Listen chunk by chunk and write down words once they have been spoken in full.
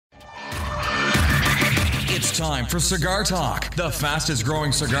It's time for Cigar Talk, the fastest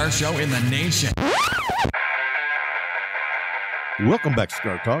growing cigar show in the nation. Welcome back to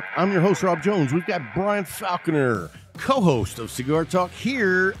Cigar Talk. I'm your host, Rob Jones. We've got Brian Falconer, co-host of Cigar Talk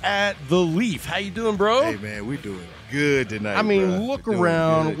here at The Leaf. How you doing, bro? Hey, man, we're doing good tonight. I mean, bro. look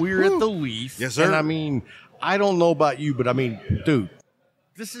around. Good. We're at The Leaf. Yes, sir. And I mean, I don't know about you, but I mean, dude,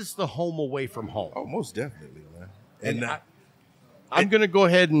 this is the home away from home. Oh, most definitely, man. And I'm going to go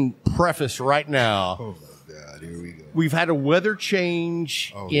ahead and preface right now. Oh, my God. Here we go. We've had a weather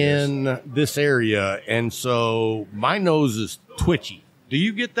change in this area, and so my nose is twitchy. Do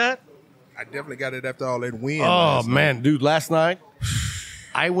you get that? I definitely got it after all that wind. Oh, man, dude, last night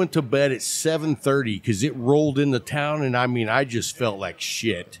I went to bed at 7:30 because it rolled into town, and I mean, I just felt like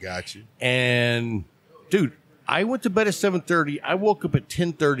shit. Got you. And, dude, I went to bed at 7:30. I woke up at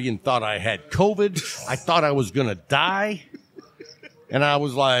 10:30 and thought I had COVID. I thought I was going to die. And I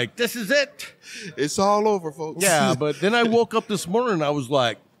was like, this is it. It's all over, folks. Yeah, but then I woke up this morning and I was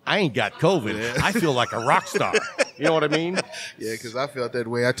like, I ain't got COVID. Yeah. I feel like a rock star. You know what I mean? Yeah, because I felt that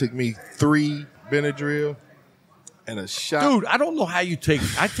way. I took me 3 Benadryl and a shot. Dude, I don't know how you take.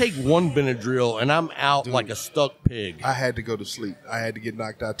 I take 1 Benadryl and I'm out like a stuck pig. I had to go to sleep. I had to get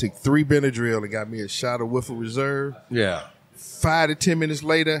knocked out. I took 3 Benadryl and got me a shot of Whiffle Reserve. Yeah. 5 to 10 minutes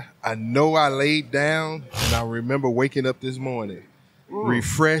later, I know I laid down, and I remember waking up this morning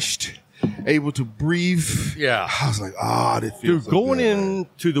refreshed, able to breathe. Yeah. I was like, oh, this feels Dude, going so good, man.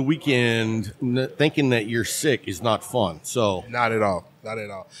 into the weekend thinking that you're sick is not fun. So, Not at all. Not at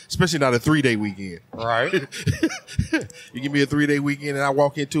all. Especially not a 3-day weekend. right? You give me a 3-day weekend and I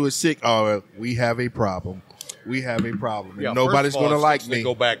walk into it sick. Oh, we have a problem. We have a problem. And Yeah, nobody's first of all, going to it's like fixing to me.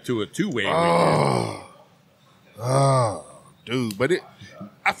 go back to a 2-way. Oh, dude. But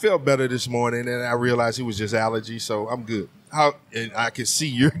I felt better this morning and I realized it was just allergy, so I'm good. And I can see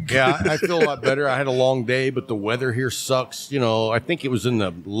you're good. Yeah, I feel a lot better. I had a long day, but the weather here sucks. You know, I think it was in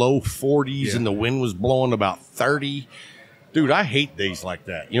the low 40s and the wind was blowing about 30. Dude, I hate days like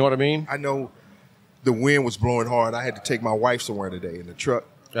that. You know what I mean? I know the wind was blowing hard. I had to take my wife somewhere today in the truck,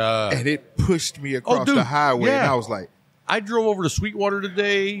 and it pushed me across the highway. Yeah. And I was like, I drove over to Sweetwater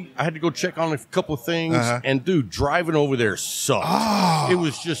today. I had to go check on a couple of things. And, dude, driving over there sucked. It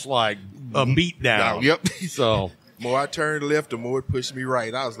was just like a beat down. Yep. So, the more I turned left, the more it pushed me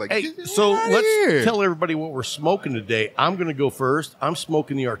right. I was like, hey, "Get me so outta let's here." tell everybody what we're smoking today. I'm going to go first. I'm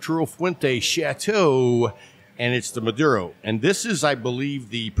smoking the Arturo Fuente Chateau, and it's the Maduro. And this is, I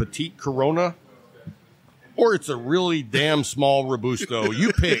believe, the Petite Corona, or it's a really damn small Robusto.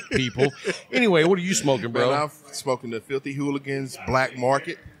 You pick, people. Anyway, what are you smoking, bro? Man, I'm smoking the Filthy Hooligans Black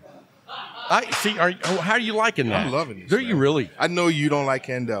Market. I see. How are you liking that? I'm loving this. Do you really? I know you don't like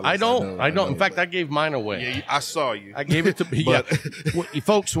Candelas. I don't. know, In fact, but- I gave mine away. yeah, I saw you. I gave it to yeah.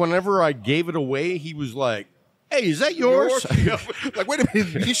 Folks, whenever I gave it away, he was like, hey, is that yours? Like, wait a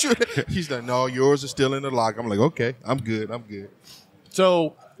minute, you sure? He's like, no, yours is still in the lock. I'm like, okay, I'm good.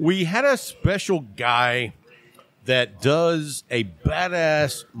 So we had a special guy that does a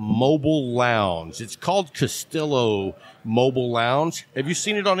badass mobile lounge. It's called Castillo Mobile Lounge. Have you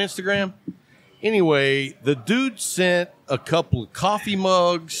seen it on Instagram? Anyway, the dude sent a couple of coffee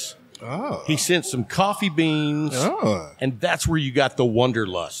mugs. Oh. He sent some coffee beans. Oh. And that's where you got the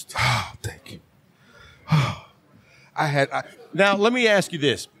Wanderlust. Oh, thank you. Now, let me ask you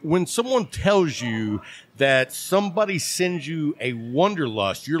this. When someone tells you that somebody sends you a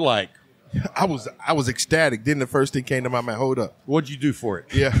Wanderlust, you're like, I was ecstatic. Then the first thing came to my mind, hold up. what'd you do for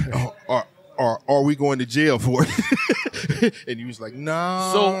it? Yeah. Or are we going to jail for it? And he was like, no.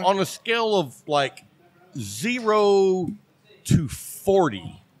 So on a scale of like 0 to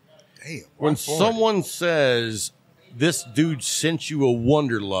 40, damn, when 140. someone says this dude sent you a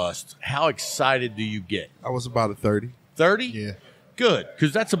Wanderlust, how excited do you get? I was about a 30. 30? Yeah. Good,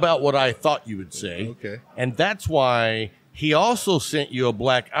 because that's about what I thought you would say. Okay. And that's why he also sent you a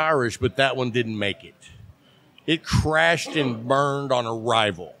Black Irish, but that one didn't make it. It crashed and burned on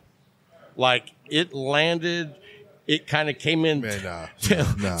arrival. Like, it landed, it kind of came in Man,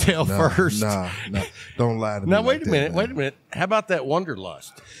 tail first. Nah. Don't lie to me. Now, like wait a that, minute. man. How about that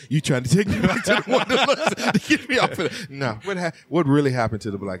Wanderlust? You trying to take me back to the Wanderlust to get me off of it? No. What really happened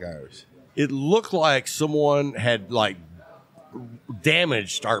to the Black Irish? It looked like someone had, like,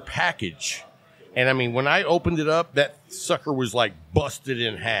 damaged our package. And, I mean, when I opened it up, that sucker was, like, busted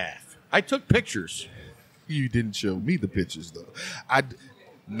in half. I took pictures. You didn't show me the pictures, though.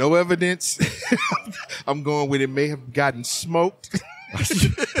 No evidence. I'm going with it may have gotten smoked.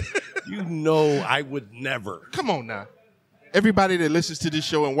 You know I would never. Come on now. Everybody that listens to this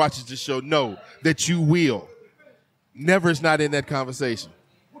show and watches this show know that you will. Never is not in that conversation.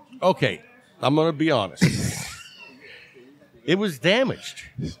 Okay, I'm going to be honest. It was damaged.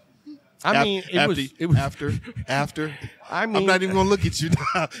 I mean, it was after. I mean, I'm not even gonna look at you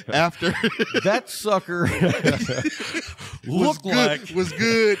now. After that sucker looked like was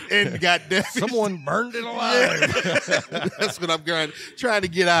good and got damaged. Someone burned it alive. That's what I'm trying to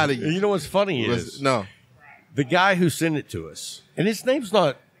get out of you. You know what's funny is the guy who sent it to us, and his name's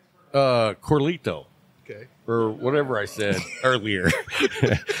not Corlito, or whatever I said earlier.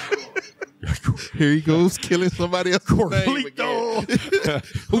 Here he goes, killing somebody else. Corlito.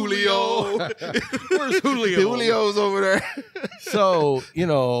 Julio. Where's Julio? Julio's over there. So,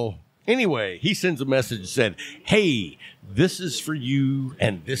 anyway, he sends a message and said, hey, this is for you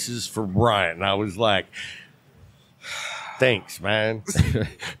and this is for Brian. And I was like, thanks, man.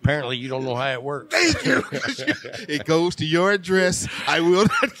 Apparently you don't know how it works. Thank you. It goes to your address. I will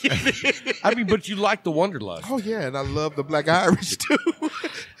not get it. I mean, but you like the Wonderlust. Oh, yeah, and I love the Black Irish, too.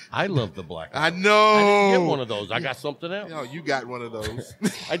 I love the Black Irish. I know. I didn't get one of those. I got something else. No, you got one of those.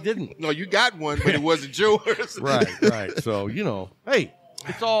 I didn't. No, you got one, but it wasn't yours. Right. So, hey,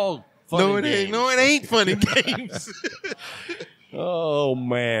 it's all fun and games. No, it ain't fun and games. Oh,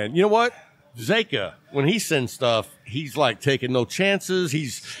 man. You know what? Zeka, when he sends stuff, he's like taking no chances.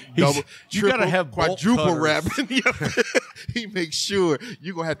 He's double, you got to have quadruple wrapping. He makes sure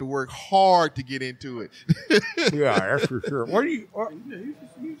you're going to have to work hard to get into it. Yeah, that's for sure. What do you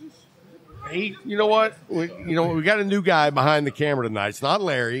you know what? We got a new guy behind the camera tonight. It's not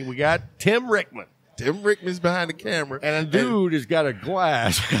Larry. We got Tim Rickman. Tim Rickman's behind the camera. And a dude has got a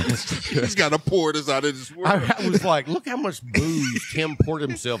glass. He's got to pour this out of this world. I was like, look how much booze Tim poured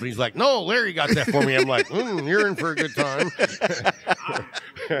himself. And he's like, no, Larry got that for me. I'm like, you're in for a good time.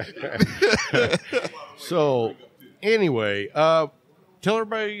 So, anyway, tell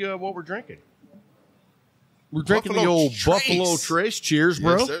everybody what we're drinking. We're drinking the old Buffalo Trace. Cheers,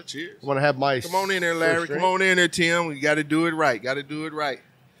 bro. Yes, sir. Cheers. I want to have my... Come on in there, Larry. Come on in there, Tim. We got to do it right.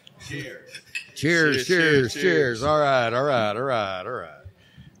 Cheers. All right.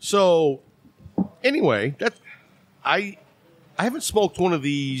 So, anyway, I haven't smoked one of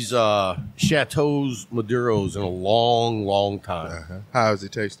these Chateau's Maduros in a long, long time. Uh-huh. How is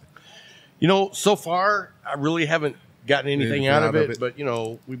it tasting? So far, I really haven't gotten anything out of it, but,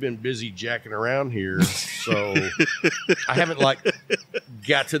 we've been busy jacking around here, so I haven't,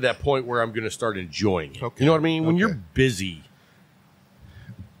 got to that point where I'm going to start enjoying it. Okay. You know what I mean? When you're busy...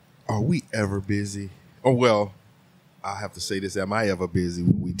 Are we ever busy? Oh, well, I have to say this. Am I ever busy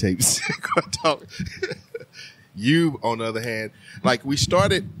when we tape Cigar Talk? You, on the other hand, we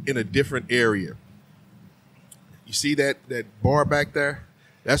started in a different area. You see that bar back there?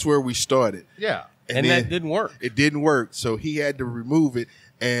 That's where we started. Yeah, and that didn't work. It didn't work, so he had to remove it.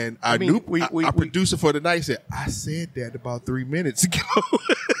 And our producer for the night said, I said that about 3 minutes ago.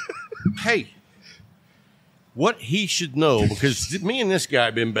 Hey. What he should know, because me and this guy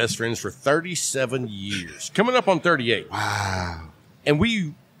have been best friends for 37 years, coming up on 38. Wow. And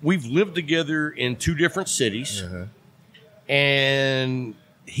we've lived together in two different cities. Uh-huh. And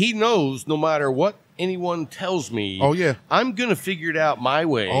he knows no matter what anyone tells me, I'm going to figure it out my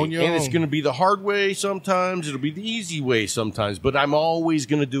way. And it's going to be the hard way sometimes. It'll be the easy way sometimes. But I'm always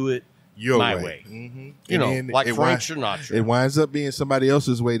going to do it my way. Mm-hmm. Like Frank Sinatra. It winds up being somebody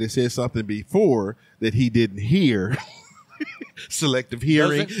else's way that said something before that he didn't hear. Selective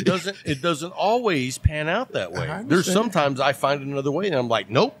hearing. It doesn't always pan out that way. There's sometimes I find another way and I'm like,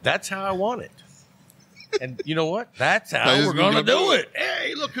 nope, that's how I want it. And you know what? That's how we're going to do it.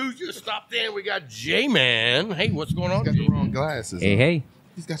 Hey, look who just stopped in. We got J-Man. Hey, what's going on? He's got the wrong glasses on. Hey.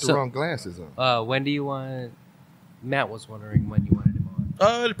 He's got the wrong glasses on. When do you want... Matt was wondering when you wanted him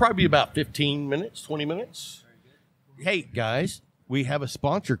on. It'll probably be about 15 minutes, 20 minutes. Hey, guys, we have a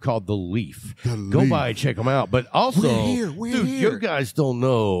sponsor called The Leaf. Go by and check them out. But also, we're here. You guys don't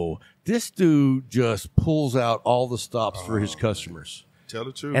know, this dude just pulls out all the stops for his customers. Tell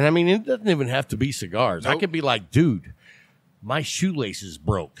the truth. And, I mean, it doesn't even have to be cigars. Nope. I could be like, dude, my shoelaces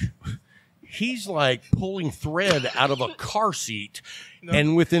broke. He's like pulling thread out of a car seat,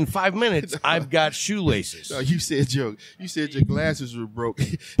 and within 5 minutes, I've got shoelaces. No, you said your glasses were broke.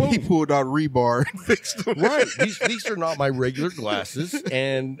 He pulled out rebar and fixed them. Right. These are not my regular glasses,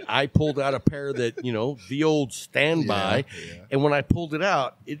 and I pulled out a pair that, the old standby, and when I pulled it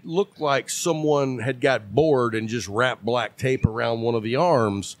out, it looked like someone had got bored and just wrapped black tape around one of the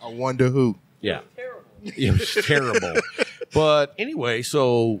arms. I wonder who. Yeah. It was terrible. But anyway,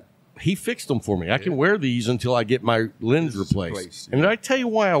 so... he fixed them for me. I can wear these until I get my lens replaced. And did I tell you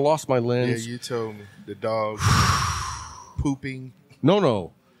why I lost my lens? Yeah, you told me. The dog pooping.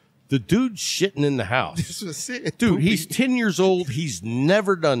 No. The dude's shitting in the house. That's what I said. Dude, he's 10 years old. He's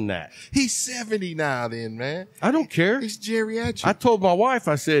never done that. He's 70 now then, man. I don't care. He's geriatric. I told my wife,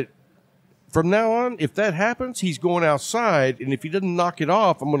 I said, from now on, if that happens, he's going outside, and if he doesn't knock it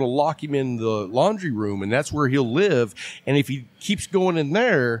off, I'm going to lock him in the laundry room, and that's where he'll live. And if he keeps going in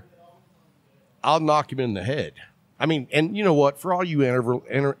there, I'll knock him in the head. I mean, and you know what? For all you Hannibal.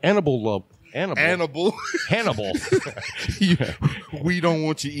 We don't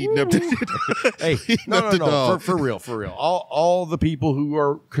want you eating up the Hey, no. For real. All the people who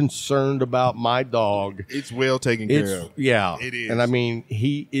are concerned about my dog, it's well taken care of. Yeah, it is. And I mean,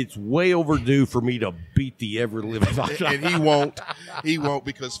 it's way overdue for me to beat the ever living. And he won't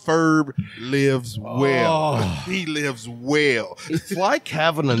because Ferb lives well. He lives well. It's like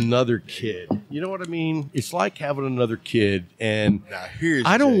having another kid. You know what I mean? It's like having another kid, and Now,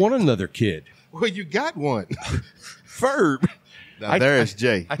 I don't want another kid. Well, you got one. Ferb. Now, there's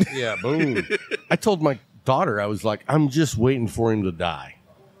Jay. Yeah, boom. I told my daughter, I was like, I'm just waiting for him to die.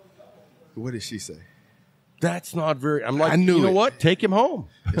 What did she say? That's not very. I'm like, I knew you know it. what? Take him home.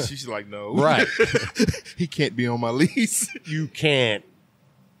 And she's like, no. Right. He can't be on my lease. You can't.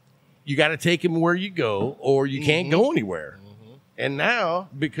 You got to take him where you go, or you can't go anywhere. And now,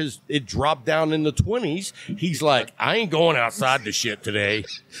 because it dropped down in the 20s, he's like, I ain't going outside the shit today.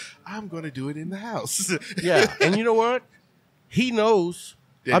 I'm going to do it in the house. Yeah. And you know what? He knows.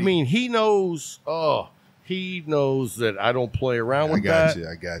 Did I he? mean, he knows. Oh, he knows that I don't play around with that.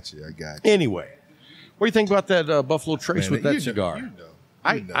 I got you. Anyway, what do you think about that Buffalo Trace Man, with that you cigar? know.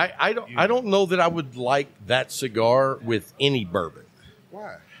 I don't know that I would like that cigar with any bourbon.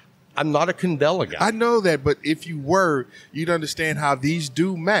 Why? I'm not a Candela guy. I know that, but if you were, you'd understand how these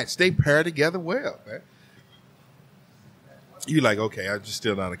do match. They pair together well, man. You like, okay, I'm just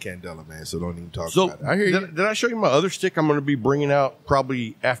still not a Candela, man, so don't even talk about it. I hear you. Did I show you my other stick I'm going to be bringing out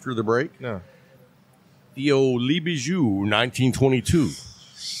probably after the break? No. The old Le Bijou 1922.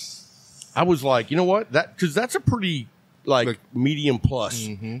 I was like, you know what? Because that's a pretty medium plus.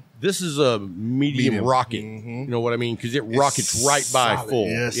 Mm-hmm. This is a medium rocket. Mm-hmm. You know what I mean? Because it rockets right by solid. full.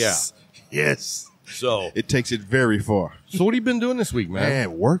 Yes. Yeah. Yes. So it takes it very far. So what have you been doing this week, man?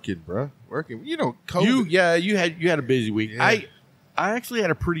 Man, working, bro. Working. You know, COVID. You had a busy week. Yeah. I actually had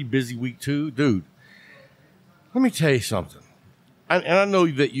a pretty busy week too, dude. Let me tell you something. And I know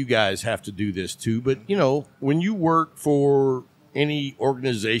that you guys have to do this too, but you know, when you work for any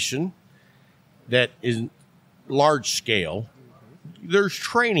organization that is large scale, there's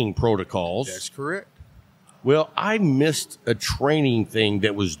training protocols. That's correct. Well, I missed a training thing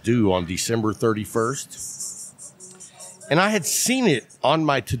that was due on December 31st. And I had seen it on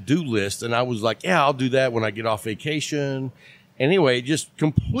my to-do list, and I was like, yeah, I'll do that when I get off vacation. Anyway, just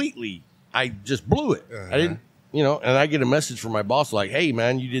completely, I just blew it. I didn't, and I get a message from my boss like, hey,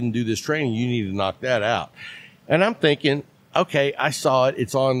 man, you didn't do this training. You need to knock that out. And I'm thinking, okay, I saw it.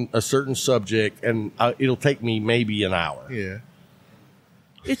 It's on a certain subject, and it'll take me maybe an hour. Yeah.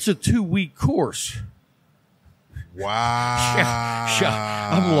 It's a 2-week course. Wow.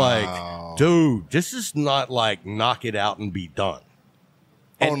 I'm like, dude, this is not like knock it out and be done.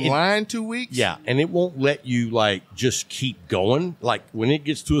 And online 2 weeks? Yeah, and it won't let you like just keep going. Like when it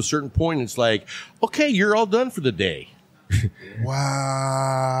gets to a certain point, it's like, okay, you're all done for the day.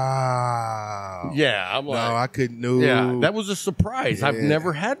 Wow. Yeah, I'm like, no, I couldn't know. Yeah, that was a surprise. Yeah. I've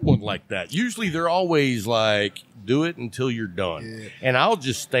never had one like that. Usually they're always like, do it until you're done. Yeah. And I'll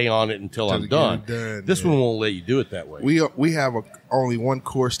just stay on it until I'm done. This one won't let you do it that way. We have only one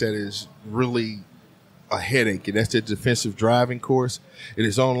course that is really a headache, and that's the defensive driving course. It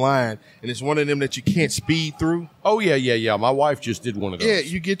is online, and it's one of them that you can't speed through. Oh, yeah. My wife just did one of those. Yeah,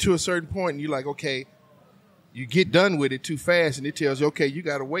 you get to a certain point, and you're like, okay, you get done with it too fast, and it tells you, okay, you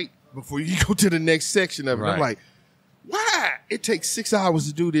got to wait before you go to the next section of it. Right. I'm like, why? It takes 6 hours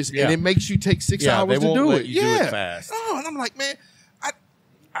to do this, Yeah. and it makes you take 6 Yeah, hours they to won't do let it. you do it fast. Oh, and I'm like, man,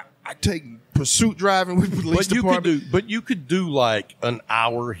 I take pursuit driving with police department. But you could do like an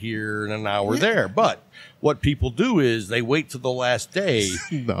hour here and an hour there. But what people do is they wait till the last day,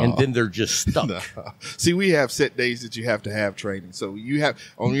 and then they're just stuck. No. See, we have set days that you have to have training. So you have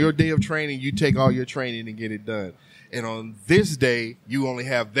on your day of training, you take all your training and get it done. And on this day, you only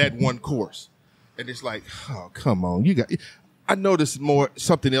have that one course. And it's like, oh, come on. I noticed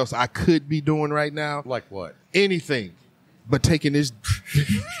something else I could be doing right now. Like what? Anything but taking this.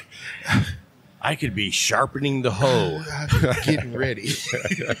 I could be sharpening the hoe. Getting ready.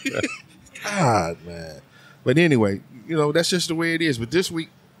 God, man. But anyway, that's just the way it is. But this week,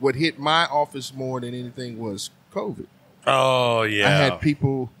 what hit my office more than anything was COVID. Oh, yeah. I had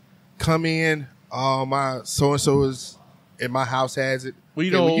people come in. My so-and-so is in my house has it. Well,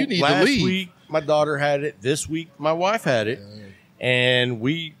 you Okay, know, well, you need to last leave. week my daughter had it. This week my wife had it. And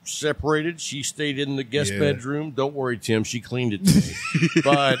we separated. She stayed in the guest bedroom. Don't worry, Tim. She cleaned it today.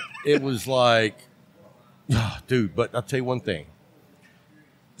 But it was like, dude, but I'll tell you one thing.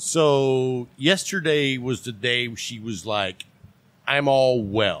 So yesterday was the day she was like, I'm all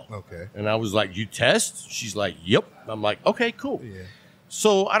well. Okay. And I was like, you test? She's like, yep. I'm like, okay, cool. Yeah.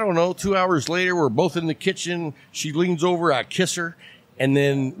 So I don't know, 2 hours later, we're both in the kitchen. She leans over, I kiss her. And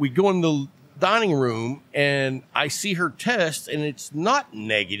then we go in the dining room and I see her test and it's not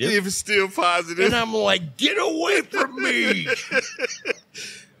negative. If it's still positive. And I'm like, get away from me.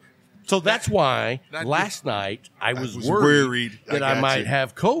 So that's why last night I was worried that I might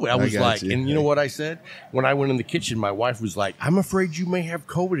have COVID. I was like, and you know what I said? When I went in the kitchen, my wife was like, I'm afraid you may have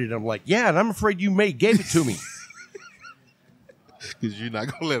COVID. And I'm like, yeah, and I'm afraid you may gave it to me. Because you're not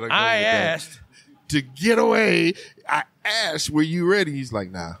going to let her go. I asked. To get away, I asked, were you ready? He's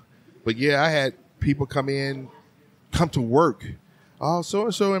like, nah. But yeah, I had people come to work. Oh,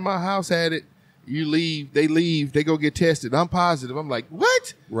 so-and-so in my house had it. You leave, they go get tested. I'm positive. I'm like,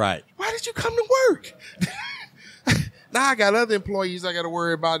 what? Right. Why did you come to work? Now I got other employees I got to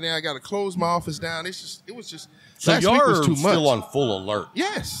worry about now. I got to close my office down. It was just, so last y'all week was are too much. still on full alert.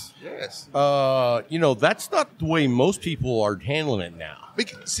 Yes. You know, that's not the way most people are handling it now.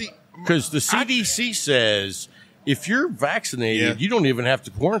 Because the CDC says if you're vaccinated, you don't even have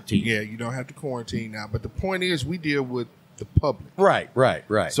to quarantine. Yeah, you don't have to quarantine now. But the point is, we deal with the public. Right.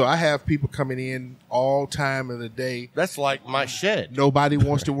 So I have people coming in all time of the day. That's like my shed. Nobody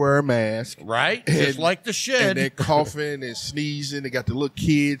wants to wear a mask. Right? Just like the shed. And they're coughing and sneezing. They got the little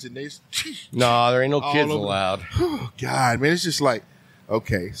kids and they... No, there ain't no kids allowed. Oh, God, man. It's just like,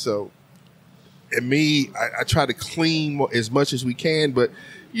 okay, so... And me, I try to clean as much as we can, but,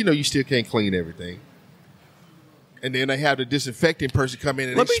 you know, you still can't clean everything. And then they have the disinfecting person come in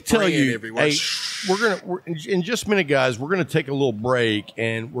and let me tell you, everywhere. hey, we're in just a minute, guys. We're going to take a little break,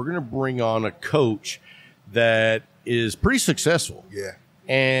 and we're going to bring on a coach that is pretty successful. Yeah.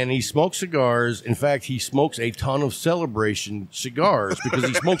 And he smokes cigars. In fact, he smokes a ton of Celebration cigars because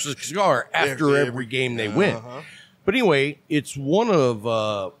he smokes a cigar after every game they win. But anyway, it's one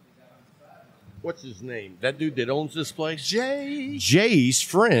of what's his name? That dude that owns this place? Jay's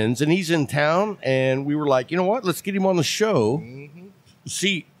friends, and he's in town, and we were like, you know what? Let's get him on the show,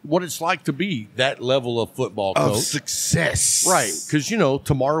 see what it's like to be that level of football coach. Of success. Right, because, you know,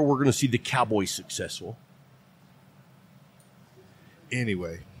 tomorrow we're going to see the Cowboys successful.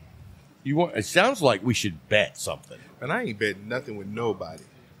 Anyway. It sounds like we should bet something. And I ain't betting nothing with nobody.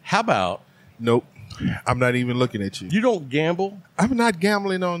 How about... Nope. I'm not even looking at you. You don't gamble? I'm not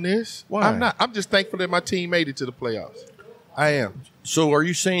gambling on this. Why? I'm not. I'm just thankful that my team made it to the playoffs. I am. So are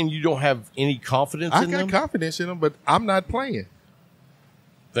you saying you don't have any confidence in them? I got confidence in them, but I'm not playing.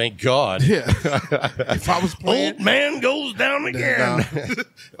 Thank God. Yeah. If I was playing, old man goes down again. If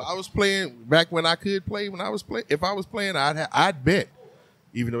I was playing back when I could play, if I was playing, I'd bet.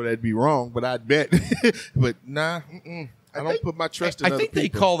 Even though that'd be wrong, but I'd bet. But nah, I don't put my trust in other people. I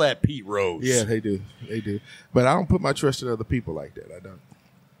think they call that Pete Rose. Yeah, they do. But I don't put my trust in other people like that. I don't.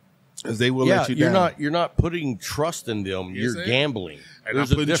 Because they will let you down. You're not putting trust in them. You're gambling. And I'm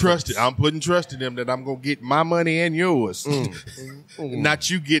putting trust in them that I'm going to get my money and yours. Not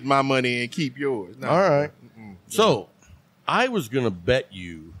you get my money and keep yours. No. All right. So I was going to bet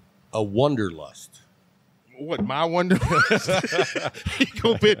you a Wonderlust. What, my Wonderlust? He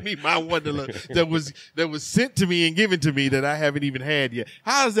gonna bet me my Wonderlust that was sent to me and given to me that I haven't even had yet.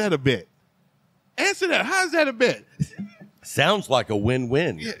 How is that a bet? Answer that. How is that a bet? Sounds like a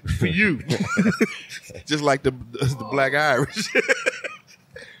win-win. Yeah, for you. Just like the Black Irish.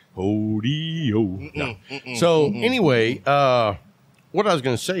 Ho-dee-ho. No. So anyway, what I was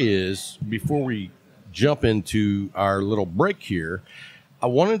going to say is, before we jump into our little break here, I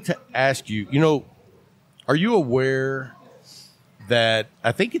wanted to ask you, are you aware that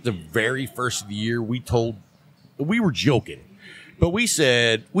I think at the very first of the year we were joking, but we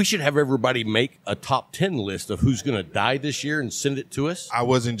said we should have everybody make a top 10 list of who's going to die this year and send it to us? I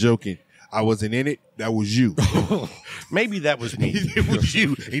wasn't joking. I wasn't in it. That was you. Maybe that was me. It was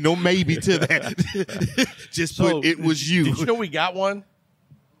you. Ain't no maybe to that. Just put it was you. Did you know we got one?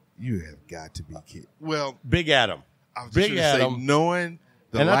 You have got to be kidding. Well, Big Adam. I was Big Adam. Say, knowing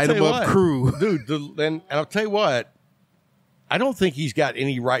the Light 'em Up crew. Dude, and I'll tell you what, I don't think he's got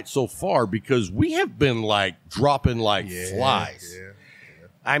any right so far because we have been like dropping like flies. Yeah.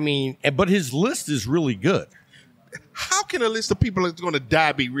 I mean, but his list is really good. How can a list of people that's going to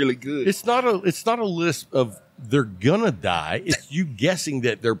die be really good? It's not a list of they're gonna die. It's you guessing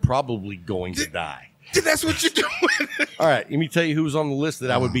that they're probably going to die. That's what you're doing. All right, let me tell you who was on the list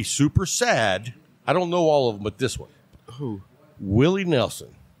that I would be super sad. I don't know all of them, but this one. Who? Willie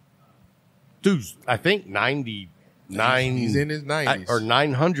Nelson. Dude's, I think, 99. He's in his 90s. Or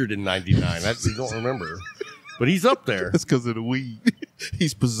 999. I don't remember. But he's up there. That's because of the weed.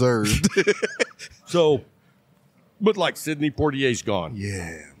 He's preserved. So, but like Sidney Poitier's gone.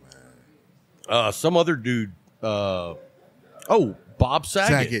 Yeah, man. Some other dude. Bob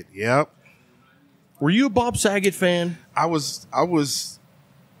Saget. Yep. Were you a Bob Saget fan? I was.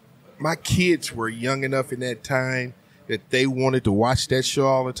 My kids were young enough in that time that they wanted to watch that show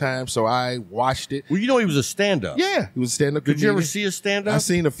all the time, so I watched it. Well, you know he was a stand-up. Yeah, he was a stand-up Did comedian. you ever see a stand-up? I've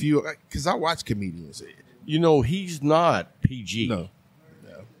seen a few, because I watch comedians. You know, he's not PG. No.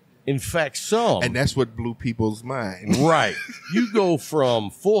 In fact, some. And that's what blew people's mind. Right. You go from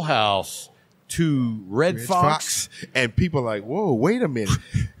Full House to Red Fox. And people are like, whoa, wait a minute.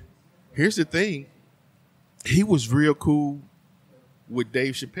 Here's the thing. He was real cool with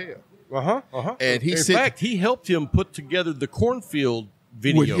Dave Chappelle. And In fact, he helped him put together the Cornfield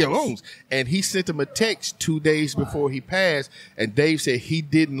videos. And he sent him a text 2 days before he passed. And Dave said he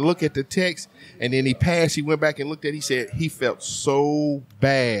didn't look at the text. And then he passed. He went back and looked at it. He said he felt so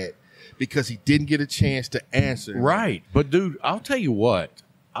bad because he didn't get a chance to answer. Right. But, dude, I'll tell you what.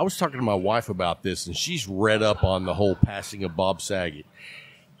 I was talking to my wife about this, and she's read up on the whole passing of Bob Saget.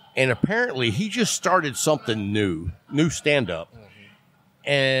 And apparently he just started something new stand-up.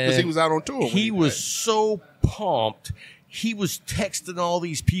 And because he was out on tour. He was so pumped. He was texting all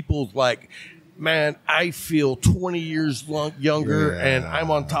these people like, man, I feel 20 years younger and I'm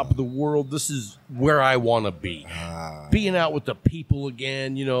on top of the world. This is where I want to be. Being out with the people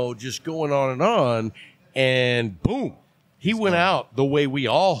again, you know, just going on. And boom, he went out the way we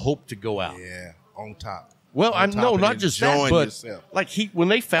all hope to go out. Yeah, on top. Well, on top not just that, but yourself. like when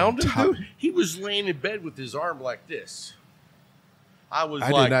they found him, dude, he was laying in bed with his arm like this. I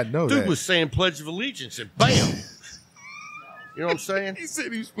did not know dude that. was saying Pledge of Allegiance and bam. You know what I'm saying? He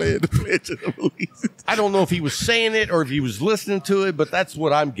said he was playing the Pledge of Allegiance. I don't know if he was saying it or if he was listening to it, but that's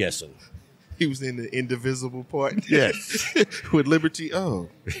what I'm guessing. He was in the indivisible part. Yes. With liberty. Oh.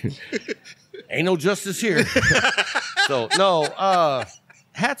 Ain't no justice here. So, no,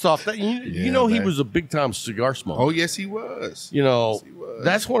 hats off. You know, he was a big time cigar smoker. Oh, yes, he was. You know, Yes, he was.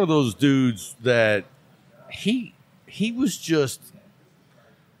 that's one of those dudes that he was just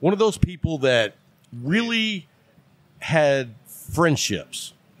one of those people that really had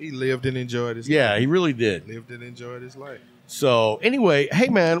friendships. He lived and enjoyed his Yeah, life. he really did. Lived and enjoyed his life. So anyway, hey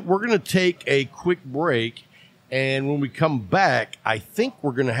man, we're going to take a quick break. And when we come back, I think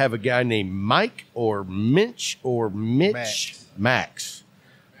we're going to have a guy named Mike or Mitch or Mitch. Max.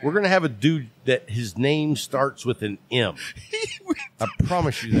 We're going to have a dude that his name starts with an M. I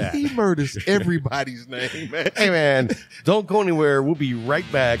promise you that. He murders everybody's name, man. Hey, man, don't go anywhere. We'll be right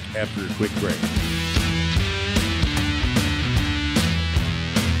back after a quick break.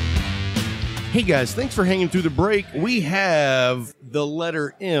 Hey, guys, thanks for hanging through the break. We have the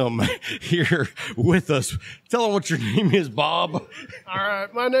letter M here with us. Tell them what your name is, Bob. All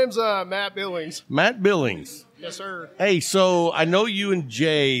right. My name's Matt Billings. Matt Billings. Yes, sir. Hey, so I know you and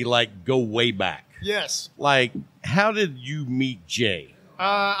Jay, like, go way back. Yes. Like, how did you meet Jay?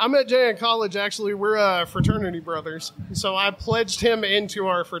 I met Jay in college, actually. We're fraternity brothers. So I pledged him into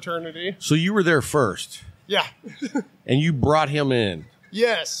our fraternity. So you were there first, Yeah. and you brought him in.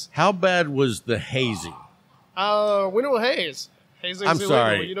 Yes. How bad was the hazing? We know Hayes. Hazing's I'm illegal.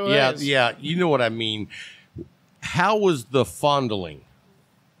 sorry. You know Yeah, Hayes. yeah, you know what I mean. How was the fondling?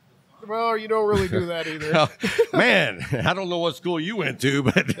 Well, you don't really do that either. Man, I don't know what school you went to,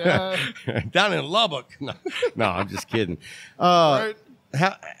 but down in Lubbock. No, I'm just kidding. Right.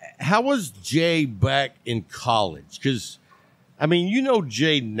 How was Jay back in college? Because, I mean, you know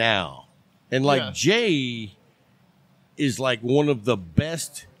Jay now. And, like, Yeah. Jay is, like, one of the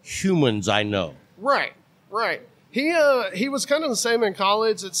best humans I know. Right. He was kind of the same in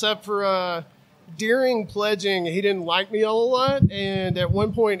college, except for during pledging, he didn't like me a whole lot. And at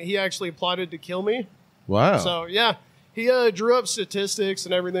one point, he actually plotted to kill me. Wow. So, yeah, he drew up statistics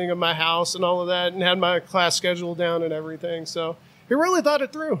and everything of my house and all of that and had my class schedule down and everything. So he really thought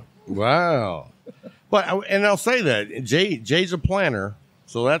it through. Wow. And I'll say that Jay's a planner,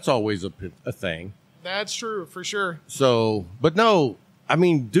 so that's always a thing. That's true, for sure. So, but no, I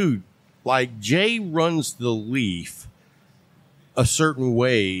mean, dude, like Jay runs the Leaf a certain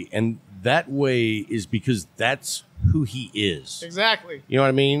way, and that way is because that's who he is. Exactly. You know what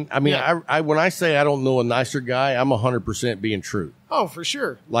I mean? I mean, Yeah. I when I say I don't know a nicer guy, I'm 100% being true. Oh, for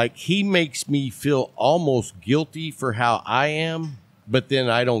sure. Like, he makes me feel almost guilty for how I am, but then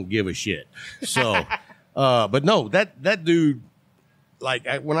I don't give a shit. So, but no, that dude, like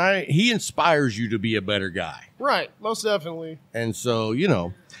he inspires you to be a better guy. Right. Most definitely. And so,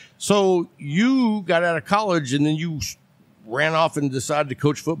 so you got out of college and then you ran off and decided to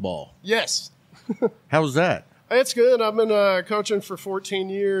coach football. Yes. How was that? It's good. I've been coaching for 14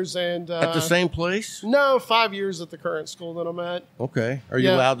 years. And at the same place? No, 5 years at the current school that I'm at. Okay. Are you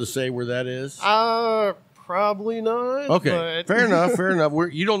allowed to say where that is? Probably not. Okay. But... Fair enough.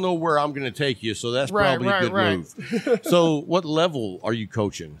 You don't know where I'm going to take you, so that's probably a good move. So what level are you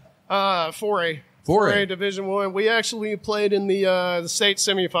coaching? 4A. 4A Division I. We actually played in the state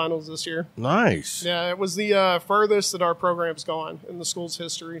semifinals this year. Nice. Yeah, it was the furthest that our program's gone in the school's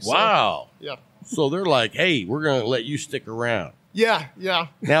history. So, wow. Yeah. So they're like, hey, we're going to let you stick around. Yeah.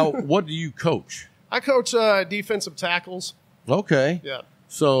 Now, what do you coach? I coach defensive tackles. Okay. Yeah.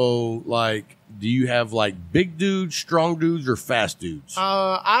 So, like, do you have, like, big dudes, strong dudes, or fast dudes?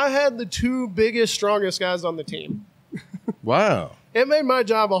 I had the two biggest, strongest guys on the team. Wow. It made my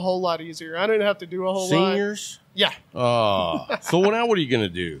job a whole lot easier. I didn't have to do a whole lot. Seniors? Yeah. So now what are you going to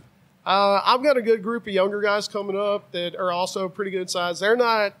do? I've got a good group of younger guys coming up that are also pretty good size. They're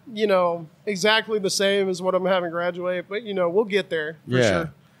not, exactly the same as what I'm having graduate, but, we'll get there for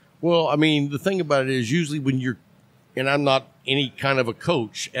sure. Well, I mean, the thing about it is usually when you're, and I'm not any kind of a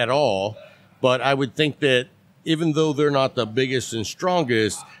coach at all, but I would think that even though they're not the biggest and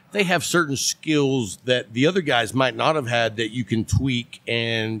strongest, they have certain skills that the other guys might not have had that you can tweak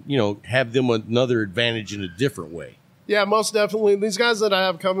and, have them another advantage in a different way. Yeah, most definitely. These guys that I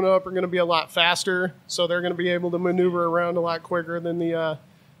have coming up are going to be a lot faster, so they're going to be able to maneuver around a lot quicker than the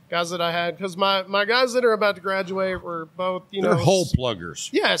guys that I had. Because my guys that are about to graduate were both, they're hole pluggers.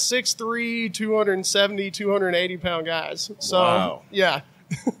 Yeah, 6'3", 270, 280-pound guys. So, wow. Yeah.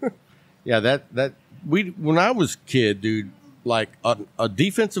 Yeah, when I was a kid, dude, like a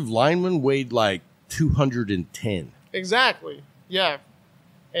defensive lineman weighed like 210. Exactly. Yeah.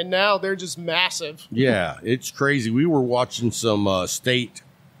 And now they're just massive. Yeah, it's crazy. We were watching some state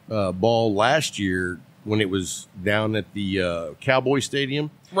ball last year when it was down at the Cowboy Stadium.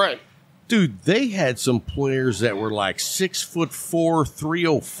 Right. Dude, they had some players that were like 6'4",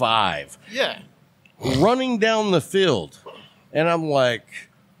 305. Yeah. Running down the field. And I'm like,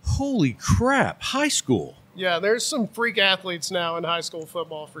 holy crap, high school. Yeah, there's some freak athletes now in high school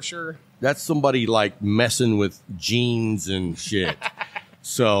football for sure. That's somebody like messing with jeans and shit.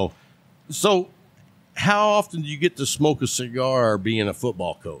 So how often do you get to smoke a cigar being a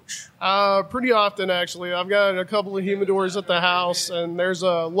football coach? Pretty often, actually. I've got a couple of humidors at the house, and there's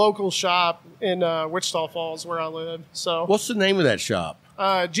a local shop in Wichita Falls where I live. So, what's the name of that shop?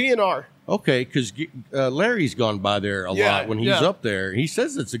 G&R. Okay, because Larry's gone by there a lot when he's up there. He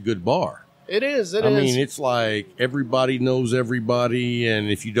says it's a good bar. It is. I mean, it's like everybody knows everybody,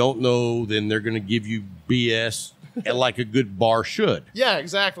 and if you don't know, then they're going to give you BS like a good bar should. Yeah,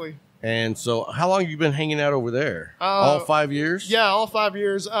 exactly. And so how long have you been hanging out over there? All 5 years? Yeah, all 5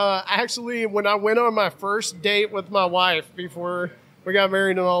 years. Actually, when I went on my first date with my wife before we got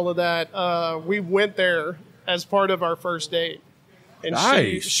married and all of that, we went there as part of our first date. And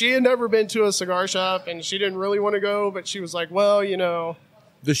nice. She had never been to a cigar shop, and she didn't really want to go, but she was like, well,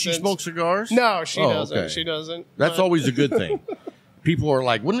 Does she smoke cigars? No, she doesn't. Okay. She doesn't. That's always a good thing. People are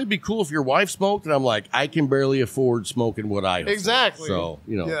like, wouldn't it be cool if your wife smoked? And I'm like, I can barely afford smoking what I afford. Exactly. So,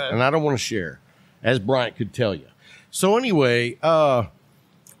 and I don't want to share, as Bryant could tell you. So anyway,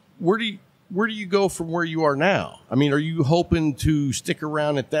 where do you go from where you are now? I mean, are you hoping to stick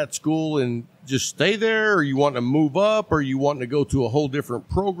around at that school and just stay there? Or you want to move up? Or you want to go to a whole different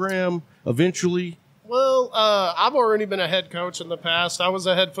program eventually? Well, I've already been a head coach in the past. I was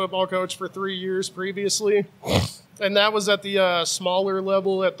a head football coach for 3 years previously. And that was at the smaller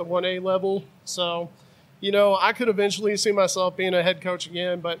level, at the 1A level. So, I could eventually see myself being a head coach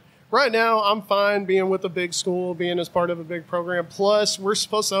again. But right now, I'm fine being with a big school, being as part of a big program. Plus, we're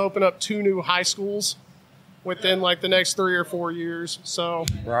supposed to open up 2 new high schools within like the next 3 or 4 years. So,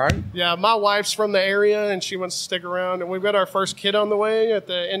 right. Yeah, my wife's from the area, and she wants to stick around. And we've got our first kid on the way at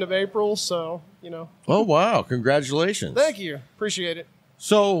the end of April. So, Oh, wow. Congratulations. Thank you. Appreciate it.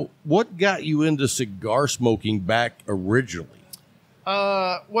 So what got you into cigar smoking back originally?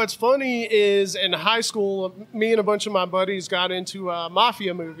 What's funny is in high school, me and a bunch of my buddies got into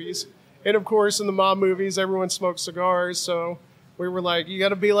mafia movies. And, of course, in the mob movies, everyone smoked cigars. So we were like, you got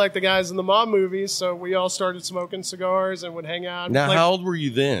to be like the guys in the mob movies. So we all started smoking cigars and would hang out. Now, how old were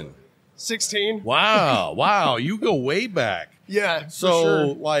you then? 16. Wow. Wow. You go way back. Yeah, So,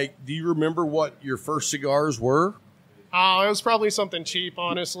 for sure. do you remember what your first cigars were? It was probably something cheap,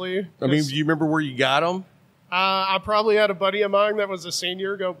 honestly. I mean, do you remember where you got them? I probably had a buddy of mine that was a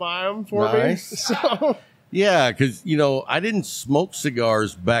senior go buy them for me. So Yeah, because, I didn't smoke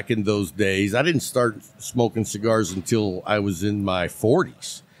cigars back in those days. I didn't start smoking cigars until I was in my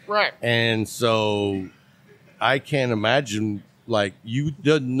 40s. right. And so I can't imagine, like, you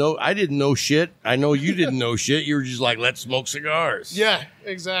didn't know. I didn't know shit. I know you didn't know shit. You were just like, let's smoke cigars. Yeah,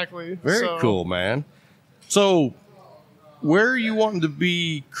 exactly. Very cool, man. So where are you wanting to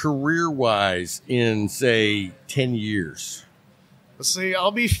be career-wise in, say, 10 years? Let's see, I'll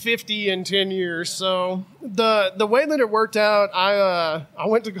be 50 in 10 years. So the way that it worked out, I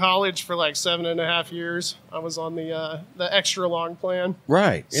went to college for like 7.5 years. I was on the extra long plan.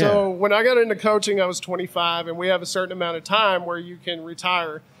 Right. Yeah. So when I got into coaching, I was 25, and we have a certain amount of time where you can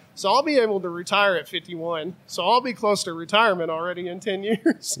retire. So I'll be able to retire at 51. So I'll be close to retirement already in 10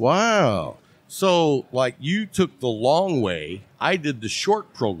 years. Wow. So, like, you took the long way. I did the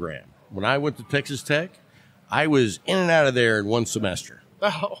short program. When I went to Texas Tech, I was in and out of there in one semester.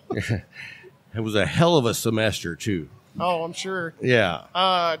 Oh, It was a hell of a semester, too. I'm sure. Yeah.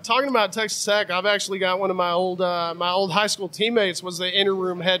 Talking about Texas Tech, I've actually got one of my old high school teammates was the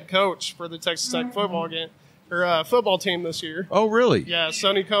interim head coach for the Texas Tech football game or football team this year. Oh, really? Yeah,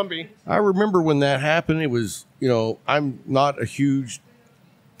 Sonny Cumbie. I remember when that happened. It was, I'm not a huge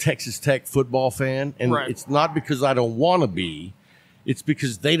Texas Tech football fan, and Right. it's not because I don't want to be. It's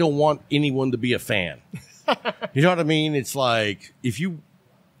because they don't want anyone to be a fan. You know what I mean? It's like, if you,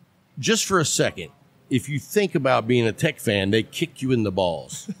 just for a second, if you think about being a Tech fan, they kick you in the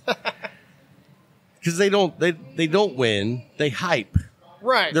balls. Because they don't win, they hype.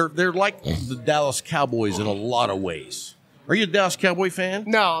 Right. They're like the Dallas Cowboys in a lot of ways. Are you a Dallas Cowboy fan?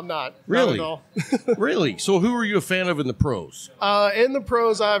 No, I'm not. Really? Not at all. Really? So who are you a fan of in the pros? In the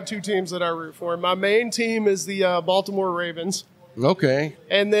pros, I have two teams that I root for. My main team is the Baltimore Ravens. Okay.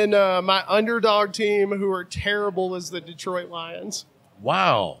 And then my underdog team, who are terrible, is the Detroit Lions.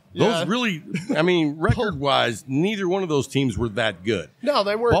 Wow. Yeah. Those really, record-wise, neither one of those teams were that good. No,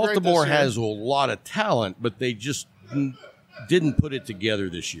 they weren't. Baltimore great this year. has a lot of talent, but they just didn't put it together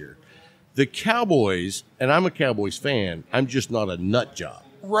this year. The Cowboys, and I'm a Cowboys fan, I'm just not a nut job.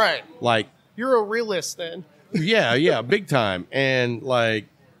 Right. Like, You're a realist then. yeah, big time. And, like,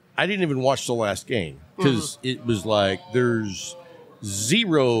 I didn't even watch the last game because it was like there's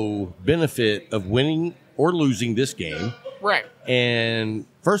zero benefit of winning or losing this game. Right. And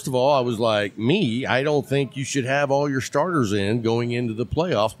first of all, I was like, I don't think you should have all your starters in going into the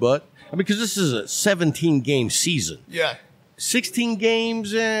playoffs, but because this is a 17-game season. Yeah. 16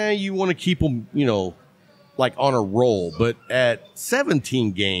 games, you want to keep them, like on a roll. But at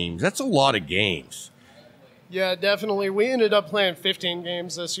 17 games, that's a lot of games. Yeah, definitely. We ended up playing 15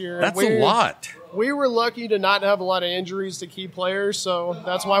 games this year. That's a lot. We were lucky to not have a lot of injuries to key players, so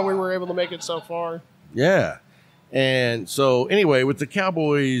that's why we were able to make it so far. Yeah. And so, anyway, with the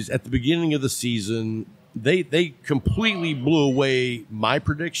Cowboys at the beginning of the season, they completely blew away my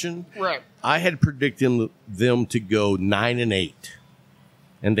prediction. Right. I had predicted them to go 9-8,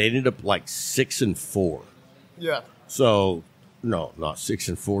 and they ended up like 6-4. Yeah. So, no, not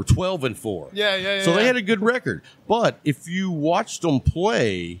 6-4, 12-4. Yeah. So they had a good record. But if you watched them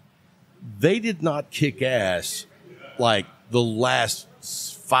play, they did not kick ass like the last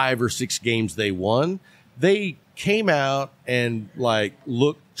 5 or 6 games they won. They came out and like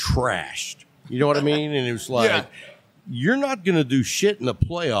looked trashed. You know what I mean? And it was like, Yeah. You're not going to do shit in the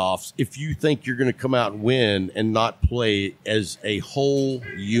playoffs if you think you're going to come out and win and not play as a whole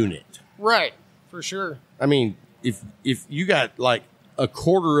unit. Right. For sure. I mean, if you got like a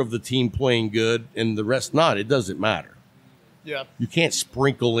quarter of the team playing good and the rest not, it doesn't matter. Yeah. You can't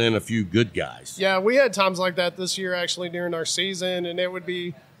sprinkle in a few good guys. Yeah, we had times like that this year actually during our season, and it would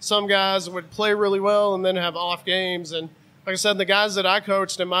be some guys that would play really well and then have off games. And like I said, the guys that I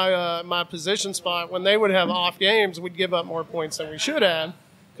coached in my position spot, when they would have off games, we'd give up more points than we should have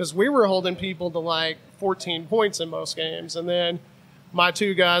because we were holding people to like 14 points in most games. And then my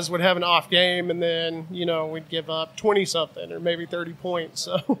two guys would have an off game, and then, we'd give up 20-something or maybe 30 points.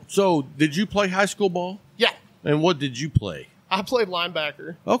 So did you play high school ball? Yeah, And what did you play? I played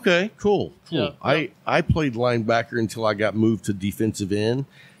linebacker. Okay, cool. Yeah. I played linebacker until I got moved to defensive end,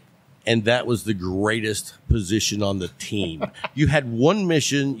 and that was the greatest position on the team. You had one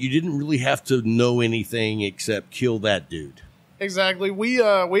mission. You didn't really have to know anything except kill that dude. Exactly. We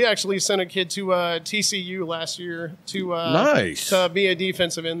actually sent a kid to TCU last year Nice. to be a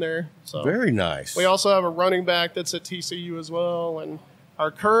defensive end there. So Very nice. we also have a running back that's at TCU as well, and our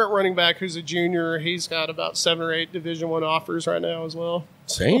current running back, who's a junior, he's got about 7 or 8 Division I offers right now as well.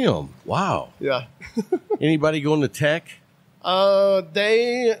 Damn. Wow. Yeah. Anybody going to Tech?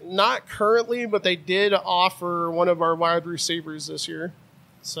 They not currently, but they did offer one of our wide receivers this year.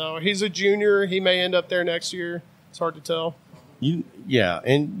 So he's a junior. He may end up there next year. It's hard to tell.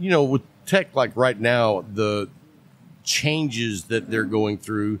 And with Tech, like right now, the changes that they're going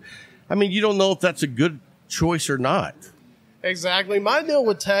through, I mean, you don't know if that's a good choice or not. Exactly. My deal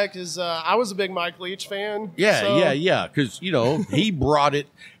with Tech is I was a big Mike Leach fan. Yeah. Because, he brought it,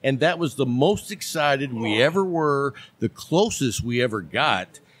 and that was the most excited we ever were, the closest we ever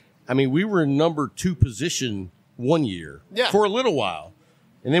got. I mean, we were in number 2 position one year for a little while,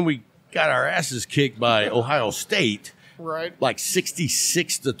 and then we got our asses kicked by Ohio State. Right. Like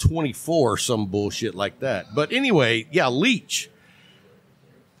 66-24, some bullshit like that. But anyway, Leach.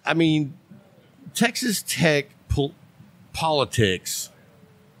 I mean, Texas Tech politics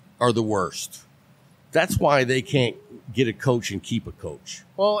are the worst. That's why they can't get a coach and keep a coach.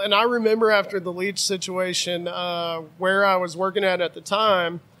 Well, and I remember after the Leach situation, where I was working at the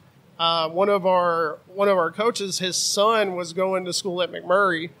time, one of our coaches, his son was going to school at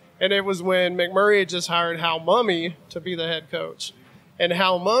McMurray, and it was when McMurray had just hired Hal Mummy to be the head coach. And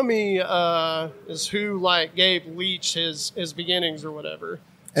Hal Mummy is who gave Leach his beginnings or whatever.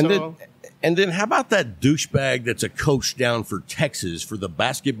 And then how about that douchebag that's a coach down for Texas for the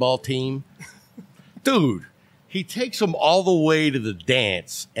basketball team? Dude, he takes them all the way to the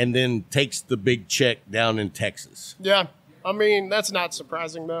dance and then takes the big check down in Texas. Yeah. I mean, that's not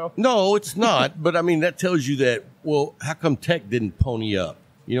surprising, though. No, it's not. But, I mean, that tells you that, well, how come Tech didn't pony up?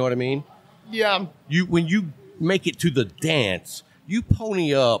 You know what I mean? Yeah. When you make it to the dance, you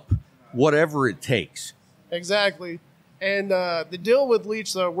pony up whatever it takes. Exactly. And the deal with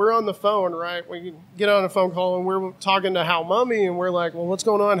Leach, though, we're on the phone, right? We get on a phone call, and we're talking to Hal Mummy, and we're like, well, what's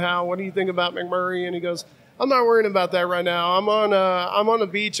going on, Hal? What do you think about McMurray? And he goes, I'm not worrying about that right now. I'm on the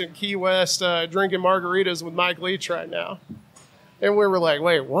beach in Key West drinking margaritas with Mike Leach right now. And we were like,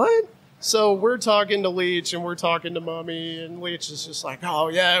 wait, what? So we're talking to Leach, and we're talking to Mummy, and Leach is just like, oh,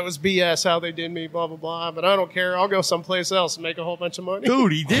 yeah, it was BS how they did me, blah, blah, blah. But I don't care. I'll go someplace else and make a whole bunch of money.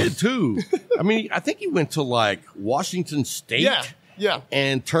 Dude, he did, too. I mean, I think he went to, Washington State. Yeah.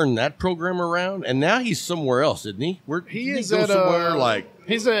 And turned that program around. And now he's somewhere else, isn't he? He's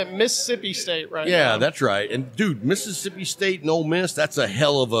at Mississippi State right now. Yeah, that's right. And, dude, Mississippi State and Ole Miss, that's a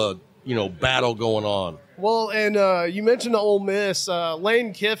hell of a, battle going on. Well, and you mentioned Ole Miss.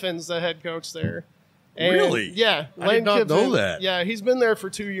 Lane Kiffin's the head coach there. And, really? Yeah. I did not know that. Yeah, he's been there for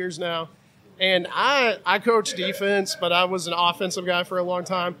 2 years now. And I coach defense, but I was an offensive guy for a long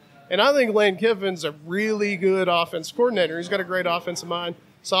time. And I think Lane Kiffin's a really good offense coordinator. He's got a great offensive mind.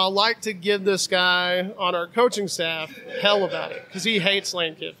 So I like to give this guy on our coaching staff hell about it because he hates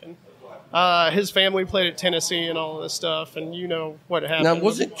Lane Kiffin. His family played at Tennessee and all of this stuff, and you know what happened. Now,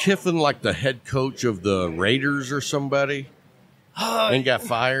 wasn't Kiffin the head coach of the Raiders or somebody and got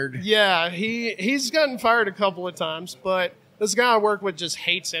fired? Yeah, he's gotten fired a couple of times, but this guy I work with just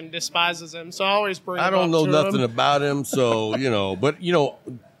hates him, despises him, so I always bring him up to him. I don't know nothing about him, so, but,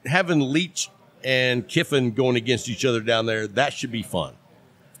 having Leach and Kiffin going against each other down there, that should be fun.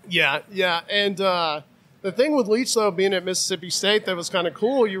 Yeah, and the thing with Leach, though, being at Mississippi State that was kind of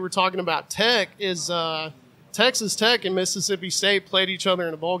cool, you were talking about Tech, is Texas Tech and Mississippi State played each other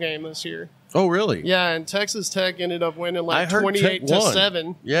in a bowl game this year. Oh, really? Yeah, and Texas Tech ended up winning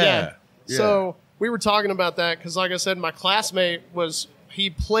 28-7. Yeah. So we were talking about that because, like I said, my classmate he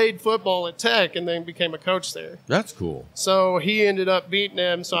played football at Tech and then became a coach there. That's cool. So he ended up beating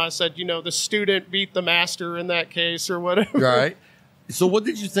him. So I said, the student beat the master in that case or whatever. Right. So what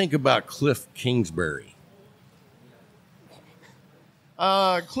did you think about Cliff Kingsbury?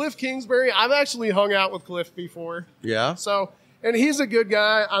 Cliff Kingsbury, I've actually hung out with Cliff before. Yeah. So, and he's a good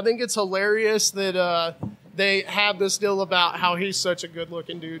guy. I think it's hilarious that they have this deal about how he's such a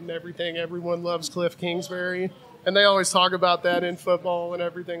good-looking dude and everything. Everyone loves Cliff Kingsbury. And they always talk about that in football and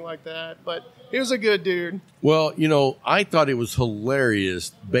everything like that. But he was a good dude. Well, I thought it was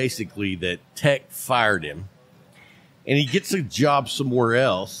hilarious, basically, that Tech fired him. And he gets a job somewhere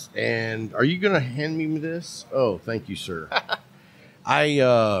else. And are you going to hand me this? Oh, thank you, sir.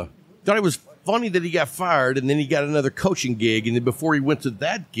 I thought it was funny that he got fired, and then he got another coaching gig. And then before he went to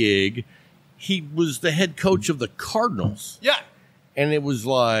that gig, he was the head coach of the Cardinals. Yeah. And it was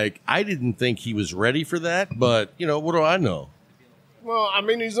I didn't think he was ready for that, but, what do I know? Well, I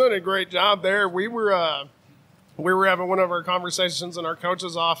mean, he's done a great job there. We were having one of our conversations in our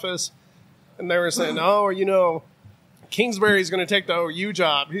coach's office, and they were saying, Kingsbury's going to take the OU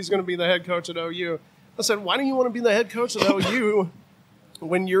job. He's going to be the head coach at OU. I said, why do you want to be the head coach at OU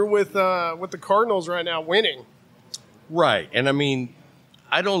when you're with the Cardinals right now winning? Right. And, I mean,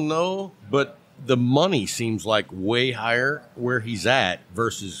 I don't know, but the money seems like way higher where he's at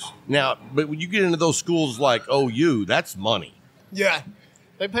versus now. But when you get into those schools like OU, that's money. Yeah,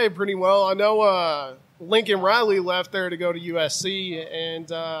 they pay pretty well. I know Lincoln Riley left there to go to USC, and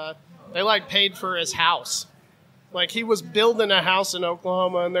they like paid for his house. Like he was building a house in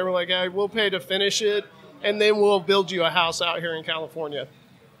Oklahoma, and they were like, "Hey, we'll pay to finish it, and then we'll build you a house out here in California."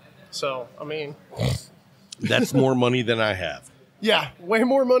 So, I mean, that's more money than I have. Yeah, way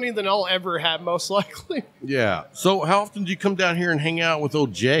more money than I'll ever have, most likely. Yeah. So how often do you come down here and hang out with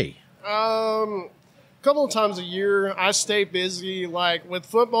old Jay? A couple of times a year. I stay busy. Like with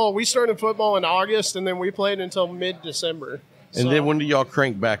football, we started football in August, and then we played until mid-December. And then when do y'all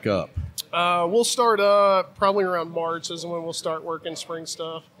crank back up? We'll start up probably around March is when we'll start working spring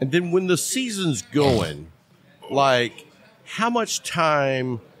stuff. And then when the season's going, like how much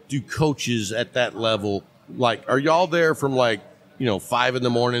time do coaches at that level, like are y'all there from like, 5 in the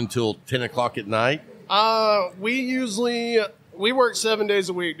morning till 10 o'clock at night? We work 7 days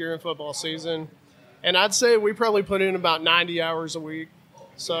a week during football season, and I'd say we probably put in about 90 hours a week.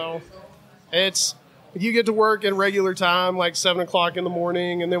 So you get to work at regular time, like 7 o'clock in the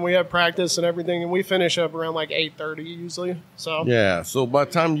morning, and then we have practice and everything, and we finish up around like 8:30 usually. So yeah. So by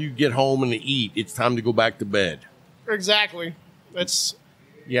the time you get home and to eat, it's time to go back to bed. Exactly.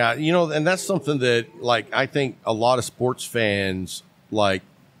 Yeah, and that's something that, like, I think a lot of sports fans, like,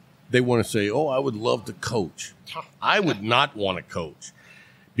 they want to say, oh, I would love to coach. I would not want to coach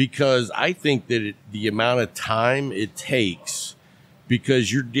because I think that the amount of time it takes,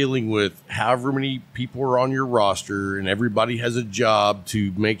 because you're dealing with however many people are on your roster and everybody has a job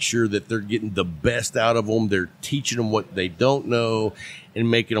to make sure that they're getting the best out of them. They're teaching them what they don't know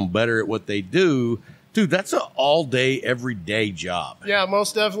and making them better at what they do. Dude, that's an all-day, every-day job. Yeah,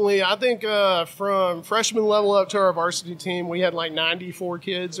 most definitely. I think from freshman level up to our varsity team, we had like 94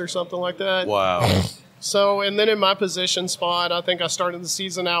 kids or something like that. Wow. So, and then in my position spot, I think I started the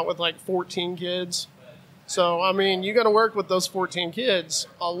season out with like 14 kids. So, I mean, you got to work with those 14 kids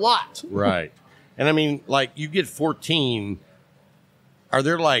a lot. Right. And, I mean, like, you get 14. Are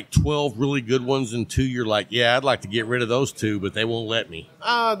there like 12 really good ones and 2 you're like, yeah, I'd like to get rid of those 2, but they won't let me?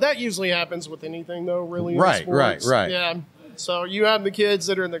 That usually happens with anything, though, really. Right. Yeah. So you have the kids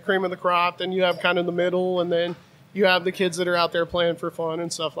that are the cream of the crop, then you have kind of the middle, and then you have the kids that are out there playing for fun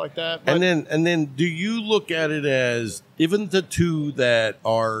and stuff like that. But, and then do you look at it as even the 2 that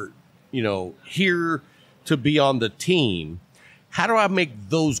are, here to be on the team, how do I make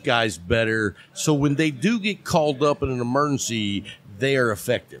those guys better so when they do get called up in an emergency, they are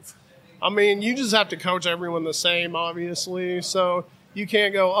effective? I mean, you just have to coach everyone the same, obviously. So you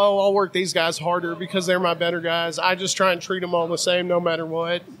can't go, oh, I'll work these guys harder because they're my better guys. I just try and treat them all the same no matter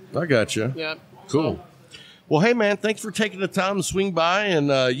what. I got you. Yeah. Cool. So, well, hey, man, thanks for taking the time to swing by.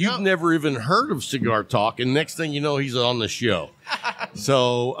 And you've never even heard of Cigar Talk. And next thing you know, he's on the show.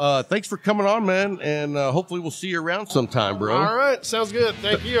 So thanks for coming on, man. And hopefully we'll see you around sometime, bro. All right. Sounds good.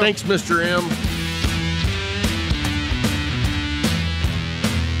 Thank you. Thanks, Mr. M.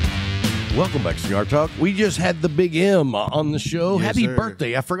 Welcome back, Cigar Talk. We just had the Big M on the show. Yes, Happy sir.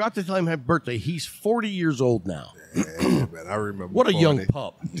 birthday. I forgot to tell him happy birthday. He's 40 years old now. Yeah, man, I remember. What a 40. young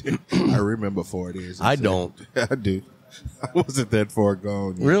pup. I remember 40. I don't. I do. I wasn't that far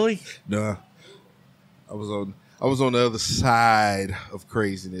gone yet. Really? No. I was on the other side of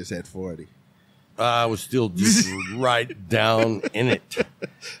craziness at 40. I was still just right down in it.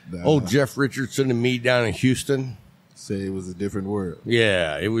 Nah. Oh, Jeff Richardson and me down in Houston. Say it was a different world.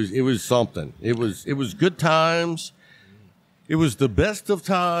 Yeah, it was something. It was good times. It was the best of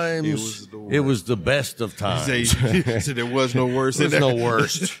times. It was the best of times. So there was no worse. There's no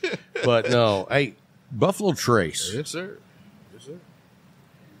worst. But no, hey, Buffalo Trace. Yes, sir. Yes, sir.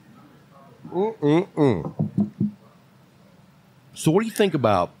 So, what do you think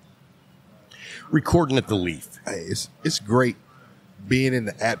about recording at the Leaf? Hey, it's great being in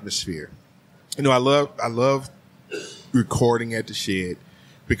the atmosphere. I love recording at the shed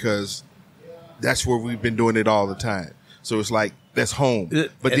because that's where we've been doing it all the time. So it's like that's home.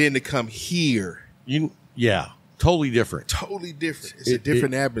 But then to come here, totally different. Totally different. It's a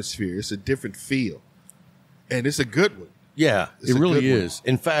different atmosphere. It's a different feel, and it's a good one. Yeah, It's it a really good one. is.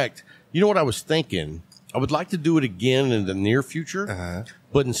 In fact, you know what I was thinking? I would like to do it again in the near future,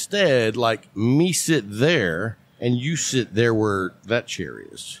 but instead, like me sit there and you sit there where that chair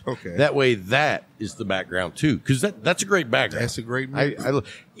is. Okay. That way, that is the background too, because that's a great background. That's a great mural.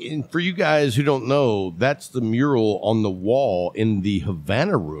 And for you guys who don't know, that's the mural on the wall in the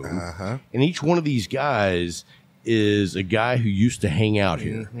Havana Room, and each one of these guys is a guy who used to hang out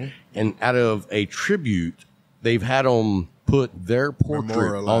here, and out of a tribute, they've had them put their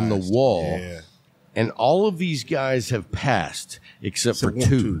portrait on the wall. Yeah. And all of these guys have passed except for one,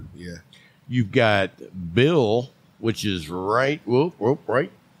 two. Yeah. You've got Bill, which is right.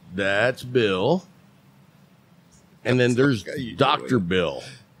 Right. That's Bill. And then there's Dr. Bill.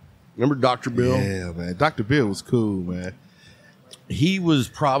 Remember Dr. Bill? Yeah, man. Dr. Bill was cool, man. He was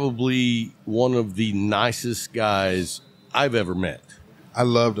probably one of the nicest guys I've ever met. I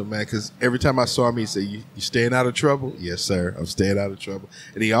loved him, man, because every time I saw him, he'd say, you staying out of trouble? Yes, sir. I'm staying out of trouble.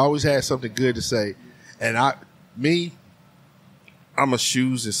 And he always had something good to say. And I'm a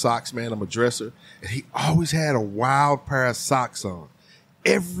shoes and socks man. I'm a dresser. And he always had a wild pair of socks on.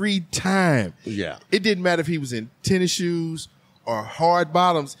 Every time. Yeah. It didn't matter if he was in tennis shoes or hard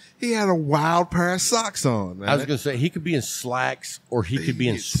bottoms. He had a wild pair of socks on, man. I was going to say, he could be in slacks or he could be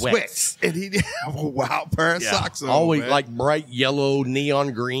in sweats. And he did have a wild pair of socks on. Always man. like bright yellow,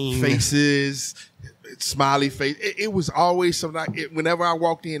 neon green. Faces, smiley face. It was always something. Whenever I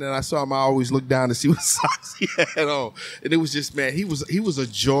walked in and I saw him, I always looked down to see what socks he had on. And it was just, man, he was a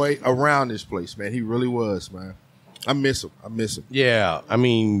joy around this place, man. He really was, man. I miss him. Yeah. I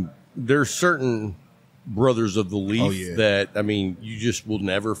mean, there's certain brothers of the Leaf that, I mean, you just will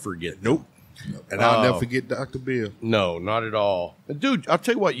never forget. Nope. And I'll never forget Dr. Bill. No, not at all. Dude, I'll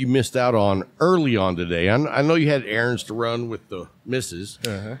tell you what you missed out on early on today. I know you had errands to run with the missus,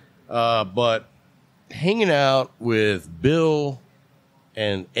 but hanging out with Bill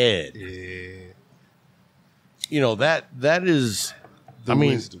and Ed, you know, that is, The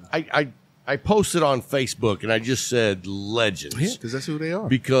wisdom. I posted on Facebook and I just said legends. Yeah, because that's who they are.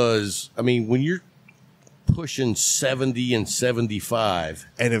 Because, I mean, when you're pushing 70 and 75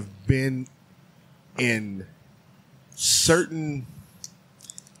 and have been in certain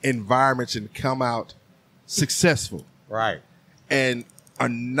environments and come out successful. Right. And are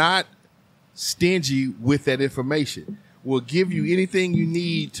not stingy with that information. Will give you anything you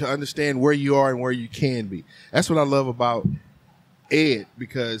need to understand where you are and where you can be. That's what I love about Ed,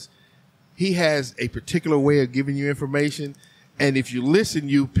 because he has a particular way of giving you information. And if you listen,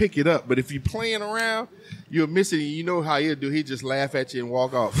 you pick it up. But if you're playing around, you're missing it. You know how he'll do. He'll just laugh at you and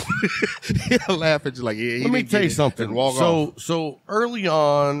walk off. He'll laugh at you like, yeah, he Let me didn't tell get you it, something. and walk off. So early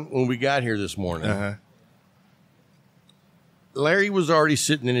on when we got here this morning, Larry was already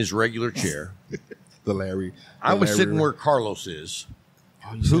sitting in his regular chair. The Larry. I was sitting where Carlos is.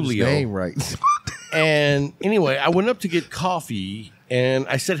 Oh, you said his Julio. name right. And anyway, I went up to get coffee and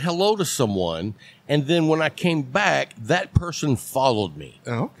I said hello to someone. And then when I came back, that person followed me.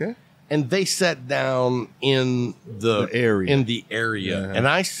 Oh, okay. And they sat down in the area. And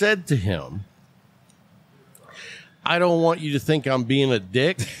I said to him, I don't want you to think I'm being a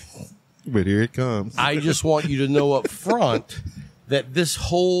dick. But here it comes. I just want you to know up front that this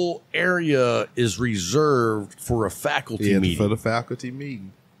whole area is reserved for a faculty meeting. For the faculty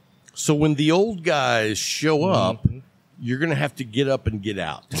meeting. So when the old guys show up, you're going to have to get up and get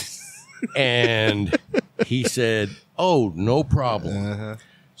out. And he said, oh, no problem.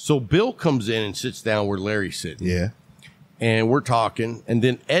 So Bill comes in and sits down where Larry's sitting. Yeah. And we're talking. And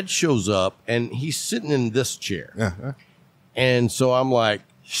then Ed shows up and he's sitting in this chair. And so I'm like,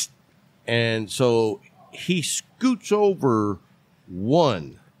 shh. And so he scoots over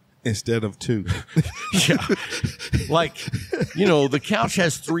one instead of two. Yeah. Like, you know, the couch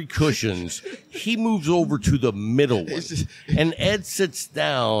has 3 cushions. He moves over to the middle one. And Ed sits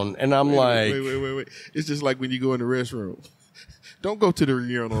down, and I'm like... Wait. It's just like when you go in the restroom. Don't go to the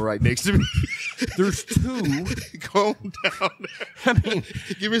urinal right next to me. There's 2. Calm down. I mean...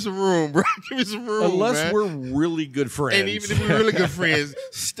 Give me some room, bro. Give me some room, Unless man. we're really good friends. And even if we're really good friends,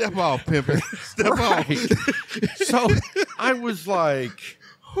 step off, pimpin'. Step off. So I was like...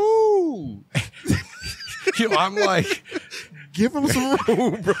 Who? You know, I'm like, give him some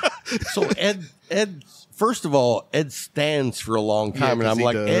room, bro. So Ed, first of all, Ed stands for a long time, and I'm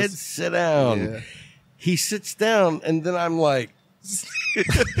like, Ed, sit down. Yeah. He sits down, and then I'm like,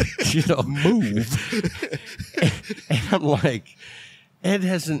 you know, move. And I'm like, Ed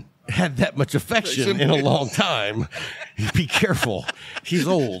hasn't had that much affection in a long time. Be careful. He's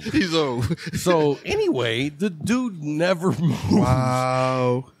old. He's old. So anyway, the dude never moved.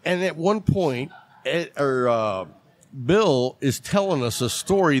 Wow. And at one point, Bill is telling us a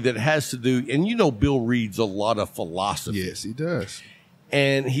story that has to do, and you know Bill reads a lot of philosophy. Yes, he does.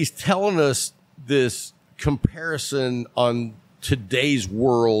 And he's telling us this comparison on today's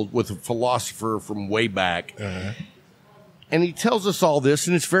world with a philosopher from way back. And he tells us all this,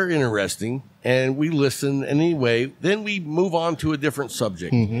 and it's very interesting. And we listen. And anyway, then we move on to a different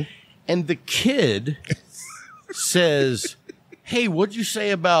subject. And the kid says, hey, what'd you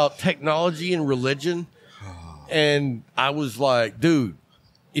say about technology and religion? And I was like, dude,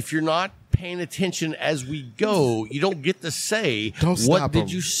 if you're not paying attention as we go. You don't get to say, Don't stop what did him.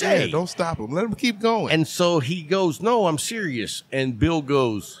 you say? Yeah, don't stop him. Let him keep going. And so he goes, no, I'm serious. And Bill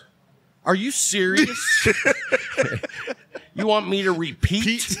goes, are you serious? You want me to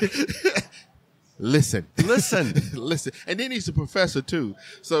repeat? Listen. Listen. And then he's a professor too.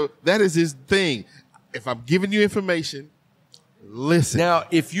 So that is his thing. If I'm giving you information, listen. Now,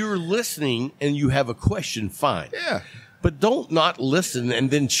 if you're listening and you have a question, fine. Yeah. But don't not listen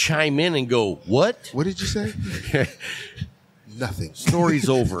and then chime in and go, what? What did you say? Nothing. Story's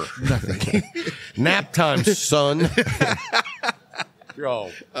over. Nothing. Nap time, son.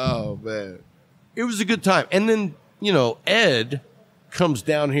 Yo. Oh, man. It was a good time. And then, Ed comes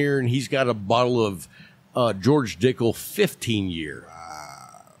down here and he's got a bottle of George Dickel 15 year.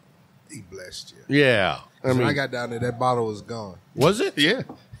 He blessed you. Yeah. When I got down there, that bottle was gone. Was it? Yeah.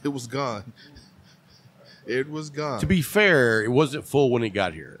 It was gone. It was gone. To be fair, it wasn't full when it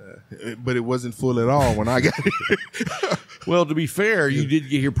got here. But it wasn't full at all when I got here. Well, to be fair, you did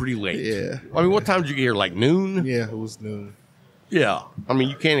get here pretty late. Yeah. I mean, what time did you get here? Like noon? Yeah, it was noon. Yeah. I mean,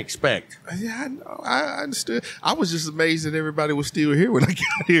 you can't expect. Yeah, I know. I understood. I was just amazed that everybody was still here when I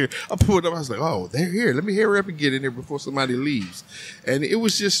got here. I pulled up. I was like, oh, they're here. Let me hurry up and get in here before somebody leaves. And it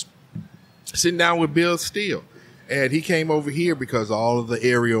was just sitting down with Bill Steele. And he came over here because all of the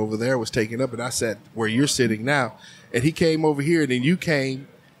area over there was taken up. And I sat where you're sitting now. And he came over here. And then you came.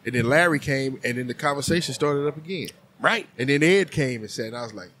 And then Larry came. And then the conversation started up again. Right. And then Ed came and said, and I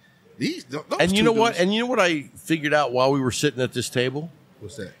was like, those and you two know what? dudes- And you know what I figured out while we were sitting at this table?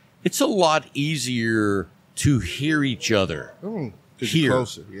 What's that? It's a lot easier to hear each other. 'Cause you're Here.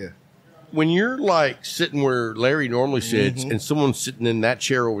 closer, yeah. When you're like sitting where Larry normally sits and someone's sitting in that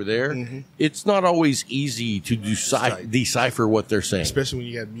chair over there, it's not always easy to decipher what they're saying. Especially when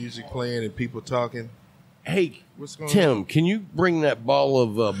you got music playing and people talking. Hey, What's going Tim, can you bring that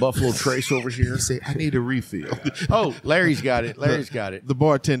bottle of Buffalo Trace over here? Say, I need a refill. Oh, Larry's got it. Larry's got it. The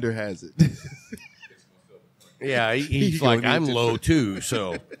bartender has it. Yeah, he's gonna like, need I'm to- low too.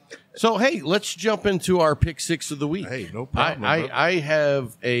 So hey, let's jump into our pick six of the week. Hey, no problem, bro. I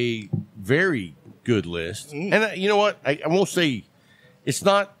have a very good list, and you know what? I won't say it's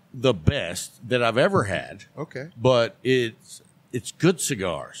not the best that I've ever had. Okay. but it's good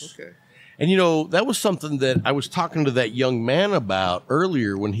cigars. Okay. And that was something that I was talking to that young man about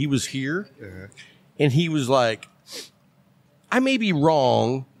earlier when he was here, and he was like, "I may be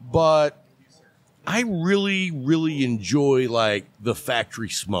wrong, but I really, really enjoy like the factory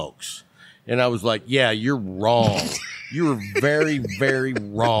smokes." And I was like, "Yeah, you're wrong. You're very, very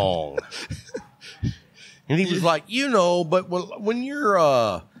wrong." And he was like, but when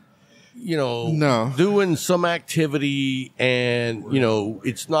you're, No. doing some activity and,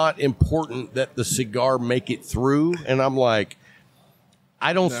 it's not important that the cigar make it through. And I'm like,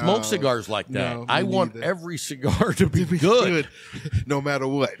 I don't smoke cigars like that. No, I me want neither. every cigar to be good. No matter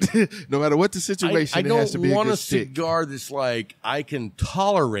what. No matter what the situation, I it has to don't be a want good a stick. cigar that's like, I can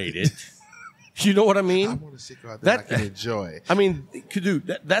tolerate it. You know what I mean? I want a cigar that I can enjoy. I mean,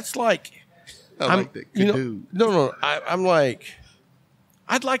 dude, that's like, I like that. Dude. No. I'm like,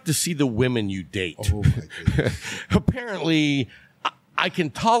 I'd like to see the women you date. Oh, my goodness. Apparently, I can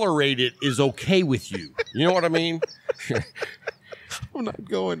tolerate it is okay with you. You know what I mean? I'm not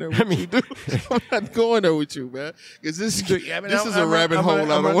going there with you, dude. I'm not going there with you, man. Because this is a rabbit hole I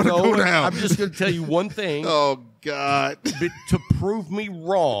don't want to go down. I'm just going to tell you one thing. Oh, God. But to prove me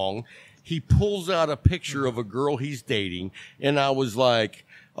wrong, he pulls out a picture of a girl he's dating, and I was like,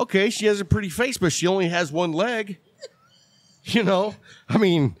 okay, she has a pretty face, but she only has one leg. I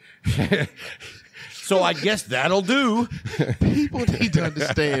mean, so I guess that'll do. People need to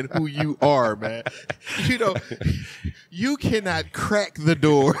understand who you are, man. You cannot crack the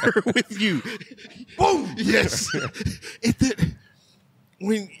door with you. Boom! Yes.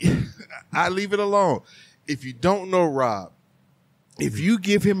 When I leave it alone. If you don't know Rob, if you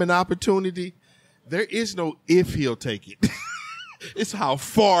give him an opportunity, there is no if he'll take it. It's how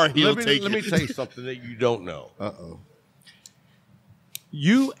far he'll take it. Let me tell you something that you don't know. Uh-oh.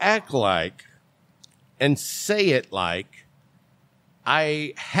 You act like and say it like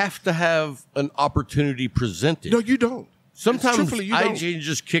I have to have an opportunity presented. No, you don't. Sometimes Truthfully, you I don't.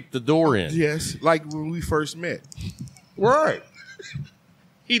 just kick the door in. Yes, like when we first met. Right.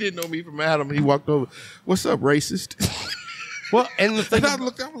 He didn't know me from Adam. He walked over. What's up, racist? Well, and the thing, And I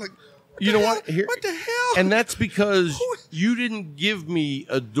looked. I'm like, you know what? Here, what the hell? And that's because you didn't give me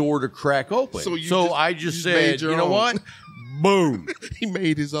a door to crack open. So I just said, you know what? Boom. He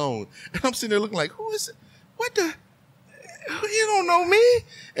made his own. And I'm sitting there looking like, who is it? What the? You don't know me?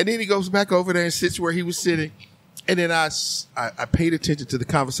 And then he goes back over there and sits where he was sitting. And then I paid attention to the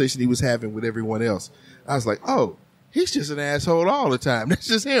conversation he was having with everyone else. I was like, oh, he's just an asshole all the time. That's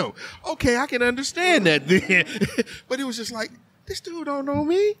just him. Okay, I can understand that then. But it was just like, this dude don't know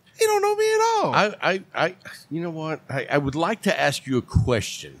me. He don't know me at all. I you know what? I would like to ask you a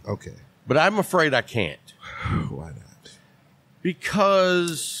question. Okay. But I'm afraid I can't. Why not?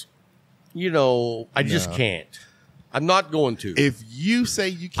 Because, I just can't. I'm not going to. If you say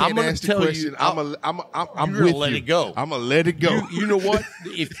you can't ask the question, I'm with you. Let it go. I'm gonna let it go. You know what?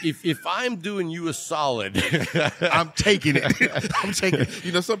 if I'm doing you a solid, I'm taking it. I'm taking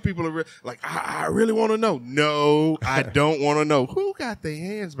it. Some people are like, I really want to know. No, I don't want to know. Who got their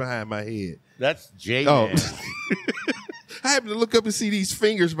hands behind my head? That's Jay. Oh. I happened to look up and see these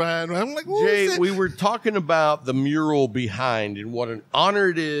fingers behind me. I'm like, what Jay, is that? we were talking about the mural behind and what an honor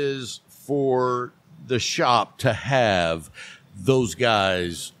it is for the shop to have those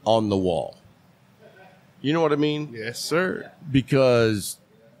guys on the wall. You know what I mean? Yes, sir. Because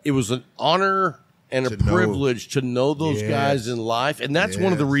it was an honor and a privilege to know those guys in life. And that's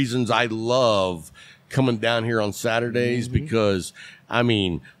one of the reasons I love coming down here on Saturdays because,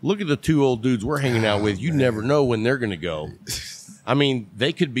 look at the two old dudes we're hanging out with. You never know when they're going to go.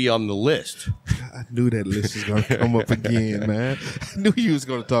 They could be on the list. I knew that list was going to come up again, man. I knew you was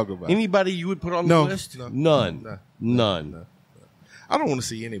going to talk about it. Anybody you would put on the list? None. None. I don't want to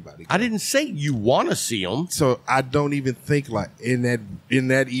see anybody. I didn't say you want to see them. So I don't even think like in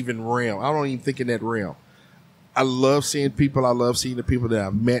that even realm. I don't even think in that realm. I love seeing people. I love seeing the people that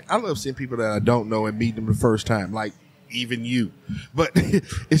I've met. I love seeing people that I don't know and meet them the first time, like even you. But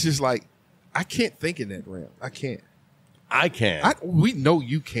it's just like I can't think in that realm. I can't. I can. We know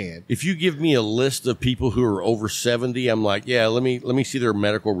you can. If you give me a list of people who are over 70, I'm like, yeah, let me see their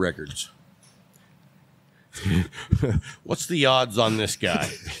medical records. What's the odds on this guy?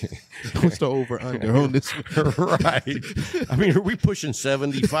 What's the over under on this one? Right. Are we pushing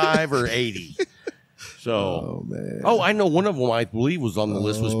 75 or 80? So, oh man. Oh, I know one of them I believe was on the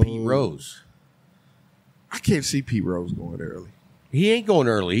list was Pete Rose. I can't see Pete Rose going early. He ain't going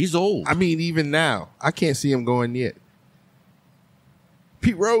early. He's old. Even now, I can't see him going yet.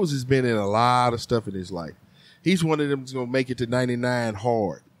 Pete Rose has been in a lot of stuff in his life. He's one of them that's going to make it to 99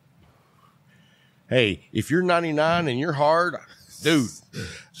 hard. Hey, if you're 99 and you're hard, dude,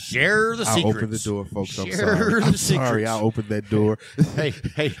 share the secrets. I'll open the door, folks. I'm sorry. I opened that door.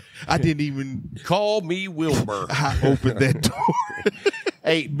 Hey. I didn't even... Call me Wilbur. I opened that door.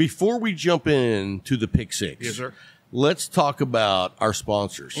 Hey, before we jump into the Pick Six. Yes, sir. Let's talk about our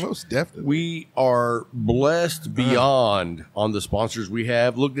sponsors. Most definitely. We are blessed beyond on the sponsors we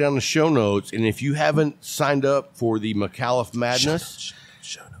have. Look down the show notes, and if you haven't signed up for the McAuliffe Madness,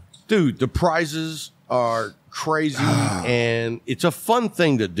 dude, the prizes are crazy, and it's a fun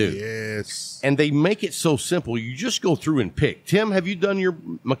thing to do. Yes. And they make it so simple. You just go through and pick. Tim, have you done your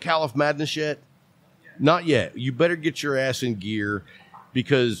McAuliffe Madness yet? Not yet. You better get your ass in gear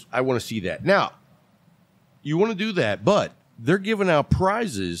because I want to see that. Now, you want to do that, but they're giving out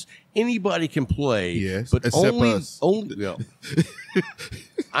prizes. Anybody can play, yes, but except only us.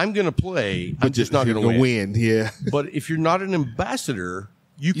 I'm going to play. I'm just not going to win. Yeah, but if you're not an ambassador,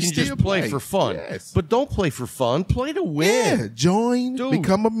 you can still just play for fun. Yes. But don't play for fun. Play to win. Yeah, join, Dude,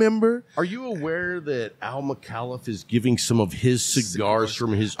 become a member. Are you aware that Al McAuliffe is giving some of his cigars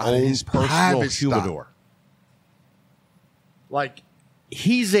from his own personal humidor? Like,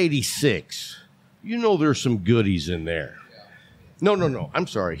 he's 86. You know there's some goodies in there. No. I'm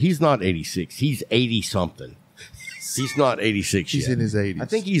sorry. He's not 86. He's 80-something. He's not 86 He's yet. in his 80s. I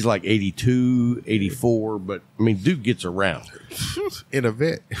think he's like 82, 84, but, dude gets around. In a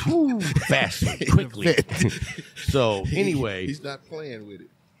vet. Fast, quickly. So, anyway. He's not playing with it.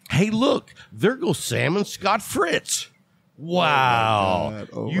 Hey, look. There goes Sam and Scott Fritz. Wow.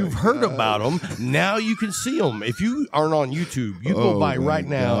 You've heard about them. Now you can see them. If you aren't on YouTube, you go by right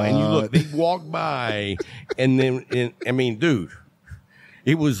now and you look. They walk by and then, dude,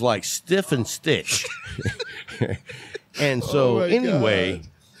 it was like Stiff and Stitch. And so anyway,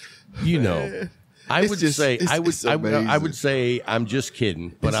 I would say I'm just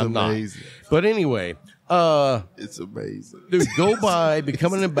kidding, but I'm not. But anyway, it's amazing. Dude, go by,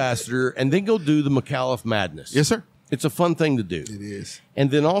 become an ambassador, and then go do the McAuliffe Madness. Yes, sir. It's a fun thing to do. It is. And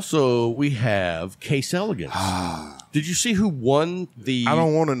then also we have Case Elegance. Did you see who won the... I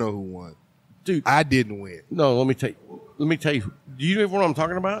don't want to know who won. Dude. I didn't win. No, let me tell you. Do you know what I'm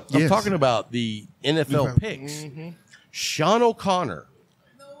talking about? Yes. I'm talking about the NFL picks. Mm-hmm. Sean O'Connor.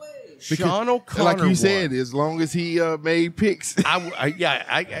 No way. Sean O'Connor, like you said, as long as he made picks.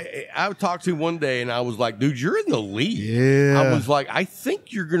 I talked to him one day, and I was like, "Dude, you're in the lead." Yeah. I was like, "I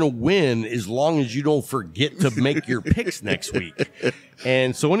think you're gonna win as long as you don't forget to make your picks next week."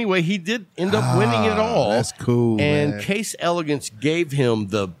 And so anyway, he did end up winning it all. That's cool. And man. Case Elegance gave him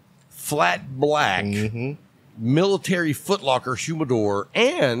the flat black military footlocker humidor,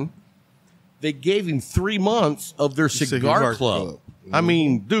 and they gave him 3 months of their cigar club. I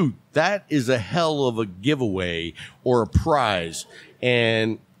mean, dude, that is a hell of a giveaway or a prize.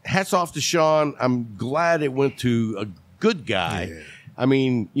 And hats off to Sean. I'm glad it went to a good guy. Yeah. I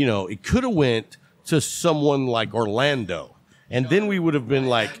mean, you know, it could have went to someone like Orlando. And then we would have been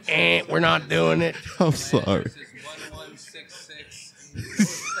like, we're not doing it. I'm sorry.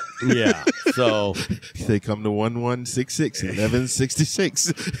 1166. Yeah. So They come to 1166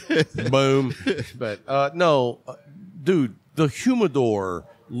 1166. boom. But no, dude, the humidor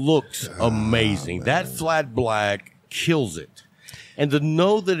looks amazing. That flat black kills it. And to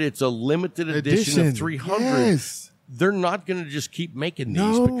know that it's a limited edition of 300, Yes. they're not going to just keep making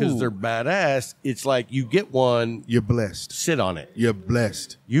these No. because they're badass. It's like you get one, You're blessed. sit on it, You're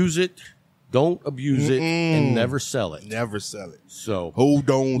blessed. use it, don't abuse it, and never sell it. Never sell it. So Hold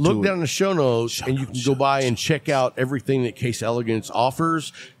on look to down in it. the show notes, and you can go by and check out everything that Case Elegance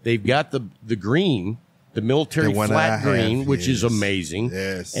offers. They've got the green, the military The one flat I have, green, which is yes. amazing.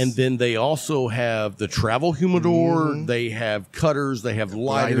 Yes. And then they also have the travel humidor. They have cutters. They have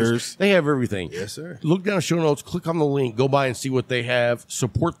lighters. They have everything. Yes, sir. Look down the show notes. Click on the link. Go by and see what they have.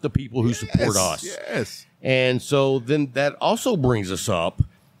 Support the people who support us. Yes. And so then that also brings us up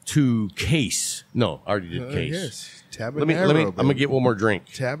to Case. No, I already did Case. Yes. Let Tabanero. me. I'm gonna get one more drink.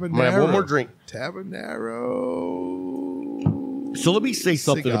 Tabanero. I'm gonna have one more drink. Tabanero. So let me say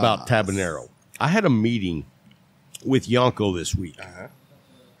something about Cigars. Tabanero. I had a meeting with Yanko this week,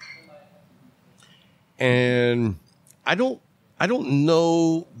 and I don't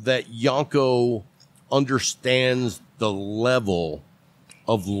know that Yanko understands the level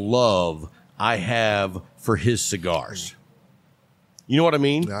of love I have for his cigars. You know what I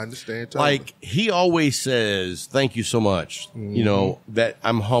mean? I understand. Totally. Like, he always says, "Thank you so much." You know, that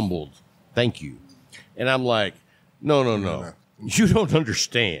I'm humbled. Thank you. And I'm like, no. You don't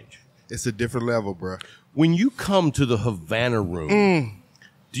understand. It's a different level, bro. When you come to the Havana Room,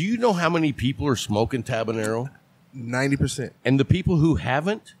 do you know how many people are smoking Tabanero? 90%. And the people who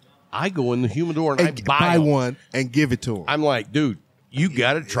haven't, I go in the humidor and I And buy buy 'em. one and give it to him. I'm like, dude, you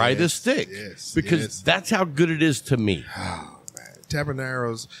got to try this stick. yes, because yes. that's how good it is to me.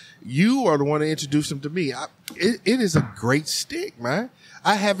 Tabaneros, you are the one that introduced them to me. It is a great stick, man.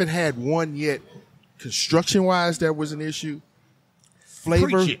 I haven't had one yet. Construction wise, that was an issue.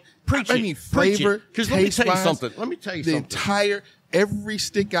 Flavor, Preach I it. mean, Preach it. flavor. Because let me tell you taste-wise, something. Let me tell you the something. entire every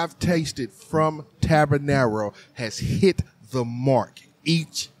stick I've tasted from Tabanero has hit the mark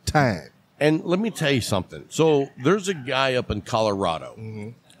each time. And let me tell you something. So there's a guy up in Colorado,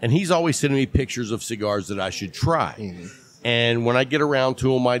 and he's always sending me pictures of cigars that I should try. And when I get around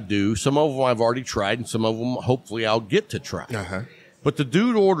to them, I do. Some of them I've already tried, and some of them hopefully I'll get to try. But the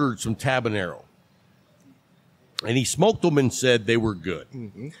dude ordered some Tabanero, and he smoked them and said they were good.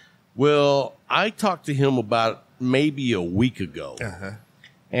 Well, I talked to him about maybe a week ago.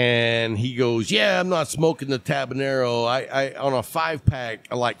 And he goes, "Yeah, I'm not smoking the Tabanero. I on a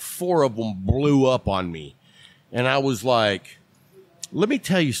 5-pack, like 4 of them blew up on me." And I was like, let me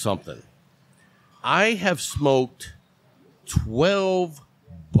tell you something. I have smoked 12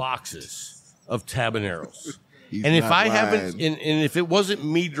 boxes of Tabaneros. He's And if not I lying. haven't, and if it wasn't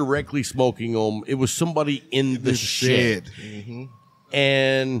me directly smoking them, it was somebody in the shed.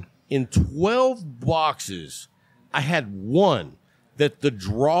 And in 12 boxes, I had one that the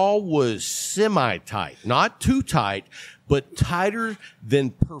draw was semi-tight, not too tight, but tighter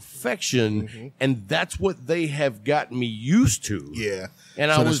than perfection. And that's what they have gotten me used to. Yeah. And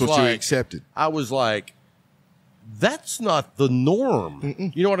so I that's was what you like, accepted. I was like, that's not the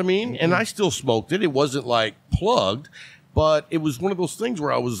norm. You know what I mean? And I still smoked it. It wasn't like plugged, but it was one of those things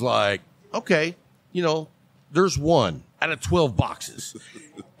where I was like, okay, you know, there's one out of 12 boxes.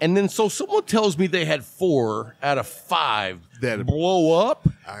 And then so someone tells me they had 4 out of 5 That- blow up.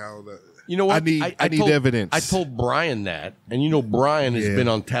 I don't know. You know what? I need told, evidence. I told Brian that, and you know Brian has Yeah. been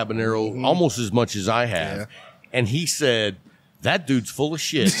on Tabanero almost as much as I have, Yeah. and he said that dude's full of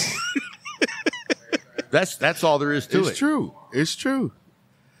shit. That's all there is to it. It's true. It's true.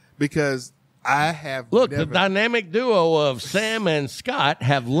 Because I have Look, never, the dynamic duo of Sam and Scott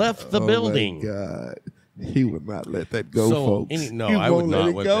have left the building. Oh my God. He would not let that go, So, folks. no, He I would won't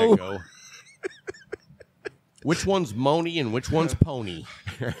not let that go. Which one's Moni and which one's Pony?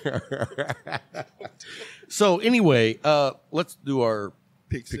 So anyway, let's do our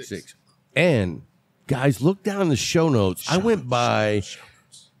Pick six. And guys, look down in the show notes. I went by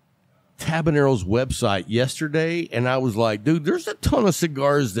Tabanero's website yesterday, and I was like, dude, there's a ton of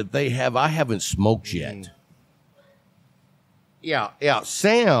cigars that they have I haven't smoked yet. Yeah.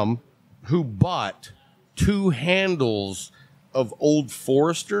 Sam, who bought 2 handles of Old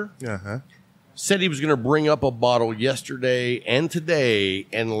Forester, said he was going to bring up a bottle yesterday and today,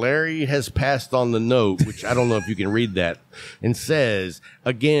 and Larry has passed on the note, which I don't know if you can read that, and says,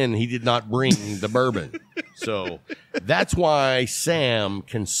 again, he did not bring the bourbon. So that's why Sam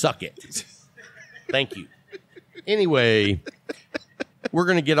can suck it. Thank you. Anyway, we're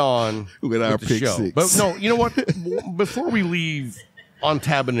going to get on with our the pick show. six. But no, you know what? Before we leave on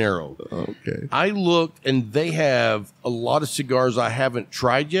Tabanero, Okay. I looked, and they have a lot of cigars I haven't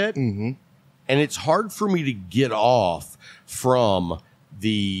tried yet. Mm-hmm. And it's hard for me to get off from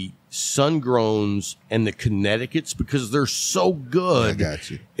the Sun-Growns and the Connecticut's because they're so good. I got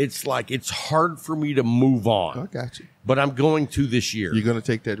you. It's like it's hard for me to move on. I got you. But I'm going to this year. You're going to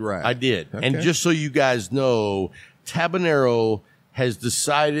take that ride. I did. Okay. And just so you guys know, Tabanero has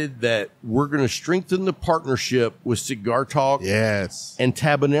decided that we're going to strengthen the partnership with Cigar Talk Yes. and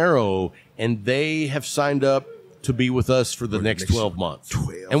Tabanero, and they have signed up to be with us for the next 12 months.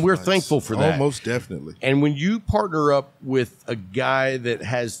 12 and we're months. thankful for that. Oh, most definitely. And when you partner up with a guy that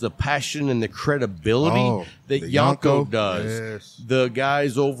has the passion and the credibility that the Yanko Yanko, does, yes. the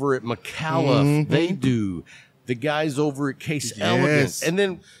guys over at McAuliffe, they do, the guys over at Case Elegance, and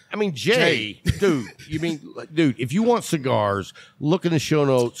then, I mean, Jay, dude, dude, if you want cigars, look in the show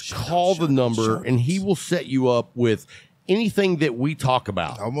notes, call the number, and he will set you up with anything that we talk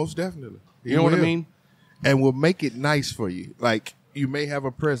about. Almost definitely. You know what I mean? And we'll make it nice for you. Like you may have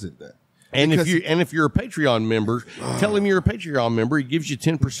a present there. And if you're a Patreon member, tell him you're a Patreon member. He gives you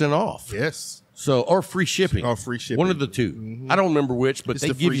 10% off. Yes. So or free shipping. Or free shipping. One of the two. I don't remember which, but It's they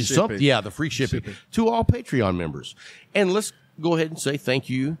the give free you shipping. something. Yeah, the free shipping to all Patreon members. And let's go ahead and say thank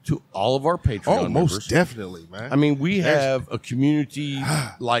you to all of our Patreon Oh, members. most definitely, man. I mean, we have a community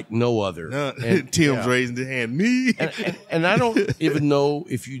like no other. And, Tim's raising his hand. Me. and I don't even know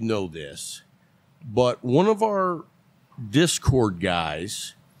if you know this, but one of our Discord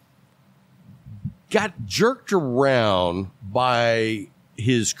guys got jerked around by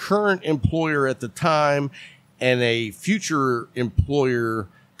his current employer at the time and a future employer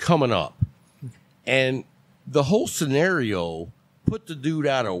coming up. And the whole scenario put the dude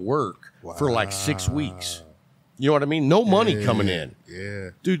out of work for like 6 weeks. You know what I mean? No money coming in.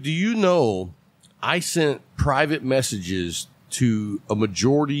 Yeah. Dude, do you know I sent private messages to a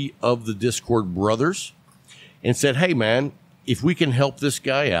majority of the Discord brothers and said, hey, man, if we can help this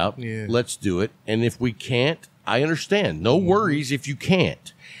guy out, let's do it. And if we can't, I understand. No worries if you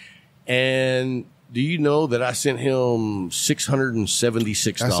can't. And do you know that I sent him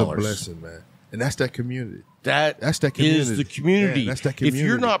 $676? That's a blessing, man. And that's that community. That's that community. Is the community. Yeah, that's that community. If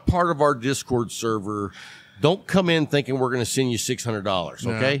you're not part of our Discord server, don't come in thinking we're going to send you $600,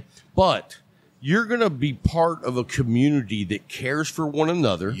 okay? But you're going to be part of a community that cares for one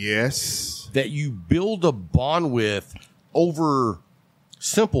another. Yes. That you build a bond with over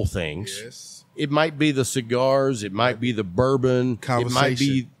simple things. Yes. It might be the cigars. It might be the bourbon. It might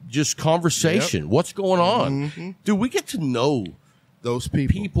be just conversation. Yep. What's going on? Dude, we get to know those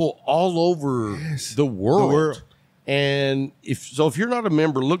people all over the world. And if you're not a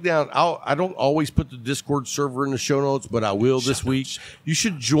member, look down. I don't always put the Discord server in the show notes, but I will this week. You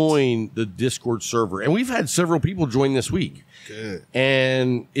should join the Discord server. And we've had several people join this week. Good.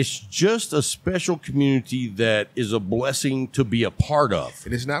 And it's just a special community that is a blessing to be a part of.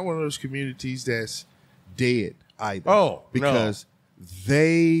 And it's not one of those communities that's dead either. Oh, because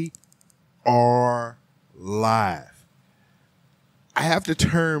they are live. I have to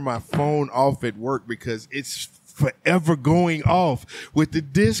turn my phone off at work because it's forever going off with the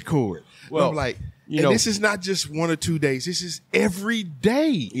Discord. Well, I'm like, this is not just 1 or 2 days. This is every day.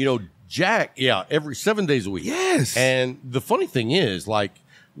 You know, Jack, every 7 days a week. Yes. And the funny thing is, like,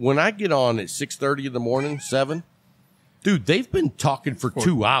 when I get on at 6:30 in the morning, 7, dude, they've been talking for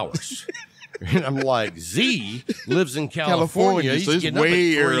 2 hours. And I'm like, Z lives in California. He's so it's getting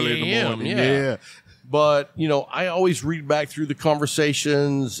way up at 3 early in the a.m. morning. Yeah. But, I always read back through the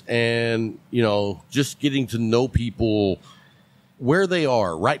conversations and, just getting to know people where they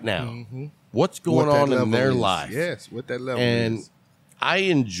are right now. What's going on in their life. Yes, what that level and is. I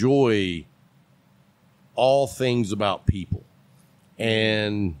enjoy all things about people.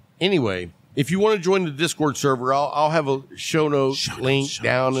 And anyway, if you want to join the Discord server, I'll have a show notes link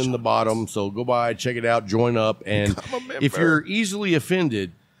down in the bottom. So go by, check it out, join up. And if you're easily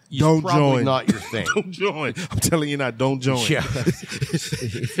offended, don't probably join. Not your thing. Don't join. I'm telling you not. Don't join. Yeah,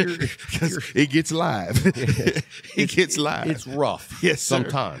 it gets live. It gets live. It's rough. Yes, sir.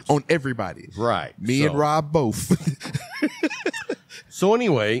 Sometimes on everybody. Right. Me and Rob both. So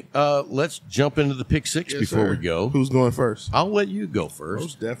anyway, let's jump into the pick six before we go. Who's going first? I'll let you go first.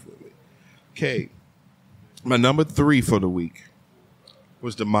 Most definitely. Okay. My number 3 for the week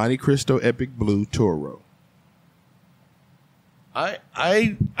was the Monte Cristo Epic Blue Toro.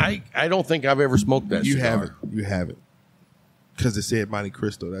 I don't think I've ever smoked that You cigar. haven't. Because it said Monte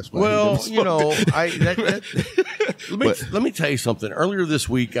Cristo. That's why. Well, let me tell you something. Earlier this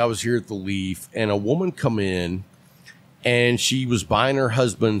week, I was here at the Leaf, and a woman come in, and she was buying her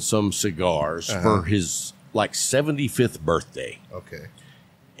husband some cigars for his 75th birthday. Okay.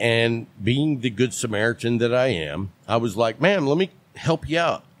 And being the good Samaritan that I am, I was like, ma'am, let me help you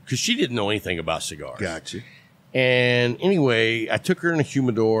out. Because she didn't know anything about cigars. Gotcha. And anyway, I took her in a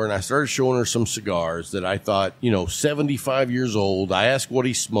humidor and I started showing her some cigars that I thought, 75 years old. I asked what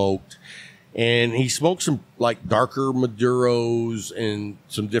he smoked, and he smoked some darker Maduros and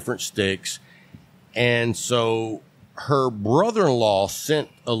some different sticks. And so her brother-in-law sent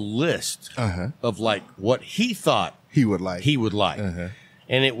a list of what he thought he would like.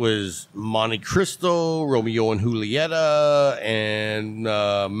 And it was Monte Cristo, Romeo and Julieta, and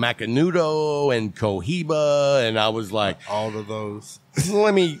Macanudo and Cohiba, and I was like, all of those.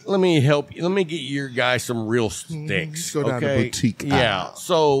 let me help you. Let me get your guy some real sticks. Go down to boutique. Yeah.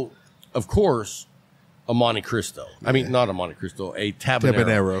 So, of course, a Monte Cristo. I mean, not a Monte Cristo, a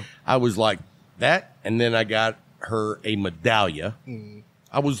Tabanero. I was like that, and then I got her a Medallia.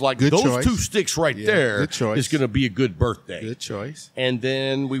 I was like, good those choice. 2 sticks right there is going to be a good birthday. Good choice. And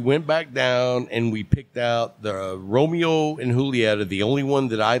then we went back down and we picked out the Romeo and Julieta, the only one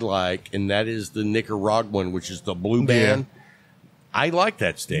that I like, and that is the Nicaraguan, which is the blue band. I like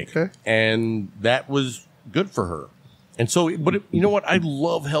that stick. Okay. And that was good for her. And so, but you know what? I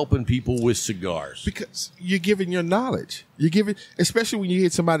love helping people with cigars. Because you're giving your knowledge. You're giving, especially when you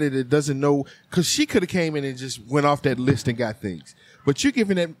hit somebody that doesn't know, because she could have came in and just went off that list and got things. But you're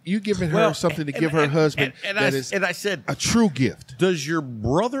giving her something to give her husband that is and I said, a true gift. Does your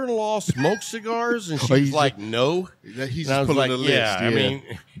brother-in-law smoke cigars? And she's like, no. He's and I just was pulling like, the list. yeah, I mean,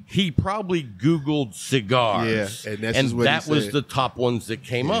 he probably Googled cigars. Yeah, and that's what that he was said. the top ones that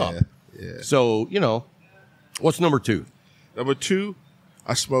came up. Yeah. So, what's number 2? Number 2,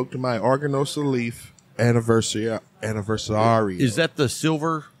 I smoked my Arganosa Leaf Anniversary. Is that the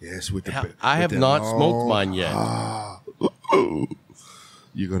silver? Yes, with the. I have not smoked mine yet.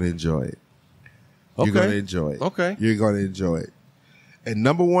 You're going to enjoy it. Okay. You're going to enjoy it. Okay. You're going to enjoy it. And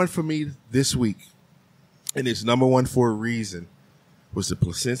number 1 for me this week, and it's number 1 for a reason, was the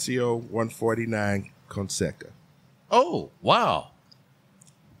Placencio 149 Conseca. Oh, wow.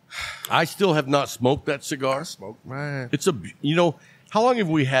 I still have not smoked that cigar. Smoked mine. It's how long have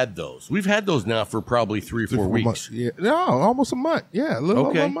we had those? We've had those now for probably 3 or 4 weeks. Months. Yeah. No, almost a month. Yeah, a little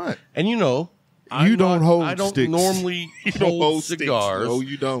over a month. And I don't normally hold cigars. No,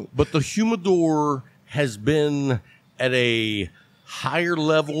 you don't. But the humidor has been at a higher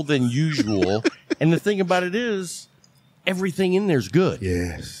level than usual. And the thing about it is, everything in there's good.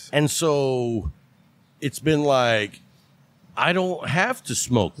 Yes. And so it's been like, I don't have to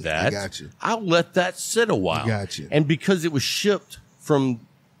smoke that. I got you. I'll let that sit a while. I got you. And because it was shipped from,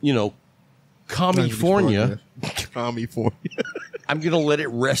 California, I'm going to let it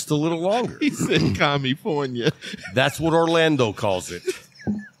rest a little longer. He said California. That's what Orlando calls it.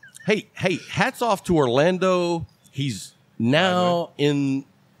 Hey, hats off to Orlando. He's now in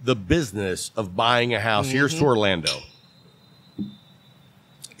the business of buying a house. Here's to Orlando.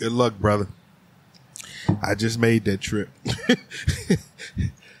 Good luck, brother. I just made that trip.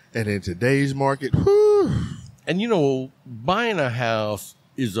 And in today's market, whew. And buying a house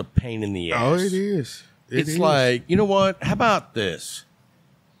is a pain in the ass. Oh, it is. It's like, you know what? How about this?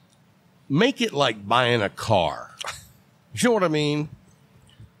 Make it like buying a car. You know what I mean?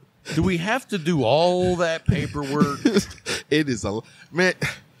 Do we have to do all that paperwork? It is man.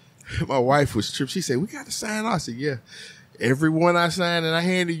 My wife was tripped. She said, "We got to sign." I said, "Yeah." Everyone I signed and I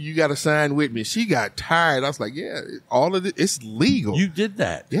handed you got to sign with me. She got tired. I was like, "Yeah, all of it. It's legal." You did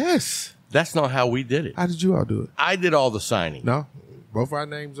that. Yes. That's not how we did it. How did you all do it? I did all the signing. No, both our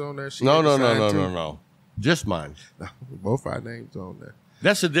names on there. No. Just mine. No, both our names on there.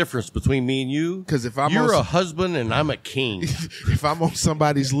 That's the difference between me and you. 'Cause if I'm you're on- a husband and I'm a king. If I'm on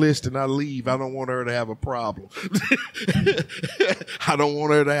somebody's list and I leave, I don't want her to have a problem. I don't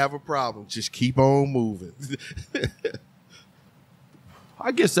want her to have a problem. Just keep on moving.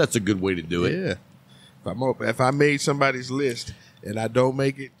 I guess that's a good way to do it. Yeah. If I made somebody's list and I don't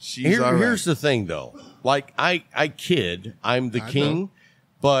make it, she's all right. Here's the thing, though. Like, I kid, I'm the king, know.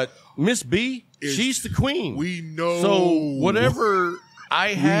 but Miss B, she's the queen. We know. So whatever I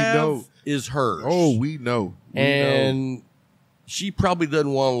have know. is hers. Oh, we know. And she probably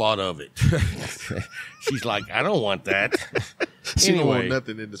doesn't want a lot of it. She's like, I don't want that. She don't want Anyway,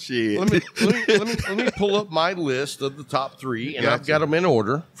 nothing in the shed. let me pull up my list of the top three, and I've Gotcha. got them in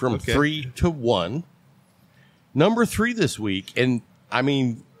order from Okay. 3 to 1. Number 3 this week, and I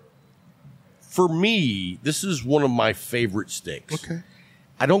mean, for me, this is one of my favorite sticks. Okay.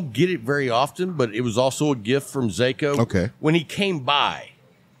 I don't get it very often, but it was also a gift from Zako. Okay. When he came by.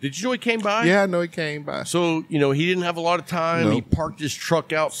 Did you know he came by? Yeah, I know he came by. So, you know, he didn't have a lot of time. Nope. He parked his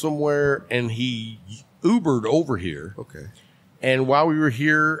truck out somewhere, and he Ubered over here. Okay. And while we were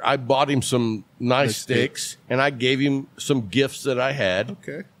here, I bought him some nice Nice sticks, and I gave him some gifts that I had.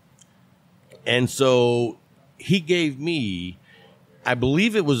 Okay. And so he gave me, I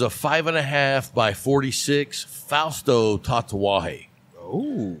believe it was a 5.5 by 46 Fausto Tatuaje.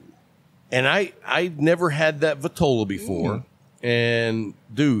 Oh. And I never had that Vitola before. And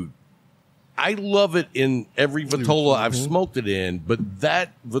dude, I love it in every Vitola I've smoked it in, but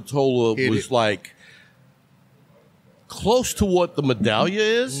that Vitola Hit was it. like close to what the Medallia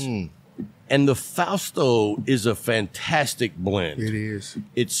is. And the Fausto is a fantastic blend. It is.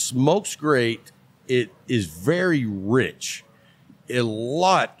 It smokes great. It is very rich. A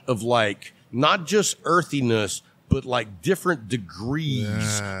lot of like, not just earthiness, but like different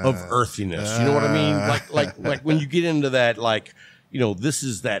degrees of earthiness. You know what I mean? Like when you get into that, like, you know, this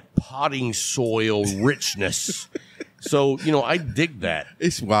is that potting soil richness. So, you know, I dig that.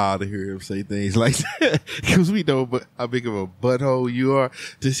 It's wild to hear him say things like that because we know how big of a butthole you are.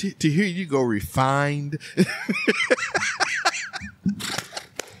 To hear you go refined.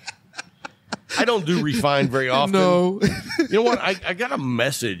 I don't do refined very often. No. You know what? I got a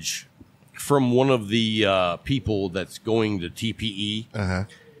message from one of the people that's going to TPE, Uh-huh.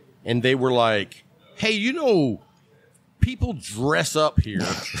 and they were like, hey, you know, people dress up here.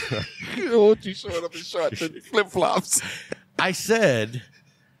 You don't want you showing up in shorts and flip-flops. I said,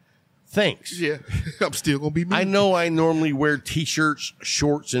 thanks. Yeah. I'm still going to be me. I know I normally wear T-shirts,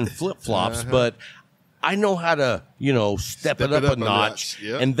 shorts, and flip-flops, but I know how to, you know, step it up a notch.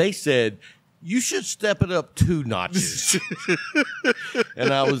 Yep. And they said, you should step it up 2 notches.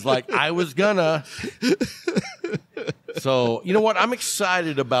 And I was like, I was gonna. So, you know what? I'm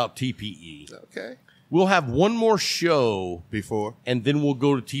excited about TPE. Okay. We'll have one more show, Before? and then we'll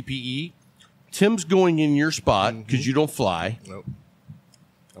go to TPE. Tim's going in your spot because you don't fly. Nope.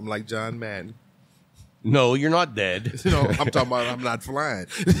 I'm like John Madden. No, you're not dead. No, I'm talking about I'm not flying.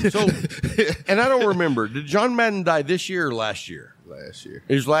 So, and I don't remember. Did John Madden die this year or last year? Last year.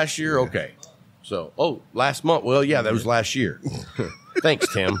 It was last year? Okay. So, last month. Well, yeah, that was last year. Thanks,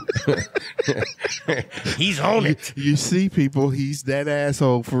 Tim. He's on it. You see, people, he's that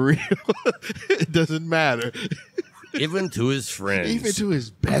asshole for real. It doesn't matter. Even to his friends. Even to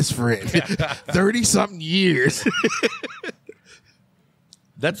his best friend. 30-something years.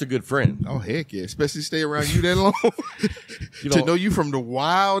 That's a good friend. Oh, heck yeah. Especially stay around you that long. You To know, know you from the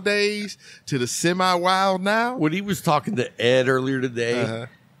wild days to the semi-wild now. when he was talking to Ed earlier today, Uh-huh.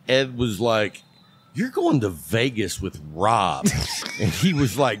 Ed was like, you're going to Vegas with Rob. And he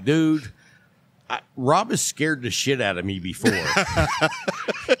was like, dude, Rob has scared the shit out of me before.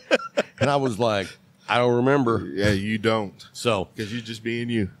 And I was like, I don't remember. Yeah, you don't. So, Because you're just being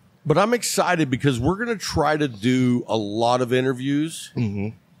you. but I'm excited because we're going to try to do a lot of interviews. Mm-hmm.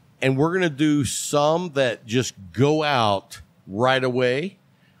 And we're going to do some that just go out right away.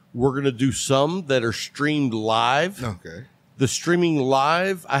 We're going to do some that are streamed live. Okay. The streaming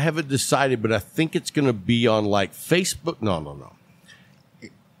live, I haven't decided, but I think it's going to be on like Facebook. No.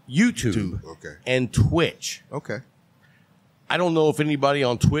 YouTube Okay. and Twitch. Okay. I don't know if anybody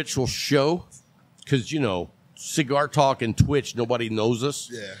on Twitch will show because, you know, Cigar Talk and Twitch, nobody knows us.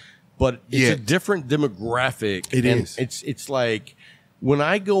 Yeah. But it's Yet. a different demographic. It and is. It's like when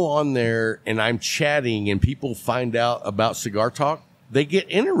I go on there and I'm chatting and people find out about Cigar Talk, they get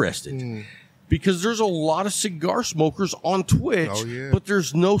interested. Because there's a lot of cigar smokers on Twitch, Oh, yeah. but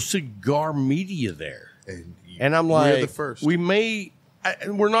there's no cigar media there. And, And I'm like, we're the first.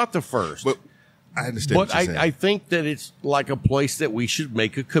 we're not the first. But I understand. But what you're saying. I think that it's like a place that we should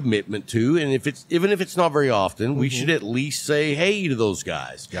make a commitment to, and even if it's not very often, we should at least say hey to those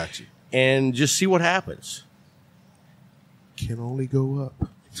guys. Got you. And just see what happens. Can only go up.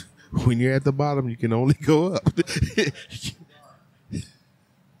 When you're at the bottom, you can only go up.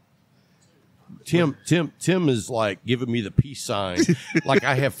 Tim is like giving me the peace sign, like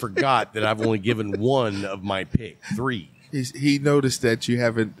I have forgot that I've only given one of my pick, 3. He noticed that you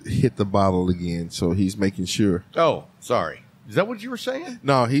haven't hit the bottle again, so he's making sure. Oh, sorry. Is that what you were saying?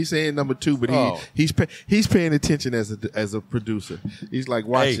 No, he's saying number 2, but he's paying attention as a producer. He's like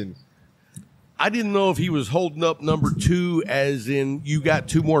watching. Hey, I didn't know if he was holding up number 2 as in you got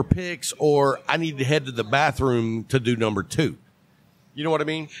 2 more picks, or I need to head to the bathroom to do number 2. You know what I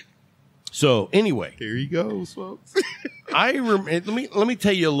mean? So anyway, here he goes, folks. let me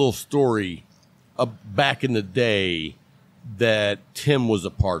tell you a little story back in the day that Tim was a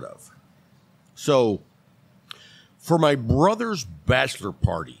part of. So for my brother's bachelor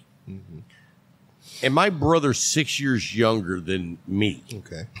party, and my brother's 6 years younger than me,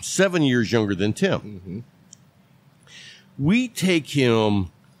 7 years younger than Tim. We take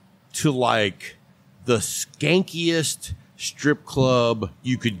him to like the skankiest strip club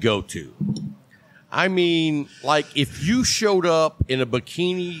you could go to. I mean, like if you showed up in a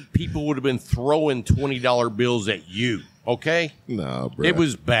bikini, people would have been throwing $20 bills at you. Okay? No, bro. It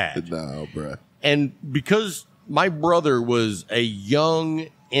was bad. No, bro. And because my brother was a young,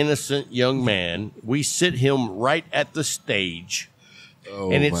 innocent young man, we sit him right at the stage.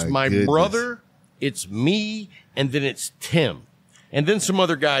 Oh, and it's my goodness. brother, it's me, and then it's Tim. And then some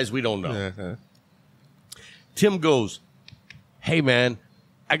other guys we don't know. Tim goes, hey, man,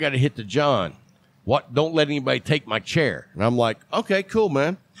 I got to hit the John. What? Don't let anybody take my chair. And I'm like, okay, cool,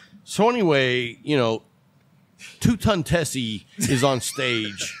 man. So anyway, 2-Ton Tessie is on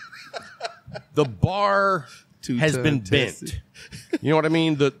stage. The bar has been bent. You know what I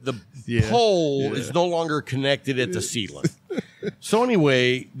mean? The pole is no longer connected at the ceiling. So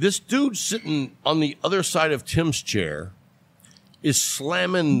anyway, this dude sitting on the other side of Tim's chair is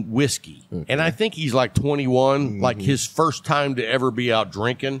slamming whiskey. And I think he's like 21, like his first time to ever be out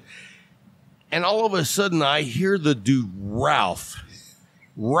drinking. And all of a sudden I hear the dude Ralph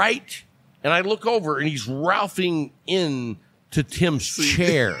right, and I look over and he's Ralphing in to Tim's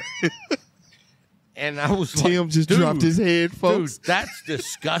chair. And I was like, Tim just dropped his head, folks. Dude, that's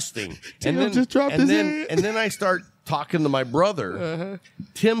disgusting. Tim just dropped his head. And then I start talking to my brother.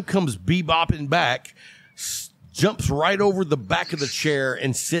 Tim comes bebopping back, jumps right over the back of the chair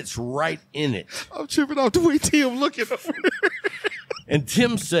and sits right in it. I'm tripping off the way Tim looking over. And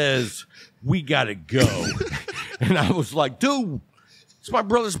Tim says, we got to go. And I was like, dude, it's my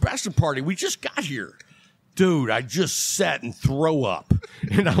brother's bachelor party. We just got here. Dude, I just sat and throw up.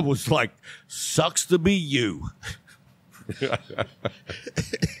 And I was like, sucks to be you.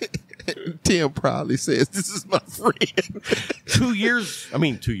 Tim proudly says, this is my friend.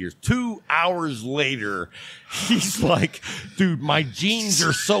 2 hours later, he's like, dude, my jeans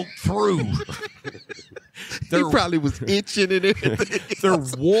are soaked through. He probably was itching and everything. They're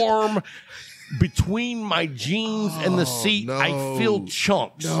warm. Between my jeans and the seat, no. I feel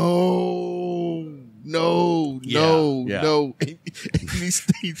chunks. No. And he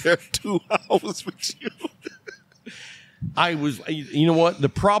stayed there 2 hours with you. You know what? The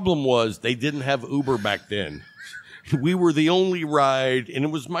problem was they didn't have Uber back then. We were the only ride, and it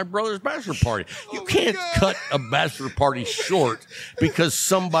was my brother's bachelor party. You can't cut a bachelor party short because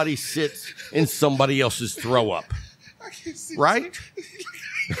somebody sits in somebody else's throw up. Right?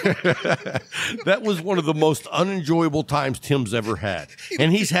 That was one of the most unenjoyable times Tim's ever had.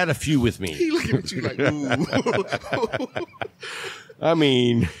 And he's had a few with me. He looking at you like, ooh. I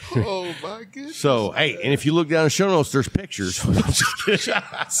mean. Oh, my goodness. So, hey, and if you look down the show notes, there's pictures.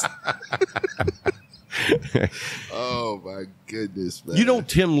 Oh, my goodness, man. You know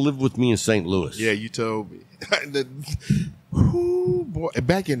Tim lived with me in St. Louis. Yeah, you told me. Ooh, boy.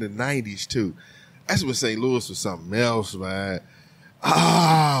 Back in the 90s, too. That's when St. Louis was something else, man.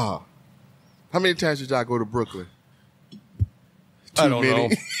 How many times did y'all go to Brooklyn? I don't know.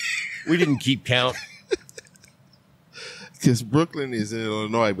 We didn't keep count. Because Brooklyn is in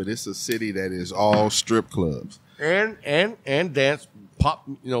Illinois, but it's a city that is all strip clubs. And dance pop,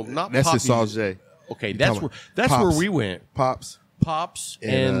 not that's pop. That's in Sauget. Okay, that's where we went. Pops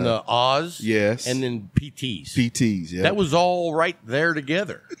and Oz. Yes. And then PTs. PTs, yeah. That was all right there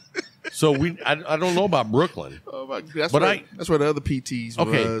together. So I don't know about Brooklyn. Oh my God. That's where the other PTs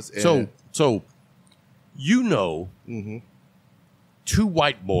was. And so two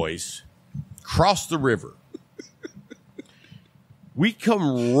white boys cross the river. We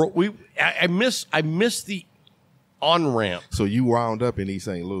come. I miss the on ramp. So you wound up in East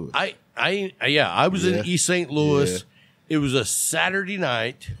St. Louis. I was in East St. Louis. Yeah. It was a Saturday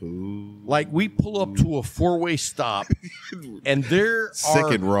night. Ooh. Like we pull up to a 4-way stop, and there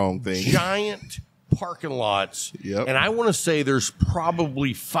Second are wrong thing. giant parking lots. Yep. And I want to say there's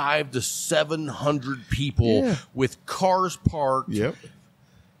probably 500 to 700 people with cars parked. Yep.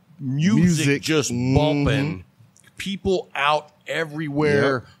 Music just bumping. People out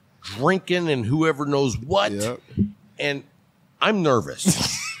everywhere drinking and whoever knows what. Yep. And I'm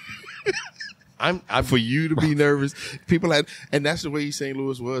nervous. I'm For you to be nervous, people had, and that's the way East St.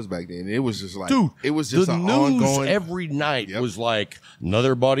 Louis was back then. It was just like, dude, it was just the an news ongoing. every night was like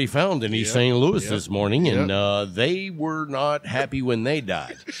another body found in East St. Louis this morning, and they were not happy when they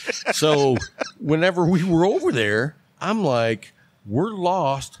died. So whenever we were over there, I'm like, we're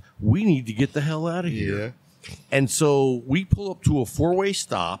lost. We need to get the hell out of here. Yeah. And so we pull up to a 4-way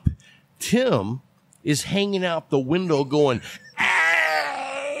stop. Tim is hanging out the window going, "Hey!"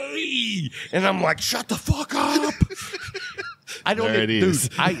 And I'm like, shut the fuck up. I don't There it is.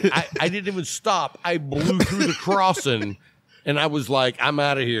 dude, I didn't even stop. I blew through the crossing and I was like, I'm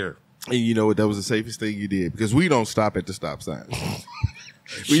out of here. And you know what? That was the safest thing you did because we don't stop at the stop sign.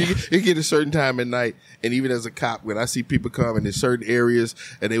 You get a certain time at night, and even as a cop, when I see people coming in certain areas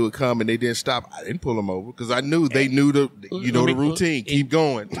and they would come and they didn't stop, I didn't pull them over because I knew they knew the routine. Keep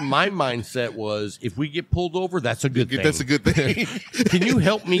going. My mindset was, if we get pulled over, that's a good thing. That's a good thing. Can you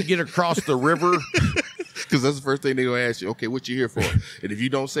help me get across the river? Because that's the first thing they're going to ask you. Okay, what you here for? And if you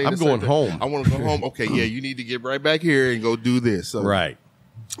don't say, I'm going home. I want to go home. Okay, yeah, you need to get right back here and go do this. So, Right.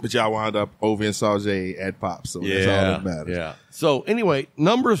 But y'all wound up over in Sauget at Pops, so that's all that matters. Yeah. So anyway,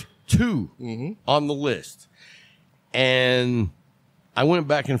 number 2 on the list, and I went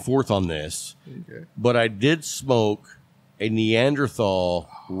back and forth on this, but I did smoke a Neanderthal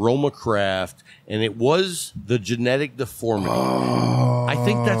Roma Craft, and it was the Genetic Deformity. I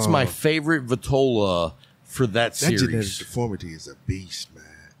think that's my favorite Vitola for that series. That Genetic Deformity is a beast, man.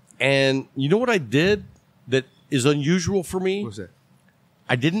 And you know what I did that is unusual for me? What's that?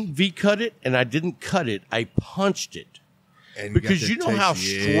 I didn't V-cut it, and I didn't cut it. I punched it. And Because got you that know how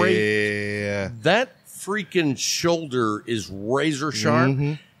taste. straight that freaking shoulder is razor sharp,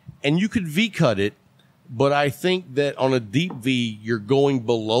 and you could V-cut it, but I think that on a deep V, you're going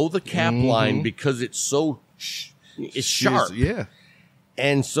below the cap line because it's so it's sharp. Yeah.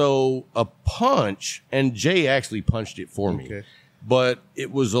 And so a punch, and Jay actually punched it for me, but it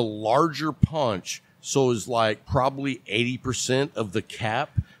was a larger punch. So it was like probably 80% of the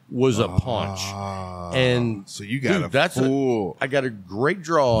cap was a punch. And so you got I got a great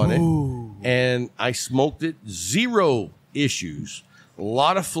draw on it, and I smoked it, 0 issues, a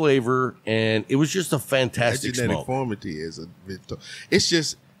lot of flavor, and it was just a fantastic Genetic smoke. Deformity is a bit. It's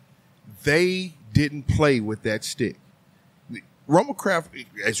just they didn't play with that stick. Roma Craft,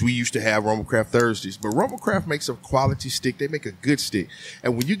 as we used to have Roma Craft Thursdays, but Roma Craft makes a quality stick. They make a good stick.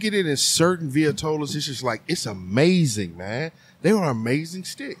 And when you get it in certain Viatolas, it's just like, it's amazing, man. They are amazing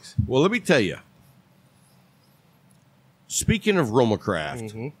sticks. Well, let me tell you, speaking of Roma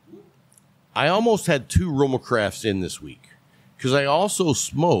Craft, I almost had 2 Roma Crafts in this week because I also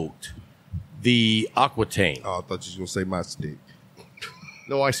smoked the Aquitaine. Oh, I thought you was going to say my stick.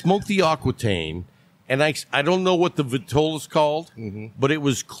 No, I smoked the Aquitaine. And I don't know what the Vitola's called, but it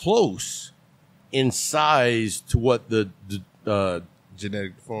was close in size to what the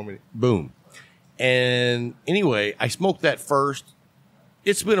Genetic Deformity. Boom. And anyway, I smoked that first.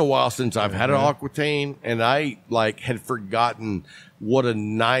 It's been a while since I've had an Aquitaine, and I had forgotten what a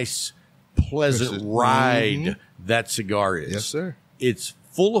nice, pleasant ride that cigar is. Yes, sir. It's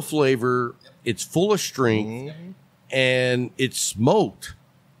full of flavor. It's full of strength, and it's smoked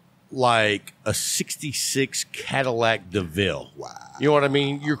like a 66 Cadillac DeVille. Wow. You know what I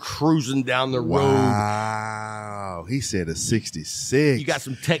mean? You're cruising down the road. Wow. He said a 66. You got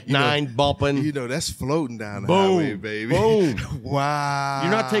some Tech 9 bumping. You know, that's floating down the Boom. highway, baby. Boom. Wow.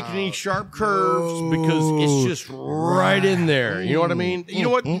 You're not taking any sharp curves because it's just right in there. You know what I mean? You know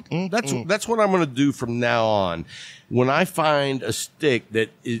what? That's what I'm going to do from now on. When I find a stick that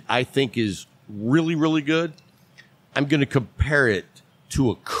I think is really, really good, I'm going to compare it to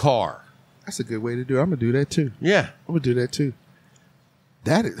a car. That's a good way to do it. I'm going to do that too. Yeah. I'm going to do that too.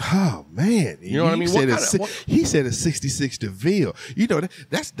 That is, oh man. You know what I mean? He said a 66 DeVille. You know,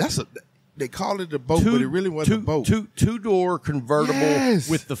 that's they call it a boat, but it really wasn't a boat. Two-door convertible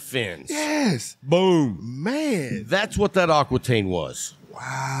with the fins. Yes. Boom. Man. That's what that Aquitaine was.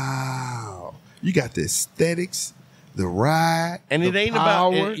 Wow. You got the aesthetics The ride. And it the ain't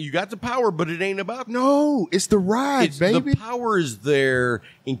power. about, you got the power, but it ain't about, No, it's the ride, it's, baby. the power is there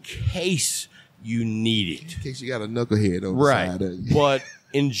in case you need it. In case you got a knucklehead on the Right. side of you. But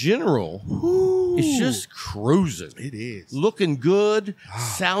in general, it's just cruising. It is. Looking good,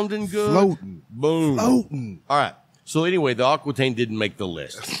 sounding good. Floating. Boom. Floating. All right. So anyway, the Aquitaine didn't make the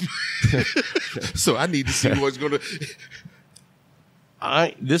list. So I need to see what's going to.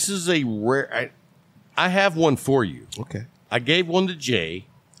 This is a rare. I have one for you. Okay. I gave one to Jay.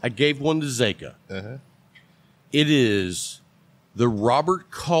 I gave one to Zeka. Uh-huh. It is the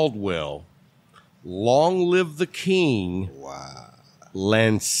Robert Caldwell Long Live the King Wow.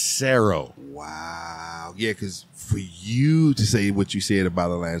 Lancero. Wow. Yeah, because for you to say what you said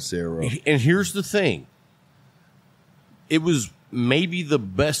about a Lancero. And here's the thing. It was maybe the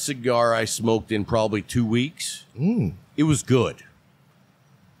best cigar I smoked in probably 2 weeks. It was good.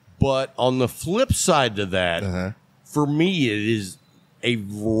 But on the flip side to that, for me, it is a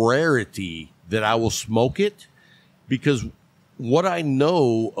rarity that I will smoke it because what I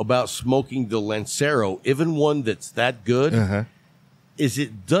know about smoking the Lancero, even one that's that good, is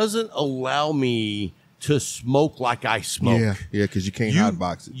it doesn't allow me to smoke like I smoke. Yeah, because you can't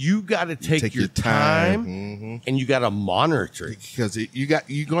hotbox it. You got to take your time and you got to monitor it. Because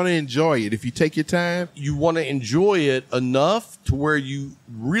you're going to enjoy it. If you take your time. You want to enjoy it enough to where you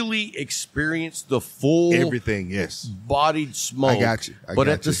really experience the full Everything, yes. bodied smoke. I got you. But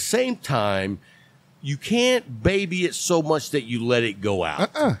at the same time, you can't baby it so much that you let it go out.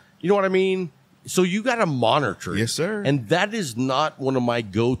 You know what I mean? So you got to monitor it. Yes, sir. And that is not one of my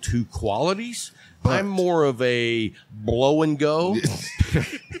go-to qualities. I'm more of a blow and go.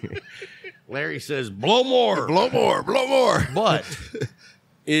 Larry says, blow more. Blow more, blow more. But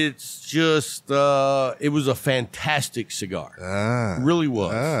it's just, it was a fantastic cigar. Really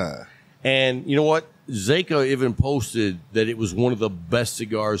was. And you know what? Zeka even posted that it was one of the best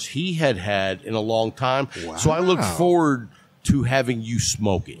cigars he had in a long time. Wow. So I look forward to having you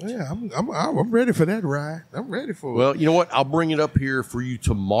smoke it. Yeah, I'm ready for that ride. I'm ready for it. Well, you know what? I'll bring it up here for you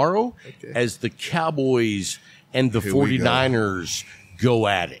tomorrow as the Cowboys and the 49ers go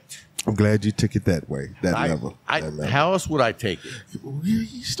at it. I'm glad you took it that way, that level. How else would I take it?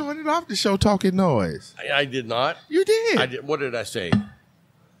 You started off the show talking noise. I did not. You did. I did. What did I say?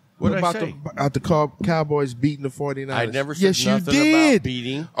 What did I say? About the Cowboys beating the 49ers? I never said yes, nothing you did. about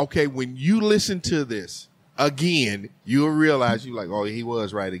beating. Okay, when you listen to this again, you'll realize you're like, oh, he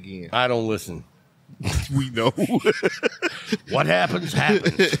was right again. I don't listen. We know. What happens,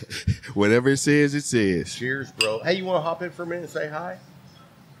 happens. Whatever it says, it says. Cheers, bro. Hey, you want to hop in for a minute and say hi?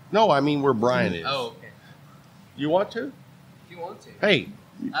 No, I mean where Brian is. Oh, okay. You want to? If you want to. Hey,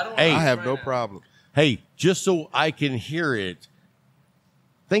 I have no problem. Hey, just so I can hear it,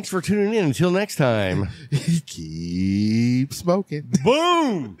 thanks for tuning in. Until next time. Keep smoking.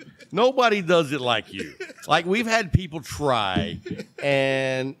 Boom! Nobody does it like you. Like, we've had people try,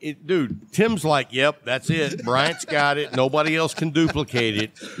 and dude, Tim's like, yep, that's it. Bryant's got it. Nobody else can duplicate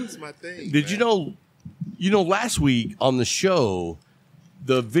it. That's my thing. Did you know, last week on the show,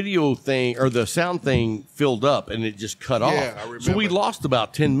 the video thing or the sound thing filled up and it just cut off. I remember. So we lost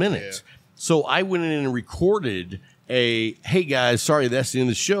about 10 minutes. Yeah. So I went in and recorded hey guys, sorry, that's the end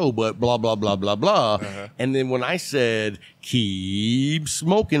of the show, but blah, blah, blah, blah, blah. And then when I said, keep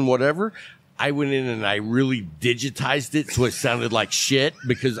smoking, whatever, I went in and I really digitized it so it sounded like shit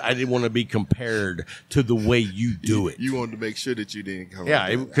because I didn't want to be compared to the way you do it. You wanted to make sure that you didn't come.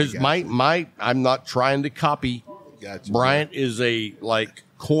 Yeah, because I'm not trying to copy. Gotcha. Bryant is a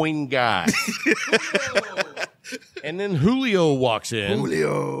coin guy. And then Julio walks in.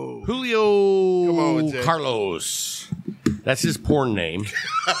 Julio Come on, Jay. Carlos. That's his porn name.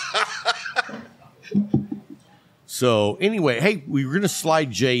 So anyway, hey, we were gonna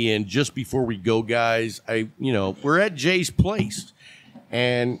slide Jay in just before we go, guys. We're at Jay's place,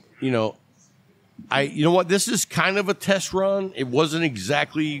 and you know what? This is kind of a test run. It wasn't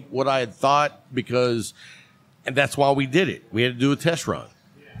exactly what I had thought and that's why we did it. We had to do a test run.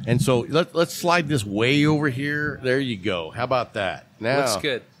 And so let's slide this way over here. There you go. How about that? Now, looks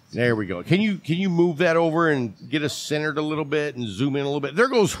good. There we go. Can you move that over and get us centered a little bit and zoom in a little bit? There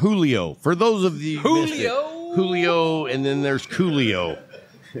goes Julio. For those of you who missed it. Julio, and then there's Coolio.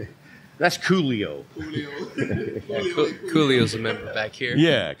 That's Coolio. Coolio's a member back here.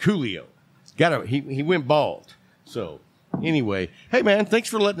 Yeah, Coolio. He went bald. So anyway, hey man, thanks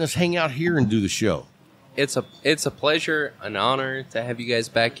for letting us hang out here and do the show. It's a pleasure, an honor to have you guys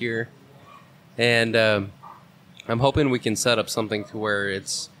back here, and I'm hoping we can set up something to where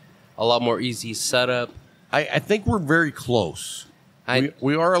it's a lot more easy setup. I think we're very close.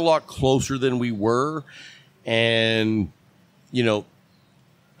 We are a lot closer than we were, And, you know,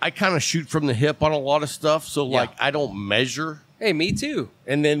 I kind of shoot from the hip on a lot of stuff. So, Yeah. like, I don't measure. Hey, me too.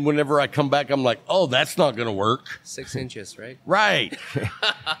 And then whenever I come back, I'm like, oh, that's not going to work. 6 inches, right? Right.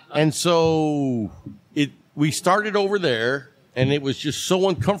 And so we started over there, and it was just so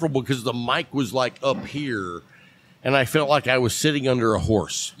uncomfortable because the mic was like up here, and I felt like I was sitting under a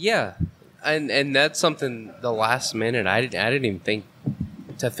horse. Yeah, and that's something. The last minute, I didn't even think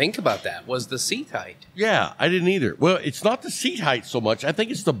about that. Was the seat height? Yeah, I didn't either. Well, it's not the seat height so much. I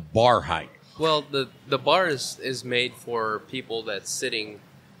think it's the bar height. Well, the bar is made for people that's sitting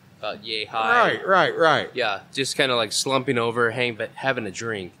about yay high. Right. Yeah, just kind of like slumping over, having a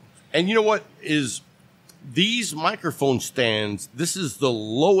drink. And you know what is these microphone stands? This is the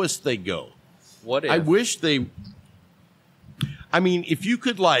lowest they go. What if? I wish they. I mean, if you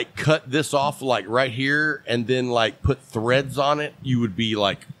could like cut this off like right here and then like put threads on it, you would be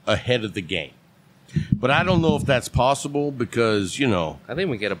like ahead of the game. But I don't know if that's possible because, you know. I think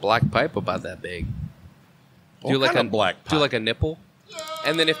we get a black pipe about that big. What kind of black pipe? Do like a nipple.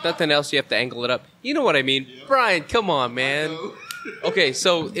 And then if nothing else, you have to angle it up. You know what I mean? Brian, come on, man. Okay,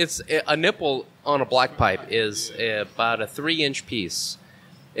 so it's a nipple on a black pipe is about a 3-inch piece.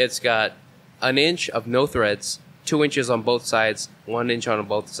 It's got an inch of no threads, 2 inches on both sides, 1 inch on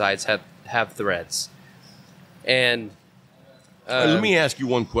both sides have threads. And let me ask you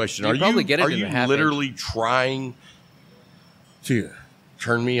one question. You probably get it are in you a half literally trying to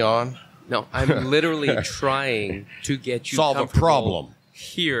turn me on? no, I'm literally trying to get you Solve a comfortable problem.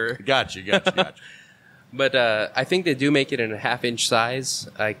 here. Gotcha. But I think they do make it in a 1/2-inch size.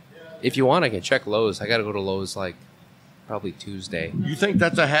 If you want, I can check Lowe's. I got to go to Lowe's like probably Tuesday. You think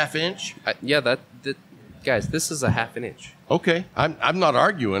that's a 1/2 inch? Yeah, guys, this is a 1/2 inch. Okay. I'm not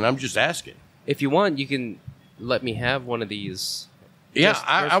arguing. I'm just asking. If you want, you can let me have one of these. Yeah, Just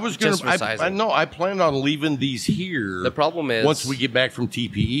I was going just for to. sizing. I planned on leaving these here. The problem is once we get back from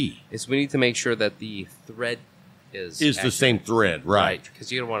TPE, is we need to make sure that the thread is the accurate. same thread, right?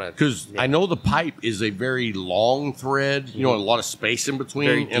 Because you don't want to. Because I know the pipe is a very long thread, you know, a lot of space in between,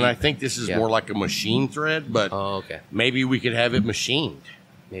 Very and I deep. think this is Yeah. more like a machine thread, but Oh, okay. maybe we could have it machined.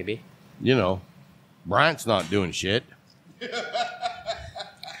 Maybe. You know, Bryant's not doing shit.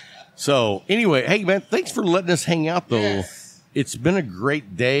 So anyway, hey man, thanks for letting us hang out though. Yes. It's been a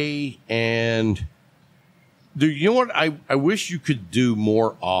great day, and dude, you know what? I wish you could do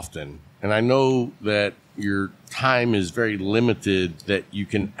more often, and I know that your time is very limited that you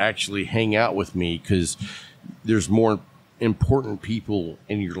can actually hang out with me because there's more important people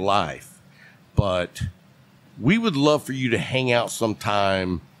in your life. But we would love for you to hang out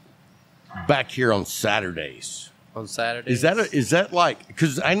sometime back here on Saturdays. On Saturdays. Is that like,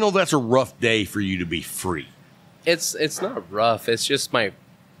 because I know that's a rough day for you to be free. It's not rough. It's just my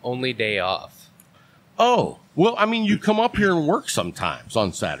only day off. Oh, well, I mean, you come up here and work sometimes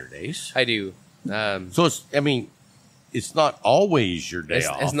on Saturdays. I do. So it's not always your day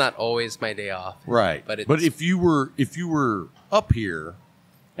off. It's not always my day off. Right. But if you were up here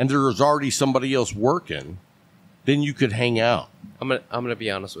and there was already somebody else working, then you could hang out. I'm gonna be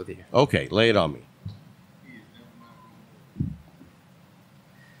honest with you. Okay, lay it on me.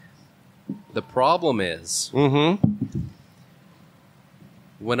 The problem is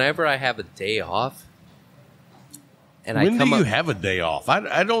whenever I have a day off, and When I come do you up, have a day off?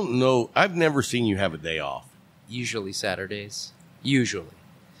 I don't know. I've never seen you have a day off. usually Saturdays, usually.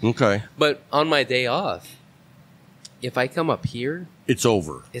 Okay. But on my day off, if I come up here, It's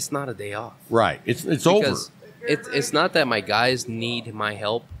over. it's not a day off. Right. It's over. Because it's not that my guys need my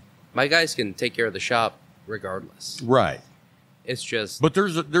help. My guys can take care of the shop regardless. Right. It's just But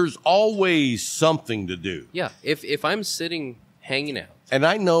there's always something to do. yeah. If I'm sitting hanging out, And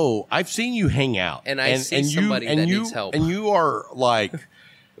I know I've seen you hang out, And I see somebody that needs help. and you are like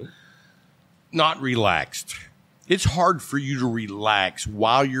not relaxed. It's hard for you to relax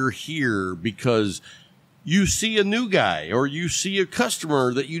while you're here because you see a new guy or you see a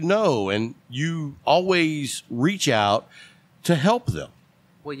customer that you know, and you always reach out to help them.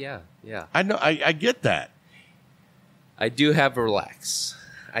 well, yeah. I know, I get that. I do have a relax.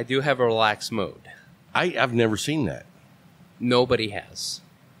 I do have a relax mode. I've never seen that. Nobody has.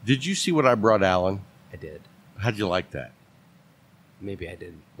 Did you see what I brought Alan? I did. How'd you like that? Maybe I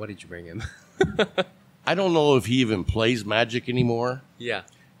didn't. What did you bring him? I don't know if he even plays Magic anymore, yeah.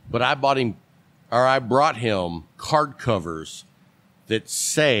 but I brought him card covers that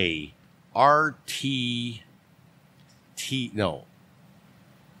say RTFC.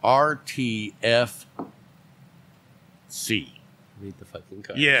 Read the fucking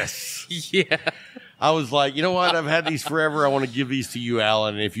card. Yes. Yeah. I was like, you know what? I've had these forever. I want to give these to you,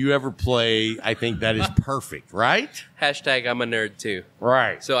 Alan. And if you ever play, I think that is perfect, right? Hashtag I'm a nerd too.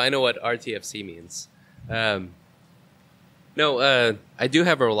 Right. So I know what RTFC means. No, I do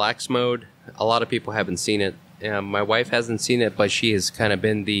have a relax mode. A lot of people haven't seen it. My wife hasn't seen it, but she has kind of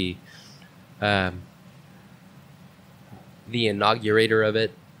been the inaugurator of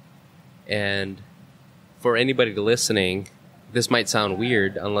it. And for anybody listening, this might sound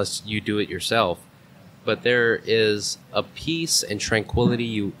weird unless you do it yourself, but there is a peace and tranquility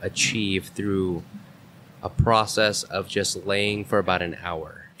you achieve through a process of just laying for about an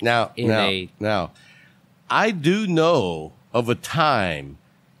hour. Now, I do know of a time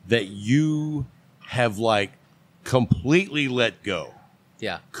that you have like completely let go,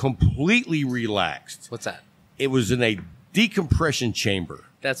 Yeah. completely relaxed. What's that? It was in a decompression chamber.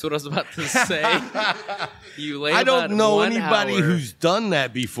 That's what I was about to say. You lay I don't about know 1 anybody hour who's done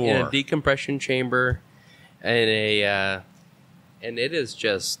that before. in a decompression chamber, and and it is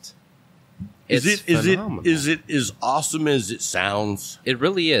just. It's phenomenal. Is it as awesome as it sounds? It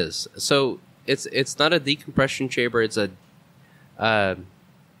really is. So it's not a decompression chamber. It's a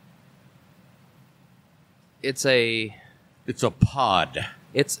It's a pod.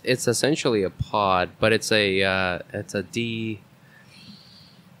 It's essentially a pod, but it's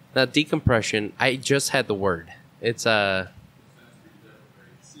not decompression. I just had the word. It's a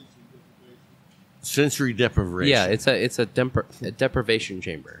Sensory deprivation. yeah. It's a deprivation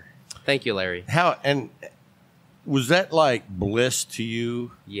chamber. Thank you, Larry. How and was that like bliss to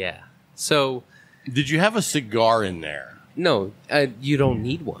you? Yeah. So Did you have a cigar in there? no, you don't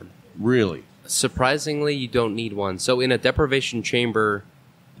need one. Really? Surprisingly, you don't need one. So in a deprivation chamber,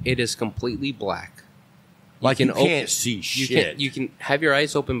 it is completely black. Like you open- can't see shit. You can have your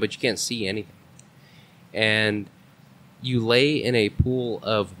eyes open, but you can't see anything. And you lay in a pool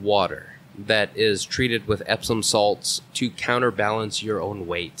of water that is treated with Epsom salts to counterbalance your own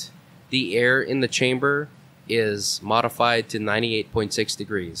weight. The air in the chamber is modified to 98.6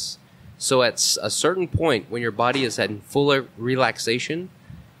 degrees. So at a certain point, when your body is in full relaxation,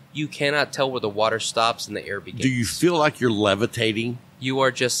 you cannot tell where the water stops and the air begins. Do you feel like you're levitating? You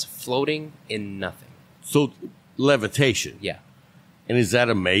are just floating in nothing. So levitation. Yeah. And is that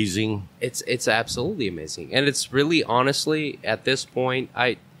amazing? It's absolutely amazing. And it's really, honestly, at this point,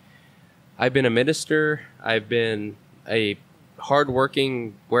 I've been a minister. I've been a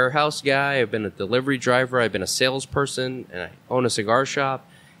hardworking warehouse guy. I've been a delivery driver. I've been a salesperson, and I own a cigar shop.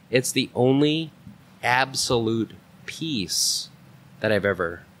 It's the only absolute peace that I've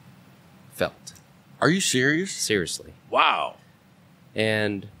ever felt. Are you serious? Seriously. Wow.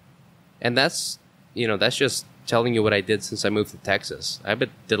 And that's, that's just telling you what I did since I moved to Texas.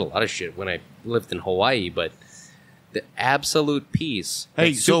 did a lot of shit when I lived in Hawaii, but the absolute peace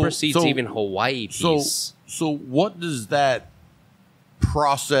supersedes even Hawaii peace. So what does that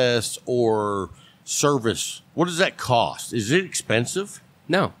process or service, what does that cost? Is it expensive?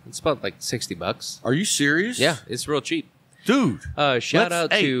 No, it's about like $60. Are you serious? Yeah, it's real cheap. Dude. Shout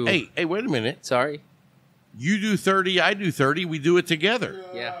out to... Hey, wait a minute. Sorry. You do 30, I do 30, we do it together.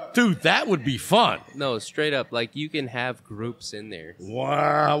 Yeah. Dude, that would be fun. No, straight up. Like, you can have groups in there.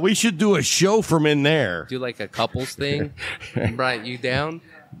 Wow, we should do a show from in there. Do like a couples thing. Brian, you down?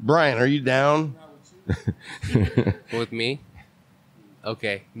 Brian, are you down? With me?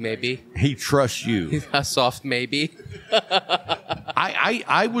 Okay, maybe. He trusts you. A soft maybe.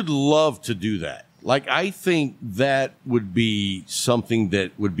 I would love to do that. Like, I think that would be something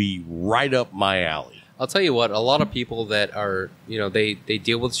that would be right up my alley. I'll tell you what, a lot of people that are, they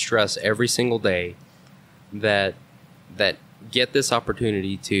deal with stress every single day that get this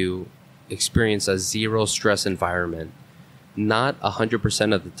opportunity to experience a zero stress environment, not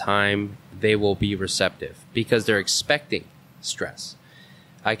 100% of the time they will be receptive because they're expecting stress.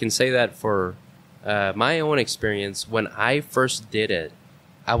 I can say that for my own experience. When I first did it,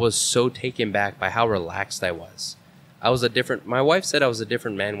 I was so taken back by how relaxed I was. My wife said I was a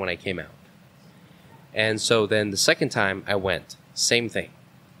different man when I came out. And so then the second time I went, same thing.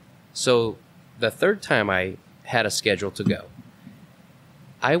 So the third time I had a schedule to go,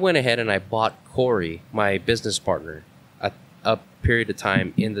 I went ahead and I bought Corey, my business partner, a period of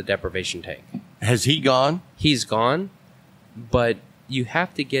time in the deprivation tank. Has he gone? He's gone, but you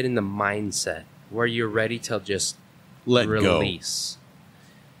have to get in the mindset where you're ready to just Let release.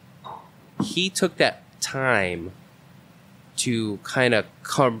 He took that time to kind of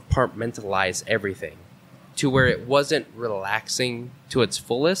compartmentalize everything to where it wasn't relaxing to its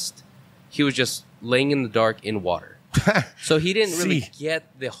fullest. He was just laying in the dark in water. So he didn't really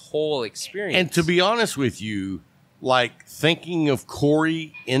get the whole experience. And to be honest with you, like thinking of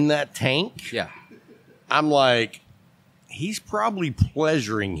Corey in that tank, yeah, I'm like, he's probably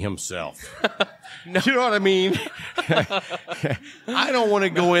pleasuring himself. You know what I mean? I don't want to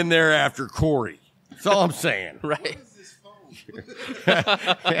go in there after Corey. That's all I'm saying. Right.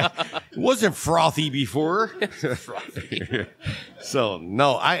 It wasn't frothy before. Frothy. So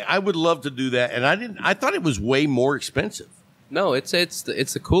no, I would love to do that, and I thought it was way more expensive. No, it's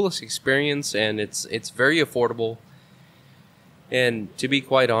the coolest experience, and it's very affordable. And to be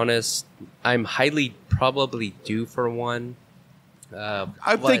quite honest, I'm highly probably due for one.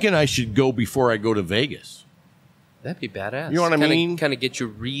 I'm thinking I should go before I go to Vegas. That'd be badass. You know what I mean? Kind of get you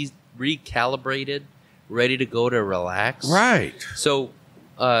recalibrated, ready to go to relax. Right. So,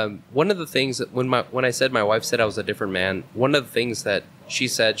 one of the things that when I said my wife said I was a different man, one of the things that she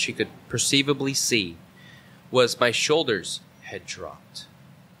said she could perceivably see was my shoulders had dropped.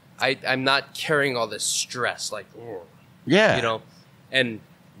 I'm not carrying all this stress like, Yeah. you know, and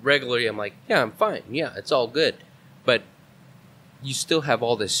regularly I'm like, yeah, I'm fine. Yeah, it's all good. But you still have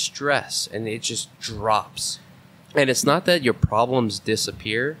all this stress and it just drops. And it's not that your problems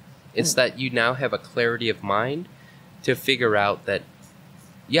disappear. It's that you now have a clarity of mind to figure out that,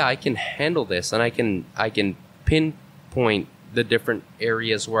 yeah, I can handle this, and I can pinpoint the different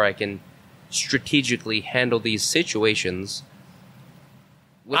areas where I can strategically handle these situations.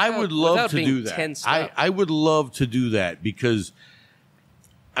 I would love without to being do that. tensed up. I would love to do that because,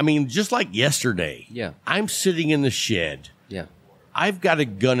 I mean, just like yesterday, Yeah. I'm sitting in the shed. Yeah, I've got a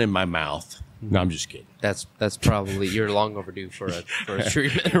gun in my mouth. No, I'm just kidding. that's probably you're long overdue for a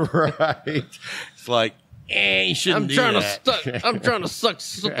treatment. Right. It's like, you shouldn't do that. I'm trying to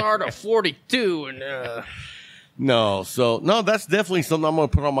start at 42 and. No, that's definitely something I'm going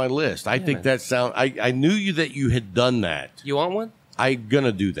to put on my list. I think that I knew that you had done that. You want one? I'm going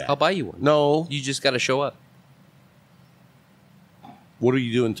to do that. I'll buy you one. No. You just got to show up. What are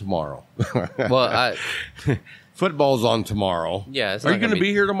you doing tomorrow? Well, Football's on tomorrow. Yeah. It's Are not you going to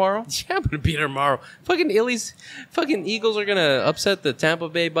be here tomorrow? Yeah, I'm going to be here tomorrow. Fucking Eagles are going to upset the Tampa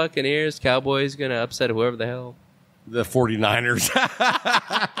Bay Buccaneers. Cowboys going to upset whoever the hell. The 49ers.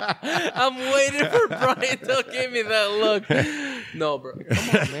 I'm waiting for Brian to give me that look. No, bro.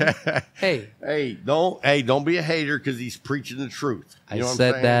 Come on, man. Hey. Don't be a hater because he's preaching the truth. You know what I'm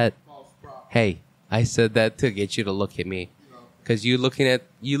said saying? that. Hey, I said that to get you to look at me. Because you looking at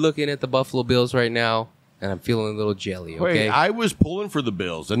the Buffalo Bills right now, and I'm feeling a little jelly, okay? Wait, I was pulling for the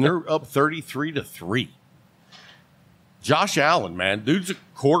Bills, and they're up 33-3. Josh Allen, man. Dude's a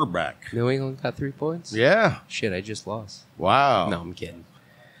quarterback. New England got 3 points? Yeah. Shit, I just lost. Wow. No, I'm kidding.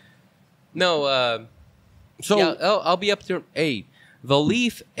 No, So yeah, I'll be up to... Hey, the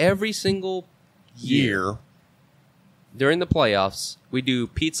Leaf, every single year, during the playoffs, we do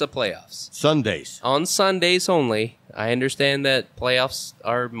pizza playoffs. Sundays. On Sundays only. I understand that playoffs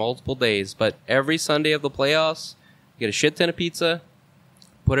are multiple days, but every Sunday of the playoffs, you get a shit ton of pizza,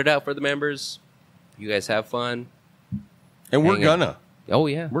 put it out for the members. You guys have fun. And we're Hang gonna. Oh,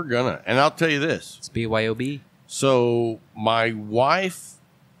 yeah. We're gonna. And I'll tell you this. It's BYOB. So my wife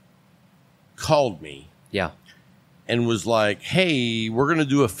called me Yeah. and was like, hey, we're going to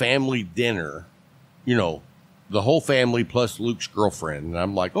do a family dinner, you know, the whole family plus Luke's girlfriend. And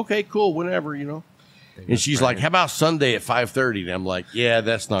I'm like, okay, cool, whenever, you know. And she's like, how about Sunday at 5:30? And I'm like, yeah,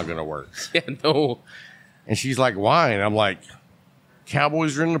 that's not going to work. Yeah, no. And she's like, why? And I'm like,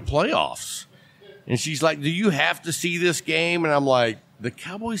 Cowboys are in the playoffs. And she's like, do you have to see this game? And I'm like, the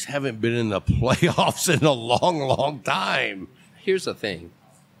Cowboys haven't been in the playoffs in a long, long time. Here's the thing.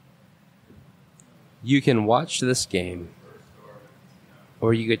 You can watch this game,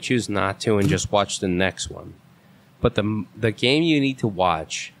 or you could choose not to and just watch the next one. But the game you need to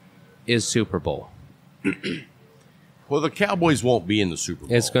watch is Super Bowl. Well, the Cowboys won't be in the Super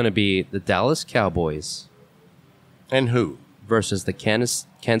Bowl. It's going to be the Dallas Cowboys And who? versus the Kansas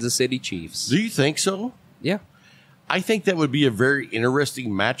City Chiefs. Do you think so? Yeah. I think that would be a very interesting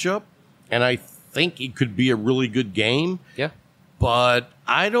matchup, and I think it could be a really good game. Yeah. But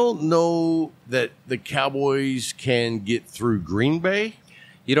I don't know that the Cowboys can get through Green Bay.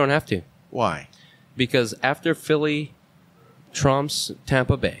 You don't have to. Why? Because after Philly trumps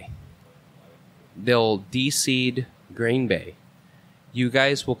Tampa Bay, they'll de-seed Green Bay. You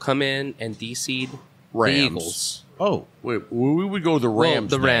guys will come in and de-seed the Rams. Eagles. Oh, wait, we would go the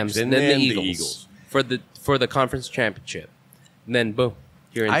Rams. Well, the Rams, next, and then the Eagles, for the conference championship. And then boom,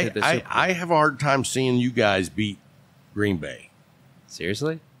 you're into the Super Bowl. I have a hard time seeing you guys beat Green Bay.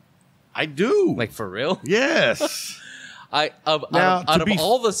 Seriously? I do. Like for real? Yes. Out of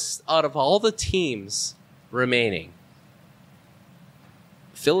all the teams remaining,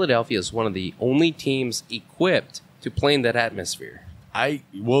 Philadelphia is one of the only teams equipped to play in that atmosphere.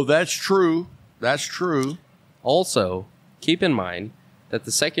 Well, that's true. That's true. Also, keep in mind that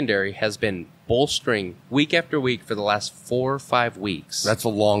the secondary has been bolstering week after week for the last 4 or 5 weeks. That's a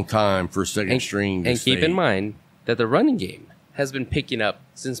long time for second string. And keep in mind that the running game has been picking up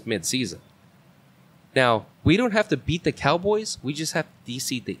since midseason. Now, we don't have to beat the Cowboys. We just have to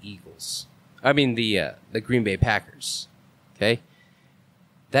DC the Eagles. I mean, the Green Bay Packers. Okay?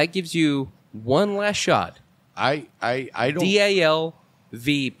 That gives you one last shot. I don't. DAL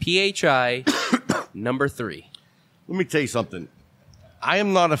v PHI number 3. Let me tell you something. I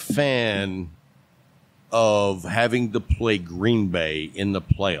am not a fan of having to play Green Bay in the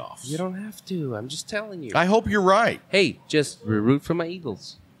playoffs. You don't have to. I'm just telling you. I hope you're right. Hey, just root for my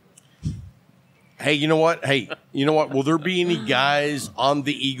Eagles. Hey, you know what? Will there be any guys on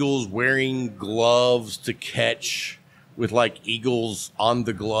the Eagles wearing gloves to catch with like Eagles on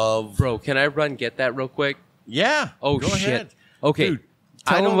the glove? Bro, can I get that real quick? Yeah. Oh, go shit. ahead. Okay. Dude,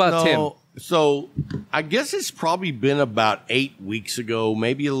 Tell them about Tim. So I guess it's probably been about 8 weeks ago,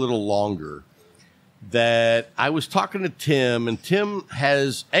 maybe a little longer, that I was talking to Tim, and Tim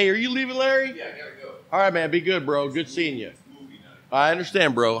has, hey, are you leaving, Larry? Yeah, I gotta go. All right, man. Be good, bro. Good seeing you. I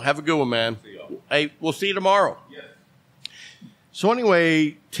understand, bro. Have a good one, man. Hey, we'll see you tomorrow. Yes. So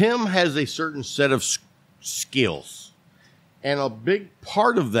anyway, Tim has a certain set of skills, and a big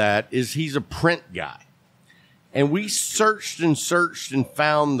part of that is he's a print guy. And we searched and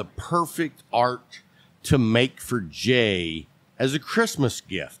found the perfect art to make for Jay as a Christmas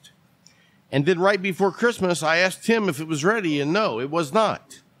gift. And then right before Christmas, I asked Tim if it was ready, and no, it was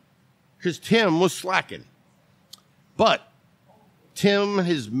not, because Tim was slacking. But Tim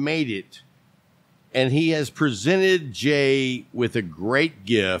has made it, and he has presented Jay with a great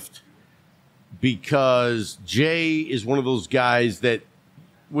gift, because Jay is one of those guys that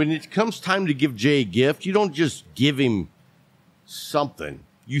when it comes time to give Jay a gift, you don't just give him something.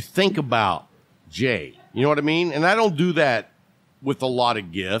 You think about Jay. You know what I mean? And I don't do that with a lot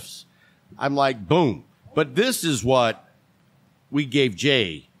of gifts. I'm like, boom. But this is what we gave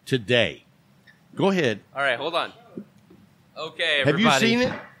Jay today. Go ahead. All right, hold on. Okay, everybody. Have you seen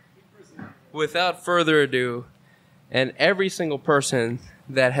it? Without further ado, and every single person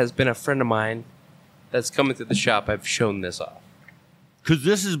that has been a friend of mine that's coming to the shop, I've shown this off. Because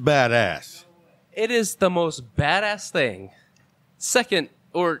this is badass. It is the most badass thing. Second,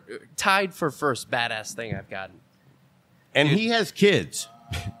 or tied for first badass thing I've gotten. And he has kids.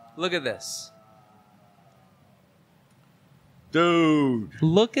 Look at this. Dude.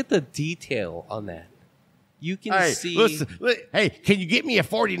 Look at the detail on that. You can see... Listen, hey, can you get me a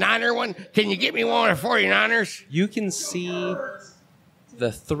 49er one? Can you get me one of the 49ers? You can see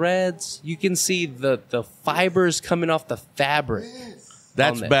the threads. You can see the fibers coming off the fabric.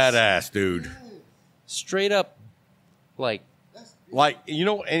 That's badass, dude. Straight up, like, you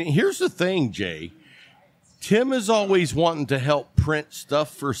know, and here's the thing, Jay. Tim is always wanting to help print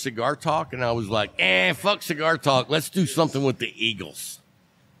stuff for Cigar Talk, and I was like, fuck Cigar Talk. Let's do something with the Eagles.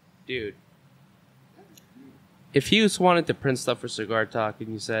 Dude. If he was wanted to print stuff for Cigar Talk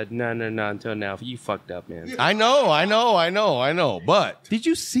and you said, no, until now, you fucked up, man. I know. But did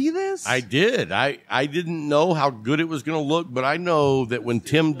you see this? I did. I didn't know how good it was going to look, but I know that when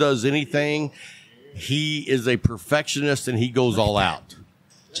Tim does anything, he is a perfectionist and he goes all out.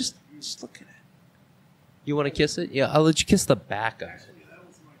 Just look at it. You want to kiss it? Yeah, I'll let you kiss the back of it.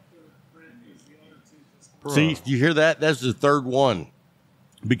 Bro. See, you hear that? That's the third one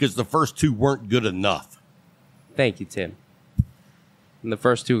because the first two weren't good enough. Thank you, Tim. And the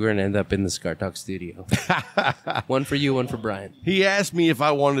first two are going to end up in the Cigar Talk studio. One for you, one for Brian. He asked me if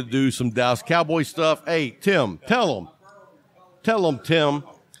I wanted to do some Dallas Cowboy stuff. Hey, Tim, tell him, Tim,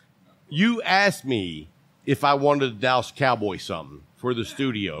 you asked me if I wanted to Dallas Cowboy something for the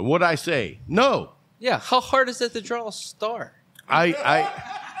studio. And what'd I say? No. Yeah, how hard is it to draw a star?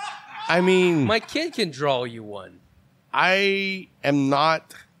 I mean... My kid can draw you one. I am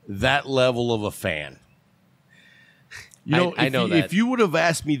not that level of a fan. You know, I know that. If you would have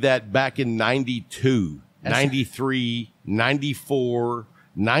asked me that back in 92, 93, 94,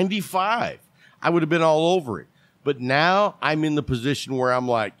 95, I would have been all over it. But now I'm in the position where I'm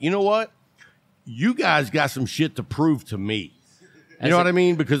like, you know what? You guys got some shit to prove to me. You know what I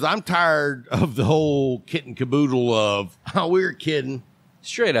mean? Because I'm tired of the whole kit and caboodle of, oh, we were kidding.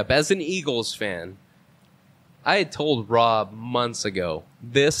 Straight up, as an Eagles fan, I had told Rob months ago,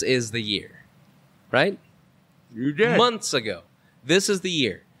 this is the year. Right? You did. Months ago. This is the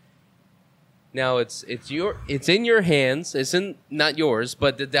year. Now it's in your hands. It's in not yours,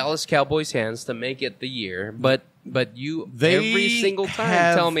 but the Dallas Cowboys' hands to make it the year. But you every single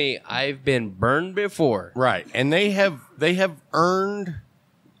time tell me I've been burned before. Right. And they have earned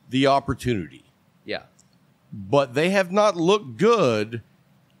the opportunity. but they have not looked good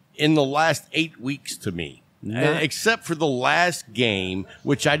in the last 8 weeks to me. Except for the last game,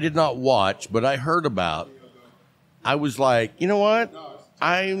 which I did not watch, but I heard about. I was like, you know what?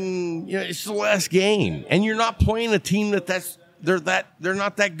 It's the last game, and you're not playing a team they're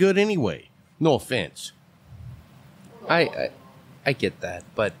not that good anyway. No offense. I get that,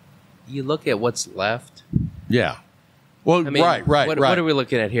 but you look at what's left. Yeah. Well, I mean, right. What are we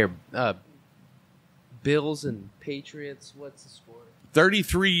looking at here? Bills and Patriots. What's the score?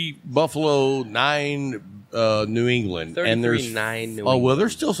 33 Buffalo, 9 New England, and there's 9 New well, England.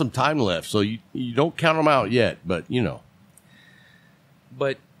 there's still some time left, so you don't count them out yet, but you know.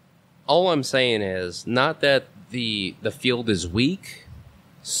 But all I'm saying is not that the field is weak.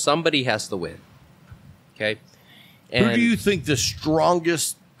 Somebody has to win. Okay. And Who do you think the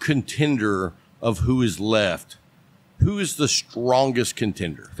strongest contender of who is left? Who is the strongest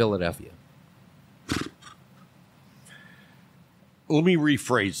contender? Philadelphia. Let me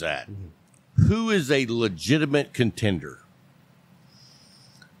rephrase that. Who is a legitimate contender?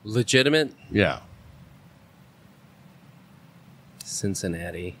 Legitimate? Yeah.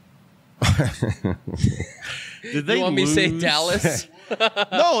 Cincinnati. Did they You want me to say Dallas?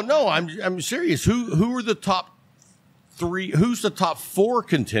 No, I'm serious. Who are the top 3? Who's the top 4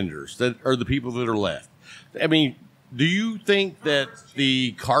 contenders that are the people that are left? I mean, do you think that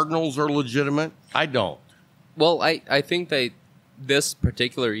the Cardinals are legitimate? I don't. Well, I think this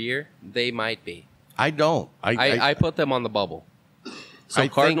particular year, they might be. I don't. I put them on the bubble. So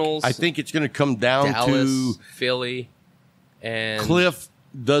Cardinals, I think it's going to come down Dallas, to Philly, and Cliff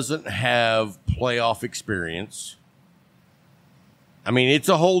doesn't have playoff experience. I mean, it's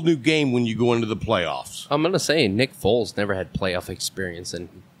a whole new game when you go into the playoffs. I'm going to say Nick Foles never had playoff experience in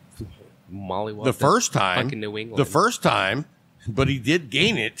Mollywood. The first time, fucking New England. But he did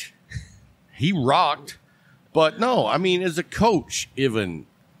gain it. He rocked. But no, I mean, as a coach, even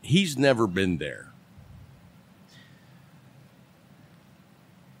he's never been there.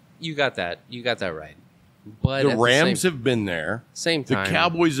 You got that. You got that right. But The Rams have been there. Same The time.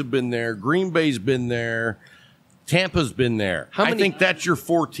 Cowboys have been there. Green Bay's been there. Tampa's been there. I think that's your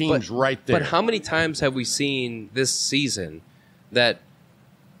 4 teams right there. But how many times have we seen this season that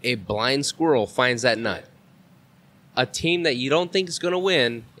a blind squirrel finds that nut? A team that you don't think is going to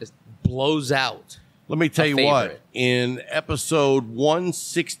win blows out. Let me tell you favorite. what. In episode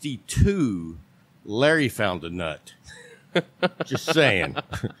 162, Larry found a nut. Just saying.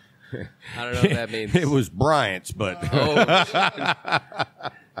 I don't know what that means. It was Bryant's, but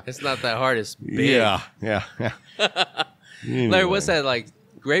It's not that hard. It's big. yeah. Larry, what's that, like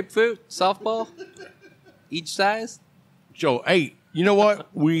grapefruit softball? Each size? Joe, hey, you know what?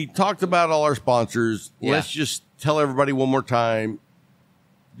 We talked about all our sponsors. Yeah. Let's just tell everybody one more time.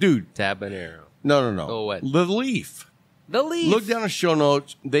 Dude. Tabanero. No. Oh, what? The Leaf. The Leaf. Look down the show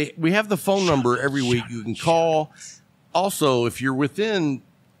notes. We have the phone number every week. You can call. Also, if you're within,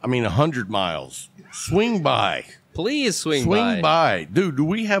 100 miles, swing by. Please swing by. Dude, do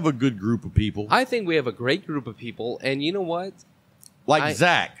we have a good group of people? I think we have a great group of people, and you know what?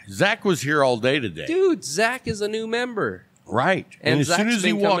 Zach. Zach was here all day today. Dude, Zach is a new member. Right. And as soon Zach's as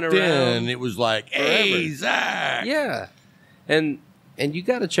he been walked coming around in, it was like, hey, forever. Zach. Yeah. And you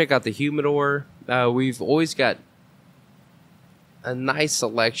got to check out the humidor. We've always got a nice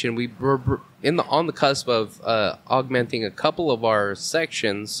selection. We're on the cusp of augmenting a couple of our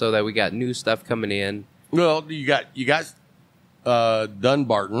sections so that we got new stuff coming in. Well, you got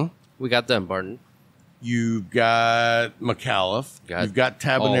Dunbarton. We got Dunbarton. You've got McAuliffe. You've got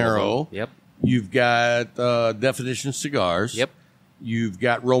all Tabanero. of them. Yep. You've got Definition Cigars. Yep. You've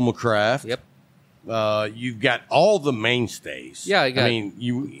got Roma Craft. Yep. You've got all the mainstays. Yeah, I got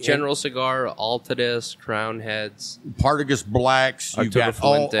General Cigar, Altadis, Crown Heads, Partagas Blacks. You've Arturo got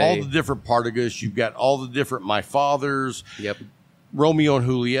all Fuente. the different Partagas. You've got all the different My Fathers. Yep. Romeo and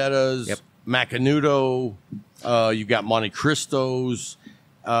Julietas. Yep. Macanudo. You've got Monte Cristos.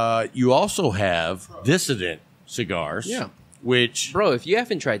 You also have Dissident Cigars. Yeah. Which, Bro, if you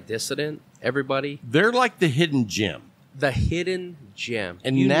haven't tried Dissident, everybody, they're like the hidden gem. the hidden gem.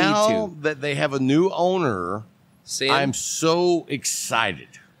 And you now need to. that they have a new owner, Sam, I'm so excited.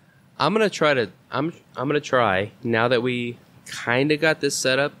 I'm gonna try now that we kind of got this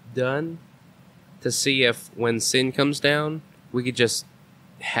setup done to see if when Sin comes down, we could just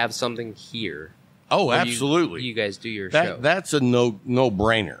have something here. Oh, where absolutely. You guys do your show. That's a no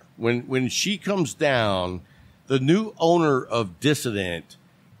brainer. When she comes down, the new owner of Dissident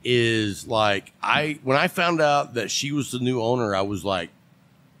is like, when I found out that she was the new owner, I was like,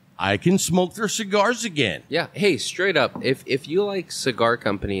 I can smoke their cigars again. Yeah. Hey, straight up, if you like cigar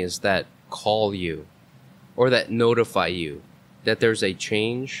companies that call you or that notify you that there's a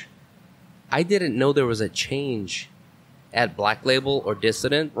change. I didn't know there was a change at Black Label or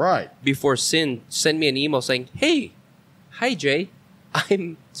Dissident. Right. Before Sin sent me an email saying, "Hey, hi Jay,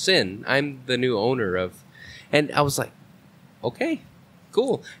 I'm Sin. I'm the new owner of," and I was like, "Okay,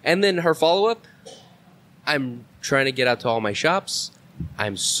 cool." And then her follow up, "I'm trying to get out to all my shops.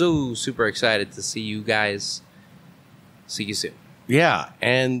 I'm so super excited to see you guys. See you soon." Yeah,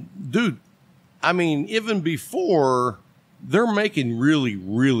 and dude, I mean, even before, they're making really,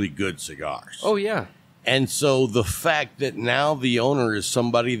 really good cigars. Oh yeah. And so the fact that now the owner is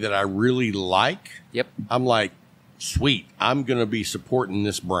somebody that I really like, Yep. I'm like, sweet, I'm going to be supporting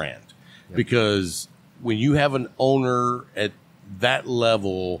this brand. Yep. Because when you have an owner at that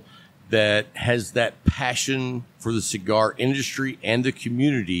level that has that passion for the cigar industry and the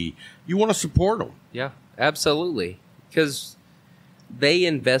community, you want to support them. Yeah, absolutely. Because they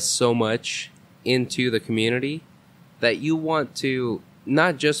invest so much into the community that you want to,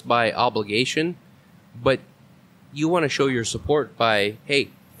 not just by obligation, but you want to show your support by, hey,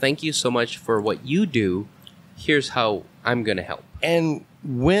 thank you so much for what you do. Here's how I'm going to help. And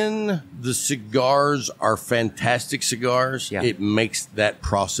when the cigars are fantastic cigars, Yeah. it makes that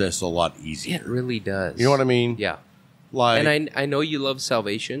process a lot easier. It really does. You know what I mean? Yeah. Like, And I know you love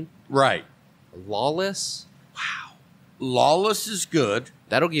Salvation. right. Lawless, Lawless is good.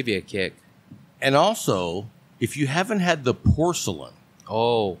 that'll give you a kick. And also, if you haven't had the porcelain,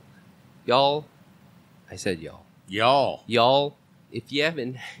 Oh, y'all. I said y'all. y'all If you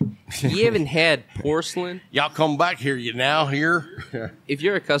haven't had porcelain, come back here. You now here? if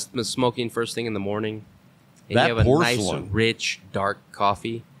you're accustomed to smoking first thing in the morning, and That you have a nice, porcelain. rich, dark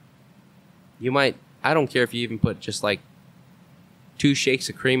coffee, you might, I don't care if you even put just like 2 shakes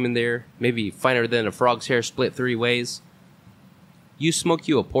of cream in there, maybe finer than a frog's hair split 3 ways. You smoke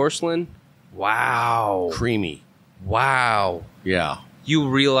you a porcelain, wow. Creamy. Wow. Yeah. You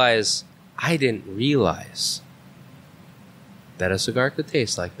realize, I didn't realize that a cigar could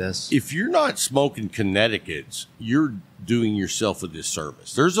taste like this. If you're not smoking Connecticut's, you're doing yourself a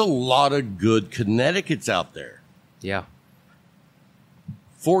disservice. There's a lot of good Connecticut's out there. Yeah.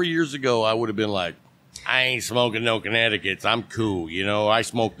 4 years ago, I would have been like, I ain't smoking no Connecticut's. I'm cool. You know, I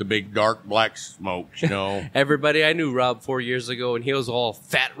smoke the big dark black smokes, you know. Everybody, I knew Rob 4 years ago, and he was all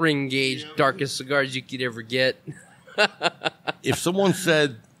fat ring gauge, darkest cigars you could ever get. If someone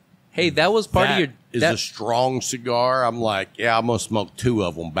said Hey, that was part that of your. is a strong cigar, I'm like, yeah, I'm going to smoke 2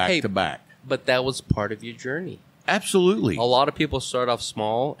 of them back to back. But that was part of your journey. Absolutely. A lot of people start off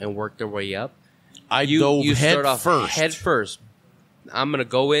small and work their way up. I dove You head start off first. head first. I'm gonna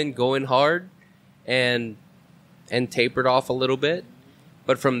go in hard, and taper it off a little bit.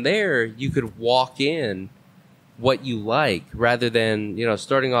 But from there, you could walk in what you like, rather than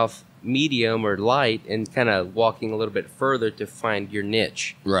starting off medium or light and kind of walking a little bit further to find your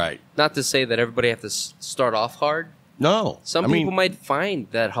niche. Right. Not to say that everybody have to start off hard. No. Some I people mean, might find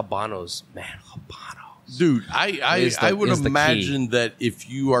that Habanos, dude, I would is the imagine that if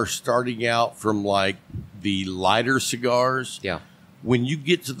you are starting out from like the lighter cigars, yeah, when you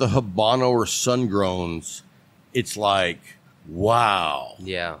get to the Habano or Sungrowns, it's like, wow.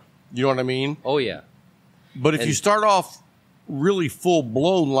 yeah, You know what I mean? oh yeah, But if And- you start off really full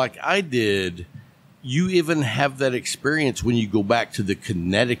blown like I did, you even have that experience when you go back to the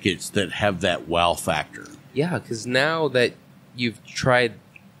Connecticut's that have that wow factor. yeah. Because now that you've tried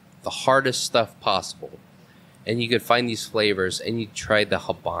the hardest stuff possible, and you could find these flavors, and you try the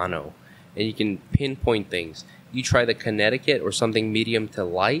Habano, and you can pinpoint things. You try the Connecticut or something medium to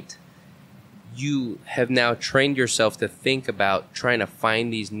light. You have now trained yourself to think about trying to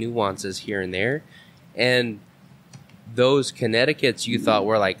find these nuances here and there, and those Connecticut's you thought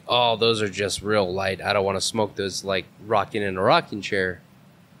were like, oh, those are just real light. I don't want to smoke those, like rocking in a rocking chair,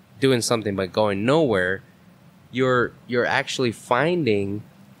 doing something but going nowhere. You're actually finding,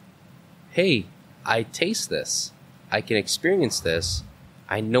 hey, I taste this. I can experience this.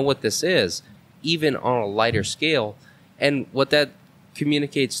 I know what this is, even on a lighter scale. And what that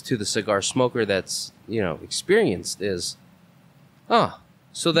communicates to the cigar smoker that's, experienced is,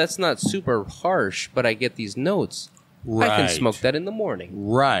 so that's not super harsh, but I get these notes. I can Right. smoke that in the morning.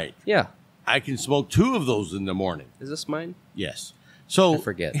 Right. Yeah. I can smoke 2 of those in the morning. Is this mine? Yes. So I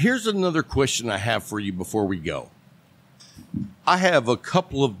forget. Here's another question I have for you before we go. I have a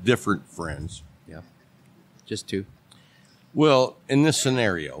couple of different friends. Yeah. Just 2. Well, in this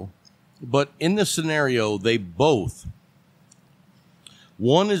scenario, they both,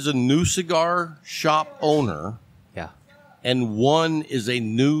 one is a new cigar shop owner Yeah. and one is a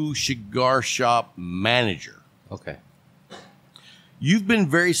new cigar shop manager. Okay. You've been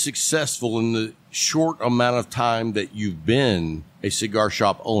very successful in the short amount of time that you've been a cigar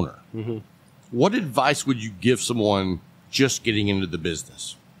shop owner, what advice would you give someone just getting into the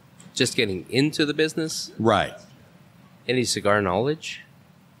business? Just getting into the business? Right. Any cigar knowledge?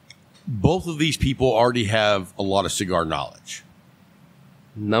 Both of these people already have a lot of cigar knowledge.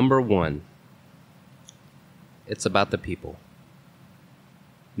 Number one, it's about the people.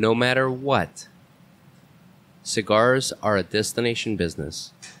 No matter what, cigars are a destination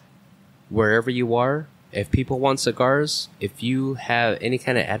business. Wherever you are, if people want cigars, if you have any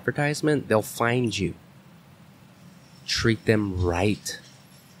kind of advertisement, they'll find you. Treat them right.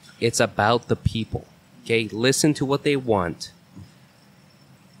 It's about the people. Okay? Listen to what they want.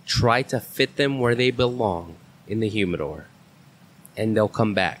 Try to fit them where they belong in the humidor, and they'll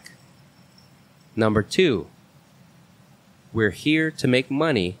come back. Number two, we're here to make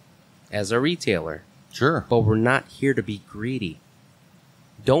money as a retailer. Sure. But we're not here to be greedy.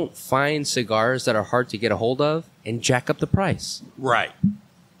 Don't find cigars that are hard to get a hold of and jack up the price. Right.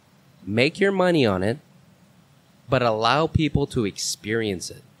 Make your money on it, but allow people to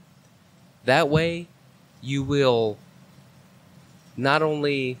experience it. That way, you will not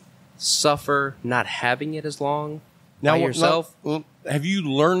only suffer not having it as long by yourself. Now, have you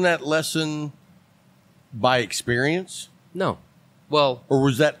learned that lesson by experience? No. Well, or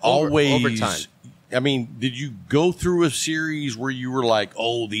was that always over time? I mean, did you go through a series where you were like,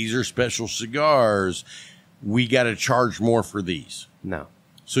 oh, these are special cigars, we got to charge more for these? No.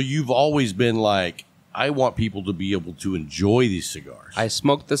 So you've always been like, I want people to be able to enjoy these cigars. I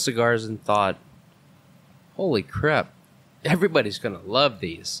smoked the cigars and thought, holy crap, everybody's going to love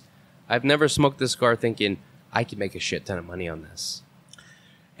these. I've never smoked this cigar thinking, I could make a shit ton of money on this.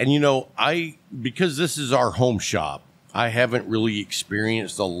 And, you know, because this is our home shop, I haven't really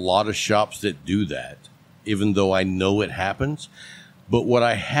experienced a lot of shops that do that, even though I know it happens. But what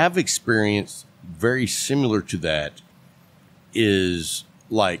I have experienced very similar to that is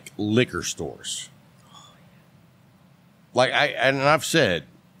like liquor stores. Like I've said,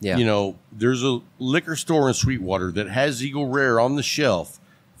 you know, there's a liquor store in Sweetwater that has Eagle Rare on the shelf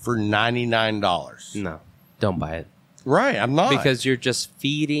for $99. No, don't buy it. Right, I'm not. Because you're just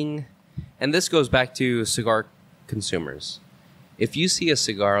feeding, and this goes back to cigar consumers. If you see a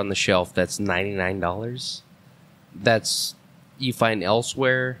cigar on the shelf that's $99, that's you find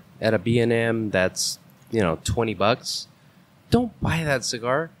elsewhere at a B&M that's, you know, $20, don't buy that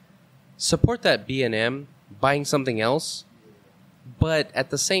cigar. Support that B&M buying something else, but at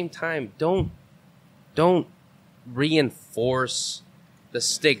the same time, don't reinforce the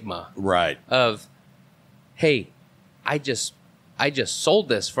stigma right of, hey, I just sold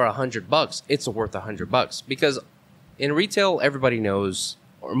this for $100. It's worth $100 because in retail, everybody knows,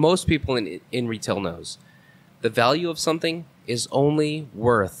 or most people in retail knows, the value of something is only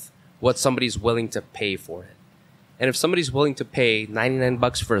worth what somebody's willing to pay for it. And if somebody's willing to pay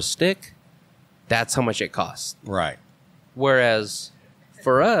 $99 for a stick, that's how much it costs. Right. Whereas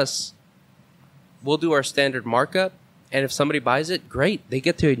for us, we'll do our standard markup, and if somebody buys it, great, they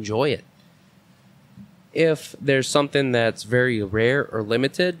get to enjoy it. If there's something that's very rare or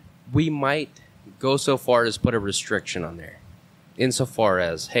limited, we might go so far as put a restriction on there. Insofar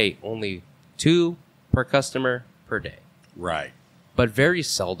as, hey, only 2 per customer per day. Right. But very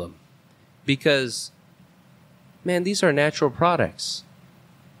seldom. Because, man, these are natural products.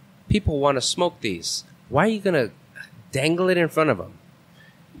 People want to smoke these. Why are you going to dangle it in front of them?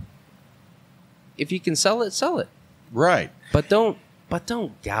 If you can sell it, sell it. Right. But don't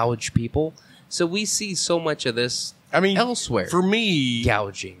gouge people. So we see so much of this elsewhere. For me,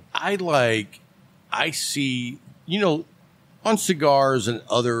 gouging. I see, you know, on cigars and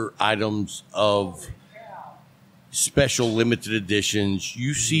other items of special limited editions,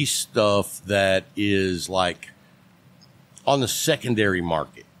 you see stuff that is like on the secondary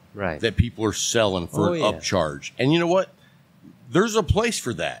market. Right. That people are selling for an upcharge. And you know what? There's a place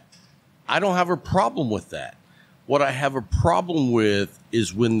for that. I don't have a problem with that. What I have a problem with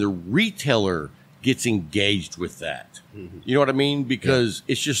is when the retailer gets engaged with that. Mm-hmm. You know what I mean? Because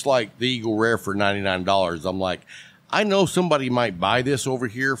it's just like the Eagle Rare for $99. I'm like, I know somebody might buy this over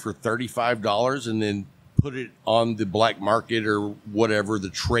here for $35 and then put it on the black market or whatever, the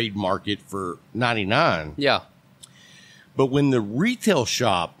trade market for $99. Yeah. But when the retail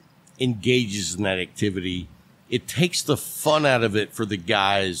shop engages in that activity, it takes the fun out of it for the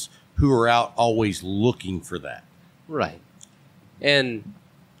guys who are out always looking for that. Right. And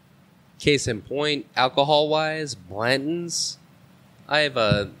case in point, alcohol-wise, Blanton's. I have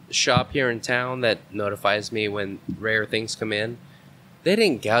a shop here in town that notifies me when rare things come in. They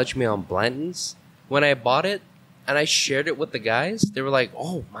didn't gouge me on Blanton's. When I bought it and I shared it with the guys, they were like,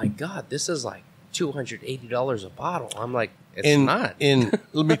 oh my God, this is like $280 a bottle. I'm like, it's And not. And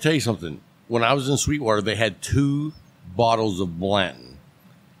let me tell you something. When I was in Sweetwater, they had 2 bottles of Blanton,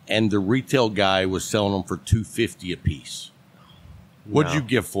 and the retail guy was selling them for $2.50 a piece. What'd No. you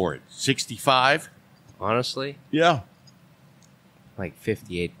give for it? 65? Honestly, Yeah. like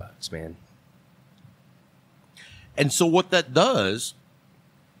 $58, man. And so what that does,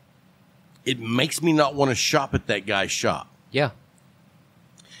 it makes me not want to shop at that guy's shop. Yeah.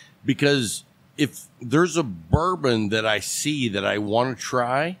 Because if there's a bourbon that I see that I want to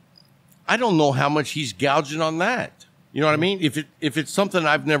try, I don't know how much he's gouging on that. You know what I mean? If it's something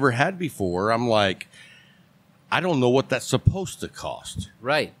I've never had before, I'm like, I don't know what that's supposed to cost.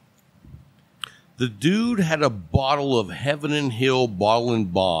 Right. The dude had a bottle of Heaven and Hill Bottle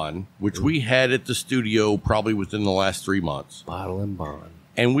and Bond, which we had at the studio probably within the last 3 months. Bottle and Bond.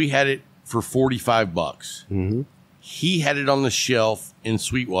 And we had it for $45. Mm-hmm. He had it on the shelf in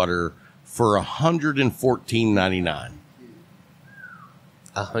Sweetwater for $114.99.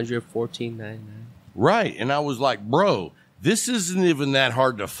 $114.99. Right. And I was like, bro, this isn't even that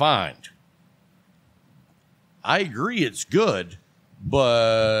hard to find. I agree it's good,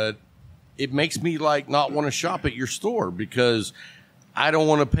 but it makes me like not want to shop at your store because I don't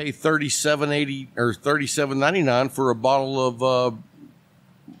want to pay $37.80 or $37.99 for a bottle of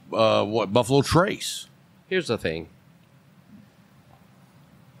Buffalo Trace. Here's the thing.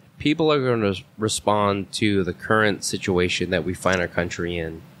 People are going to respond to the current situation that we find our country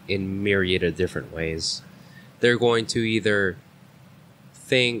in myriad of different ways. They're going to either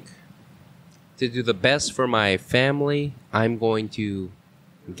think, to do the best for my family, I'm going to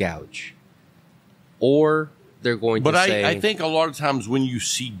gouge. Or they're going But to say... I think a lot of times when you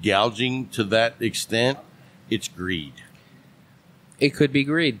see gouging to that extent, it's greed. It could be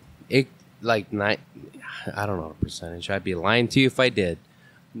greed. I don't know the percentage. I'd be lying to you if I did.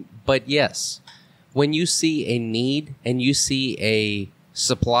 But yes, when you see a need and you see a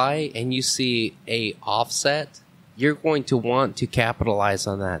supply and you see a offset, you're going to want to capitalize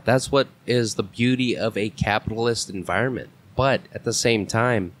on that. That's what is the beauty of a capitalist environment. But at the same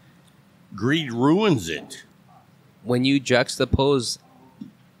time, Greed ruins it. when you juxtapose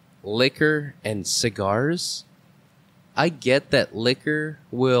liquor and cigars, I get that liquor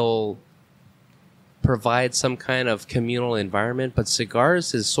will provide some kind of communal environment, but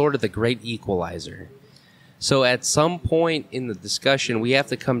cigars is sort of the great equalizer. So at some point in the discussion, we have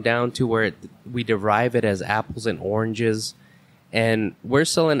to come down to where we derive it as apples and oranges. And we're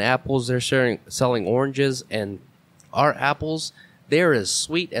selling apples, they're selling oranges, and our apples, they're as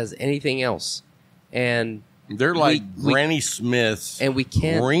sweet as anything else. And They're like Granny Smith's and we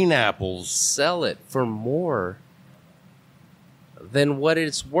can't green apples. sell it for more than what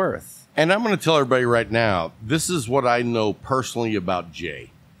it's worth. And I'm going to tell everybody right now, this is what I know personally about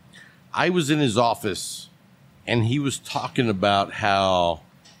Jay. I was in his office and he was talking about how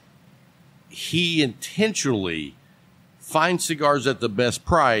he intentionally finds cigars at the best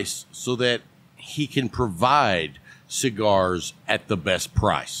price so that he can provide cigars at the best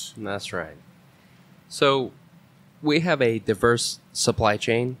price. That's right. So we have a diverse supply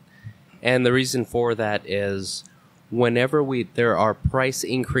chain, and the reason for that is whenever there are price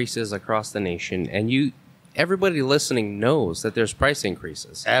increases across the nation, and everybody listening knows that there's price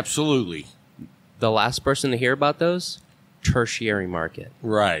increases. Absolutely. The last person to hear about those, tertiary market.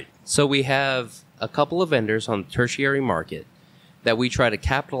 Right. So we have a couple of vendors on the tertiary market that we try to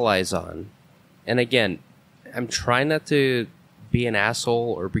capitalize on. And again, I'm trying not to be an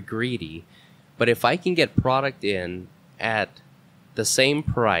asshole or be greedy, but if I can get product in at the same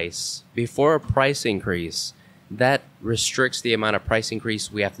price before a price increase, that restricts the amount of price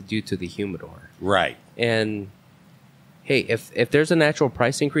increase we have to do to the humidor. Right. And hey, if there's a natural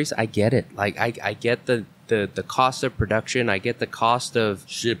price increase, I get it. Like I get the cost of production, I get the cost of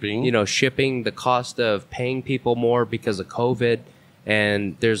Shipping. shipping, the cost of paying people more because of COVID,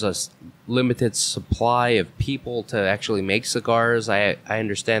 and there's a limited supply of people to actually make cigars. I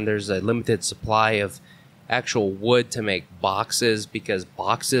understand there's a limited supply of actual wood to make boxes because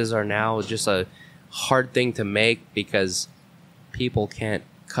boxes are now just a hard thing to make because people can't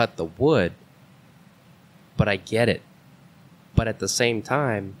cut the wood. But I get it. But at the same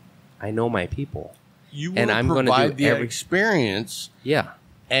time, I know my people. You and want I'm to gonna provide do the experience. Yeah.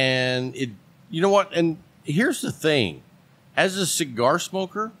 And you know what? And here's the thing. As a cigar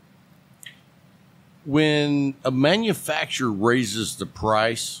smoker, when a manufacturer raises the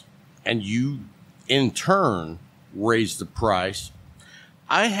price and you in turn raise the price,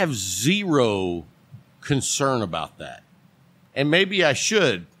 I have zero concern about that. And maybe I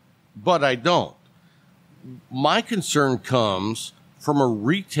should, but I don't. My concern comes from a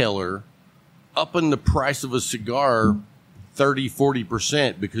retailer upping the price of a cigar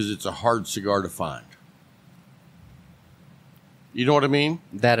 30-40% because it's a hard cigar to find. You know what I mean?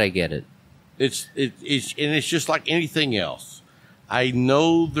 That I get it. It's just like anything else. I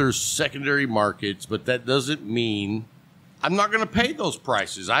know there's secondary markets, but that doesn't mean I'm not going to pay those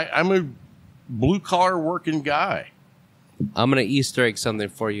prices. I'm a blue collar working guy. I'm going to Easter egg something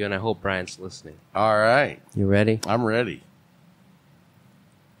for you, and I hope Brian's listening. All right. You ready? I'm ready.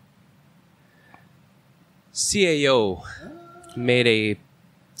 CAO made a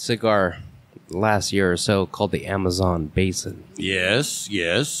cigar last year or so called the Amazon Basin.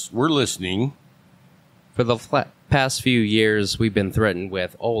 Yes, we're listening. For the past few years, we've been threatened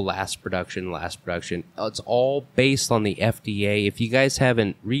with, last production. It's all based on the FDA. If you guys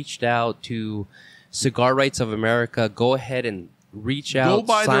haven't reached out to Cigar Rights of America, go ahead and reach out. Go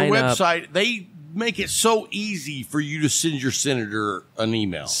by their up. website. They make it so easy for you to send your senator an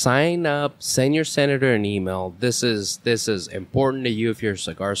email. Sign up, send your senator an email. This is important to you if you're a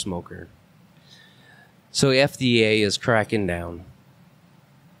cigar smoker. So FDA is cracking down.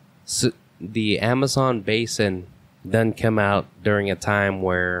 So the Amazon Basin doesn't come out during a time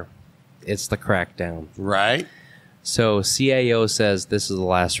where it's the crackdown. Right. So CAO says this is the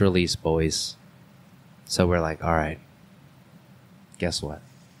last release, boys. So we're like, all right, guess what?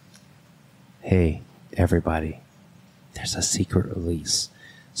 Hey, everybody, there's a secret release.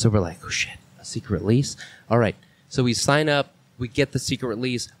 So we're like, oh shit, a secret release? All right. So we sign up, we get the secret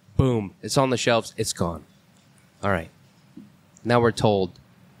release, boom, it's on the shelves, it's gone. All right. Now we're told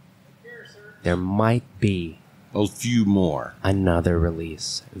there might be a few more. Another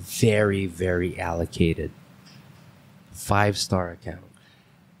release. Very, very allocated. 5-star account.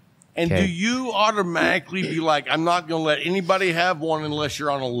 And Okay. do you automatically be like, I'm not going to let anybody have one unless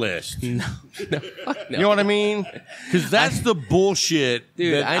you're on a list? No. You know what I mean? Because that's the bullshit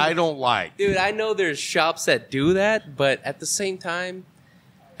Dude, that I don't like. Dude, I know there's shops that do that, but at the same time,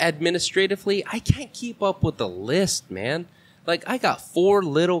 administratively, I can't keep up with the list, man. Like, I got 4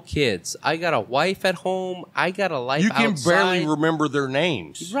 little kids. I got a wife at home. I got a life outside. You can barely remember their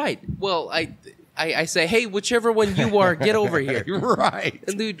names. Right. Well, I say, hey, whichever one you are, get over here. Right.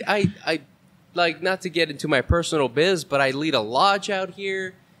 And dude, I like, not to get into my personal biz, but I lead a lodge out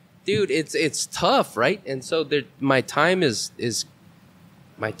here. Dude, it's tough, right? And so my time is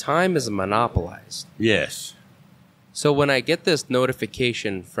monopolized. Yes. So when I get this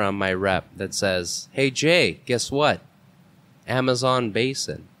notification from my rep that says, hey, Jay, guess what? Amazon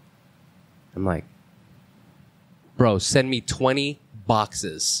Basin. I'm like, bro, send me 20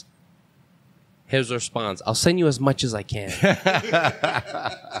 boxes. His response, I'll send you as much as I can.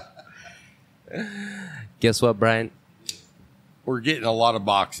 Guess what, Brian? We're getting a lot of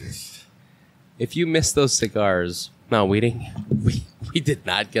boxes. If you missed those cigars, no, we didn't. We did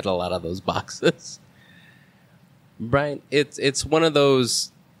not get a lot of those boxes. Brian, it's one of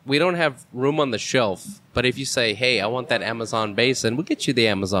those, we don't have room on the shelf, but if you say, hey, I want that Amazon Basin, we'll get you the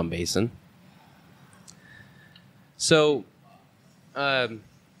Amazon Basin. So,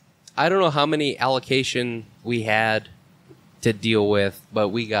 I don't know how many allocation we had to deal with, but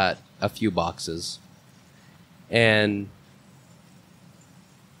we got a few boxes. And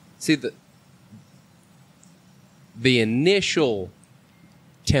see, the initial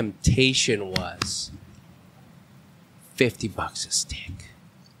temptation was $50 a stick.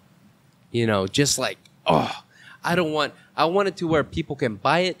 You know, just like, I want it to where people can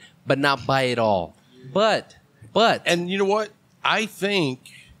buy it, but not buy it all. But. And you know what? I think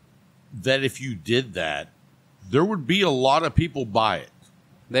that if you did that, there would be a lot of people buy it.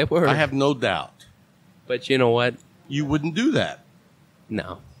 They were. I have no doubt. But you know what? You wouldn't do that.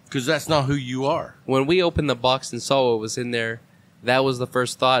 No. Because that's not who you are. When we opened the box and saw what was in there, that was the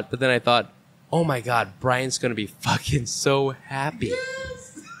first thought. But then I thought, oh my God, Brian's going to be fucking so happy.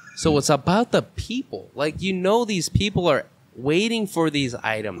 Yes. So it's about the people. Like, you know, these people are waiting for these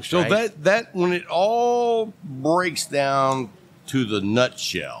items. So right? that when it all breaks down to the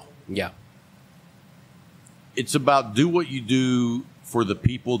nutshell, yeah, it's about do what you do for the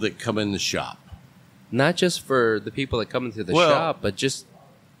people that come in the shop. Not just for the people that come into the shop, but just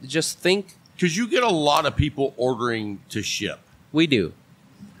think. Because you get a lot of people ordering to ship. We do.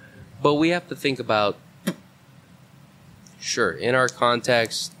 But we have to think about, sure, in our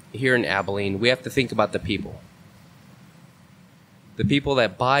context here in Abilene, we have to think about the people. The people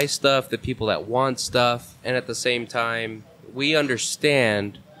that buy stuff, the people that want stuff, and at the same time, we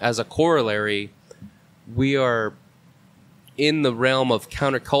understand, as a corollary, we are in the realm of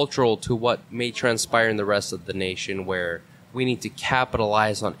countercultural to what may transpire in the rest of the nation, where we need to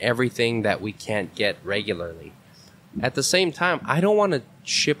capitalize on everything that we can't get regularly. At the same time, I don't want to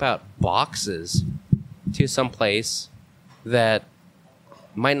ship out boxes to some place that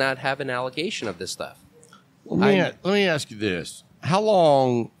might not have an allocation of this stuff. Let me ask you this. How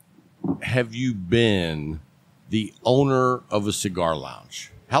long have you been the owner of a cigar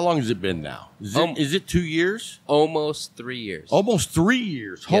lounge? How long has it been now? Is it 2 years? Almost 3 years. Almost 3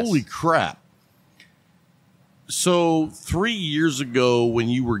 years. Yes. Holy crap. So 3 years ago when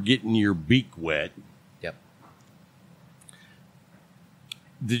you were getting your beak wet, Yep.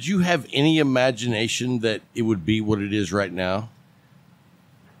 did you have any imagination that it would be what it is right now?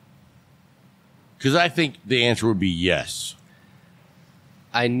 Because I think the answer would be yes.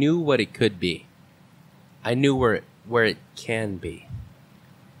 I knew what it could be. I knew where it can be.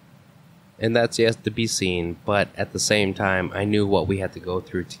 And that's yet to be seen, but at the same time, I knew what we had to go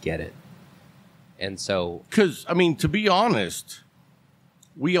through to get it. And so... Because, I mean, to be honest,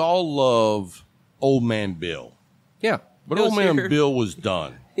 we all love Old Man Bill. Yeah. But he Old was Man here. Bill was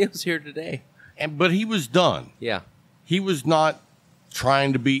done. He was here today. But he was done. Yeah. He was not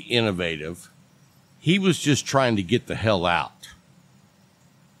trying to be innovative. He was just trying to get the hell out.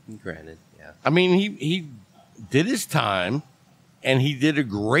 Granted, yeah. I mean, he did his time, and he did a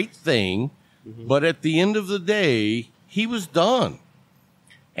great thing, but at the end of the day, he was done.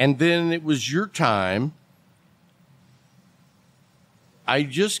 And then it was your time. I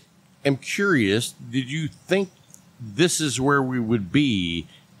just am curious, did you think this is where we would be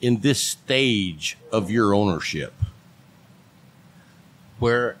in this stage of your ownership?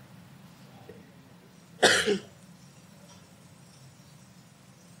 Where...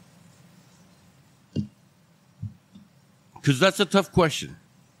 Because that's a tough question.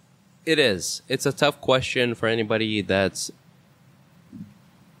 It is. It's a tough question for anybody that's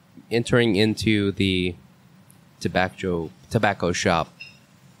entering into the tobacco shop,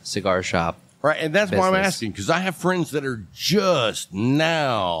 cigar shop. Right, and that's why I'm business. asking, because I have friends that are just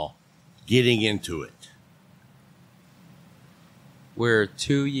now getting into it. We're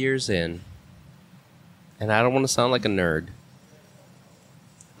 2 years in, and I don't want to sound like a nerd.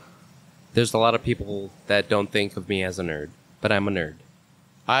 There's a lot of people that don't think of me as a nerd, but I'm a nerd.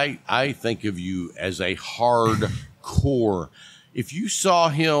 I think of you as a hardcore. If you saw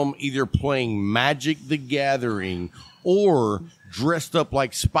him either playing Magic the Gathering or dressed up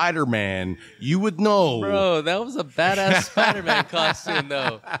like Spider-Man, you would know. Bro, that was a badass Spider-Man costume,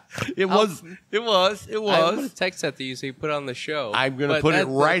 though. It was. I'm going to text that to you so you put it on the show. I'm going to But put it that's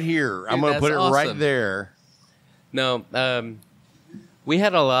right here. I'm dude, going to put it that's right awesome. there. No, we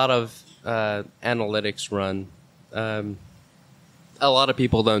had a lot of analytics run. A lot of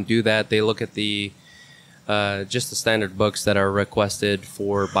people don't do that. They look at the just the standard books that are requested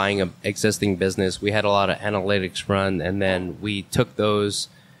for buying an existing business. We had a lot of analytics run, and then we took those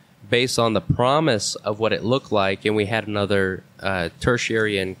based on the promise of what it looked like, and we had another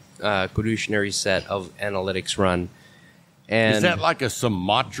tertiary and fiduciary set of analytics run. And Is that like a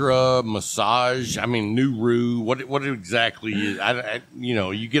Sumatra massage? I mean, Nuru. What exactly is?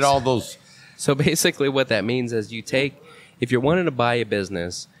 You get all those. So basically what that means is if you're wanting to buy a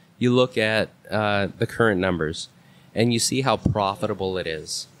business, you look at the current numbers and you see how profitable it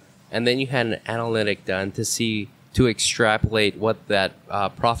is. And then you had an analytic done to extrapolate what that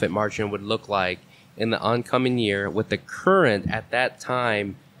profit margin would look like in the oncoming year with the current, at that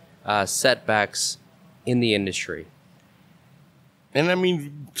time, setbacks in the industry. And I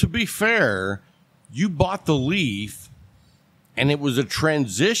mean, to be fair, you bought the Leaf, and it was a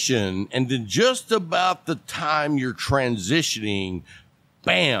transition, and then just about the time you're transitioning,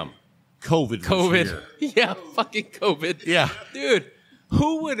 bam, COVID was here. Yeah, fucking COVID. Yeah. Dude,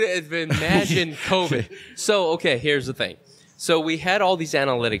 who would have imagined COVID? So, okay, here's the thing. So we had all these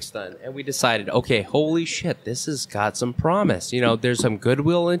analytics done, and we decided, okay, holy shit, this has got some promise. There's some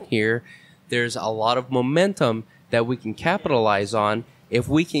goodwill in here. There's a lot of momentum that we can capitalize on if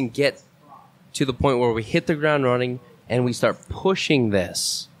we can get to the point where we hit the ground running and we start pushing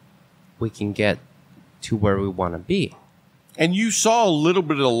this. We can get to where we want to be. And you saw a little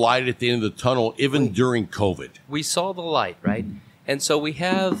bit of light at the end of the tunnel, even during COVID. We saw the light, right? And so we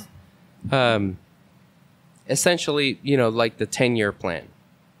have essentially, like the 10-year plan.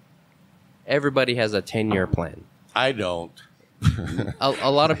 Everybody has a 10-year plan. I don't. A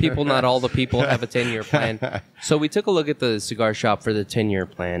lot of people, not all the people, have a 10-year plan. So we took a look at the cigar shop for the 10-year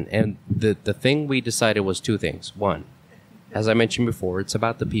plan, and the thing we decided was two things. One, as I mentioned before, it's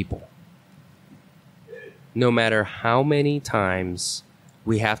about the people. No matter how many times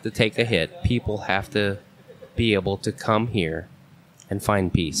we have to take a hit, people have to be able to come here and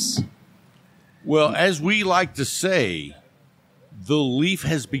find peace. Well, as we like to say, the Leaf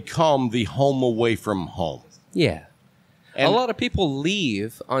has become the home away from home. Yeah. A lot of people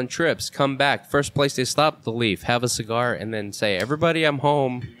leave on trips, come back. First place they stop, they'll leave, have a cigar, and then say, everybody, I'm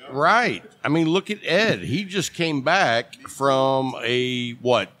home. Right. I mean, look at Ed. He just came back from a,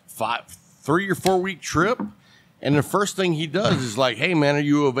 3 or 4 week trip. And the first thing he does is like, hey, man, are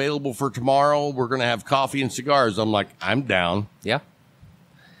you available for tomorrow? We're going to have coffee and cigars. I'm like, I'm down. Yeah.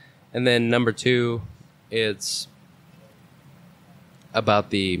 And then number 2, it's about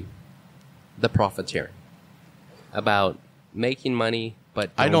the profiteering. About making money,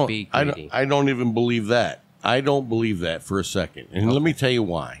 but don't be greedy. I don't even believe that. I don't believe that for a second. And let me tell you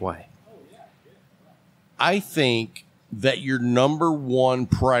why. Why? I think that your number one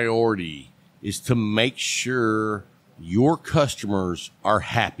priority is to make sure your customers are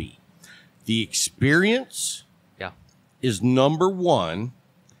happy. The experience is number one.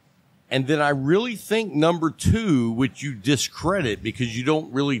 And then I really think number 2, which you discredit because you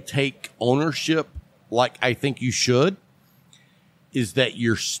don't really take ownership like I think you should, is that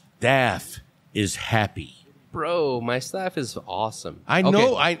your staff is happy. Bro, my staff is awesome. I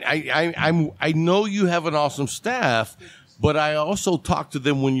know. I know you have an awesome staff, but I also talk to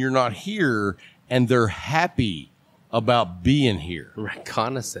them when you're not here, and they're happy about being here.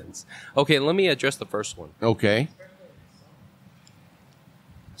 Reconnaissance. Okay, let me address the first one. Okay.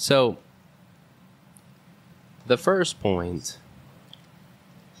 So, the first point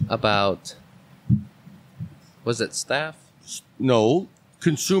about, was it staff? No,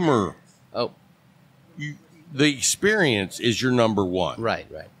 consumer. Oh. The experience is your number one. Right.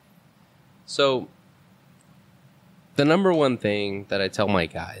 So, the number one thing that I tell my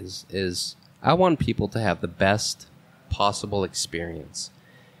guys is I want people to have the best possible experience.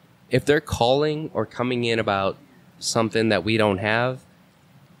 If they're calling or coming in about something that we don't have,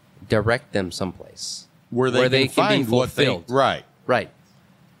 direct them someplace where they can find be fulfilled. Right.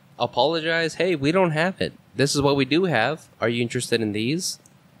 Apologize. Hey, we don't have it. This is what we do have. Are you interested in these?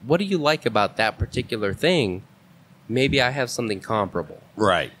 What do you like about that particular thing? Maybe I have something comparable.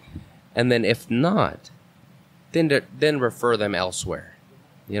 Right. And then if not, then refer them elsewhere.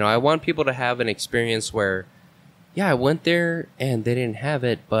 I want people to have an experience where, I went there and they didn't have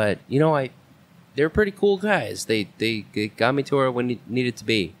it, but they're pretty cool guys. They got me to where I needed to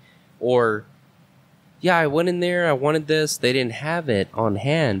be. Or, I went in there, I wanted this, they didn't have it on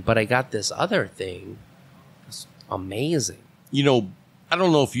hand, but I got this other thing. It's amazing. I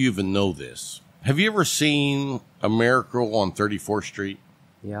don't know if you even know this. Have you ever seen a Miracle on 34th Street?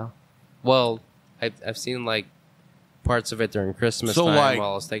 Yeah. Well, I've seen parts of it during Christmas time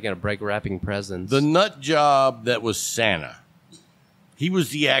while I was taking a break wrapping presents. The nut job that was Santa. He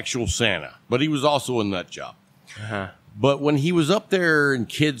was the actual Santa, but he was also a nut job. Uh-huh. But when he was up there and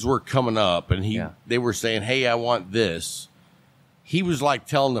kids were coming up and they were saying, hey, I want this, he was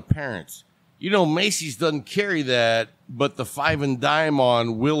telling the parents, Macy's doesn't carry that, but the 5 and dime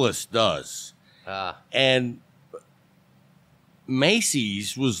on Willis does. And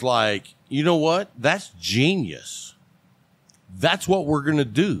Macy's was like, you know what? That's genius. That's what we're going to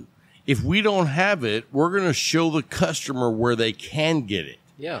do. If we don't have it, we're going to show the customer where they can get it.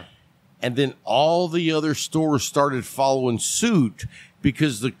 Yeah. And then all the other stores started following suit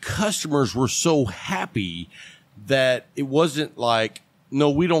because the customers were so happy that it wasn't like,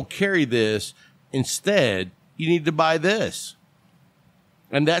 no, we don't carry this. Instead, you need to buy this.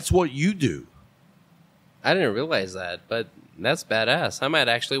 And that's what you do. I didn't realize that, but that's badass. I might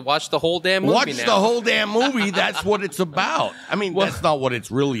actually watch the whole damn movie Watch now. the whole damn movie. That's what it's about. I mean, that's not what it's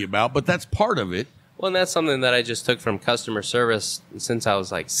really about, but that's part of it. Well, and that's something that I just took from customer service since I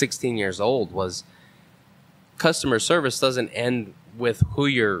was 16 years old, was customer service doesn't end with who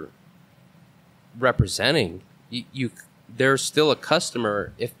you're representing. They're still a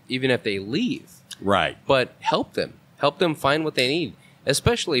customer even if they leave. Right. But help them find what they need,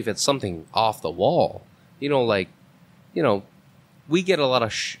 especially if it's something off the wall. We get a lot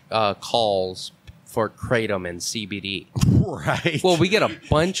of calls for Kratom and CBD. Right. Well, we get a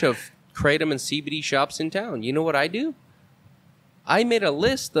bunch of Kratom and CBD shops in town. You know what I do? I made a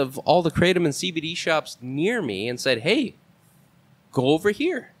list of all the Kratom and CBD shops near me and said, hey, go over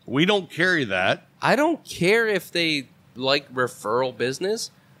here. We don't carry that. I don't care if they like referral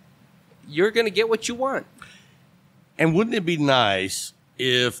business. You're going to get what you want. And wouldn't it be nice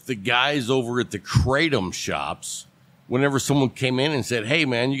if the guys over at the Kratom shops, whenever someone came in and said, hey,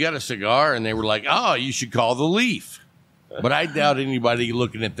 man, you got a cigar? And they were like, oh, you should call the Leaf. But I doubt anybody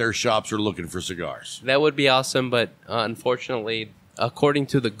looking at their shops are looking for cigars. That would be awesome, but unfortunately, according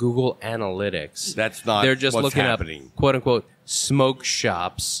to the Google Analytics, that's not they're just what's looking happening. Up, quote unquote, smoke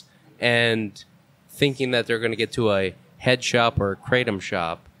shops and thinking that they're going to get to a head shop or a Kratom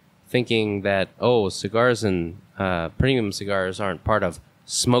shop, thinking that cigars and premium cigars aren't part of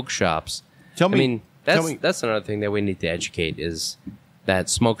smoke shops. That's another thing that we need to educate is that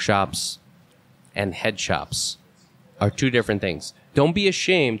smoke shops and head shops are two different things. Don't be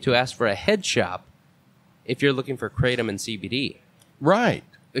ashamed to ask for a head shop if you're looking for kratom and CBD. Right.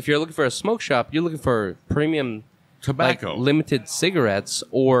 If you're looking for a smoke shop, you're looking for premium Tobacco. like limited cigarettes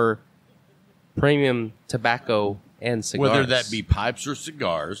or premium tobacco and cigars. Whether that be pipes or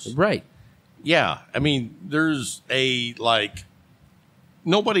cigars. Right. Yeah. I mean, there's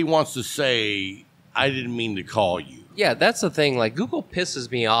nobody wants to say, I didn't mean to call you. Yeah, that's the thing. Like, Google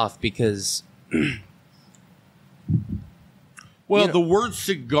pisses me off because... Well, the word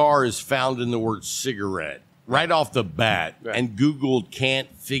cigar is found in the word cigarette right off the bat, Right. and Google can't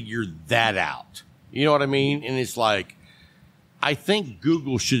figure that out. You know what I mean? And it's like, I think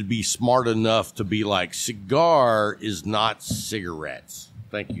Google should be smart enough to be like, cigar is not cigarettes.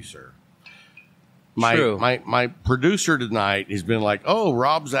 Thank you, sir. True. My producer tonight has been like, oh,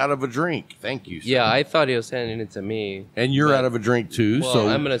 Rob's out of a drink. Thank you, sir. Yeah, I thought he was handing it to me. And you're out of a drink, too. Well, so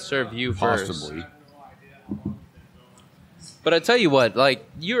I'm going to serve you first. possibly. But I tell you what, like,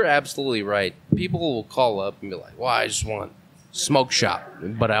 you're absolutely right. People will call up and be like, well, I just want smoke shop,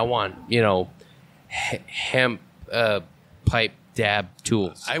 but I want, hemp pipe dab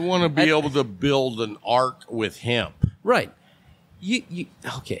tools. I want to be able to build an arc with hemp. Right.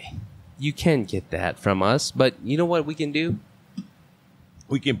 Okay. You can get that from us, but you know what we can do?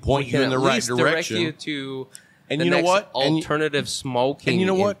 We can point We you can in the at right least direction. direct you to And the you know next what? alternative smoking. And you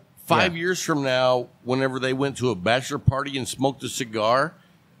know what? Yeah. 5 years from now, whenever they went to a bachelor party and smoked a cigar,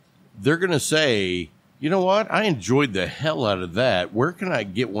 they're going to say, you know what? I enjoyed the hell out of that. Where can I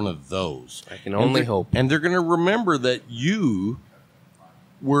get one of those? I can only hope. And they're going to remember that you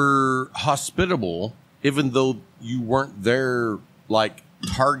were hospitable, even though you weren't their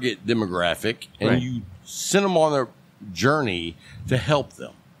target demographic, and Right. you sent them on a journey to help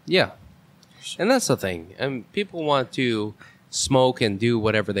them. Yeah. And that's the thing. And people want to smoke and do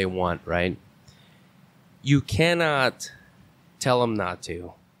whatever they want, right? You cannot tell them not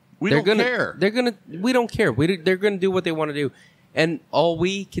to. We They're don't gonna, care. We don't care. They're going to do what they want to do. And all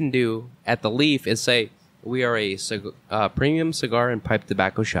we can do at the Leaf is say, we are a premium cigar and pipe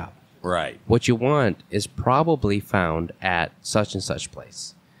tobacco shop. Right. What you want is probably found at such and such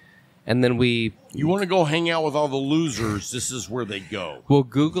place. And then You want to go hang out with all the losers, this is where they go. we'll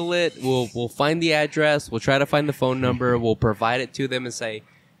Google it. We'll find the address. We'll try to find the phone number. We'll provide it to them and say,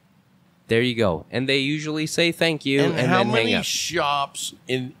 there you go. And they usually say thank you and how then many hang up. shops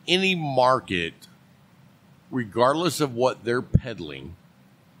in any market, regardless of what they're peddling,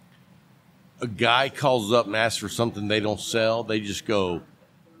 a guy calls up and asks for something they don't sell, they just go,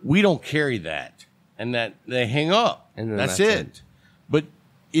 we don't carry that. And that they hang up. And then that's that's it. it. But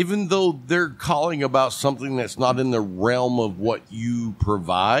even though they're calling about something that's not in the realm of what you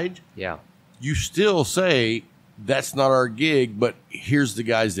provide, Yeah. you still say, that's not our gig, but here's the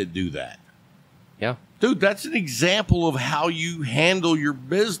guys that do that. Yeah. Dude, that's an example of how you handle your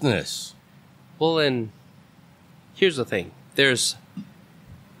business. Well, and here's the thing.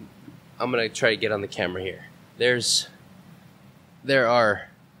 I'm going to try to get on the camera here. There are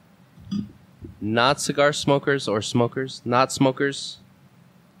not cigar smokers or smokers, not smokers.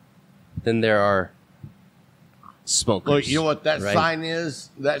 Then there are smokers. Look, you know what that right? sign is?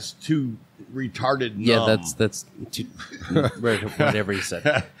 That's too retarded numb. Yeah, that's too, whatever he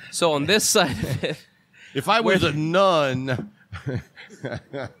said. So on this side of it, If I was a nun,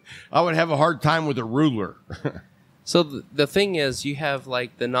 I would have a hard time with a ruler. so the thing is, you have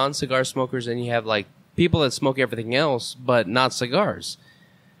like the non-cigar smokers, and you have like people that smoke everything else, but not cigars.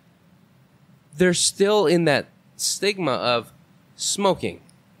 They're still in that stigma of smoking,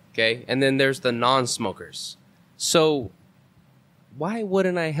 okay? And then there's the non-smokers. So why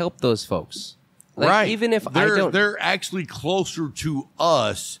wouldn't I help those folks? Like, right. Even if they're actually closer to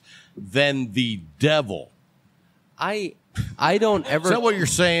us than the devil. I don't ever. Is that what you're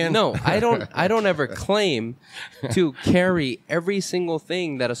saying? No, I don't ever claim to carry every single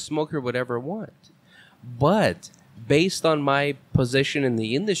thing that a smoker would ever want. But based on my position in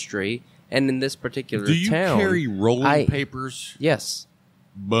the industry and in this particular Do you town, carry rolling papers? Yes.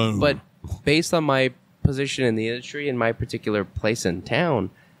 Boom. But based on my position in the industry and my particular place in town,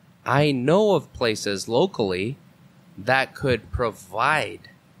 I know of places locally that could provide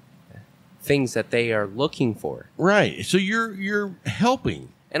things that they are looking for. Right. So you're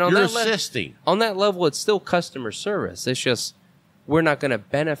helping. And on you're that assisting. On that level, it's still customer service. It's just we're not going to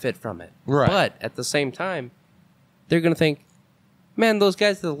benefit from it. Right. But at the same time, they're going to think, man, those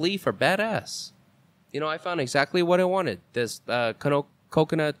guys at the Leaf are badass. You know, I found exactly what I wanted. This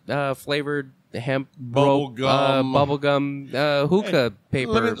coconut flavored hemp Bubblegum. hookah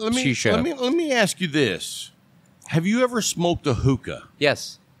paper shisha. Let me ask you this: have you ever smoked a hookah?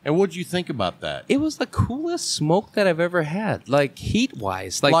 Yes. And what'd you think about that? It was the coolest smoke that I've ever had. Like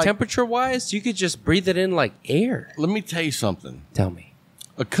heat-wise, like temperature-wise, you could just breathe it in like air. Let me tell you something. Tell me.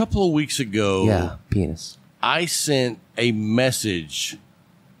 A couple of weeks ago, Yeah, penis. I sent a message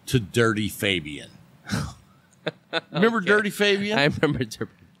to Dirty Fabian. Remember Dirty Fabian? I remember.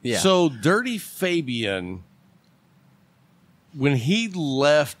 Yeah. So Dirty Fabian, when he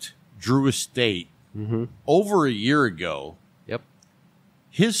left Drew Estate over a year ago, Yep.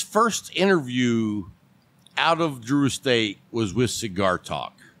 his first interview out of Drew Estate was with Cigar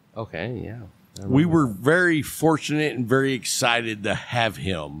Talk. Okay. Yeah. We were very fortunate and very excited to have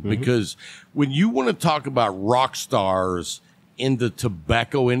him because when you want to talk about rock stars in the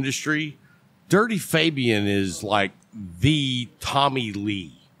tobacco industry, Dirty Fabian is like the Tommy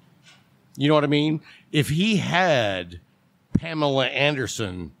Lee. You know what I mean? If he had Pamela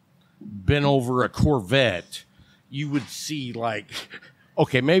Anderson been over a Corvette, you would see like,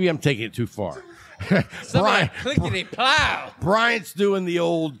 okay, maybe I'm taking it too far. Clickety plow. Bryant's doing the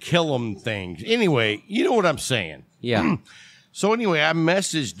old kill 'em thing. Anyway, you know what I'm saying. Yeah. So anyway, I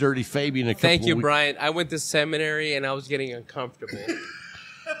messaged Dirty Fabian a couple Thank you, of weeks. Brian. I went to seminary and I was getting uncomfortable.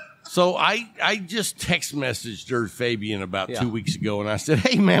 So I just text messaged Dirty Fabian about Yeah. 2 weeks ago, and I said,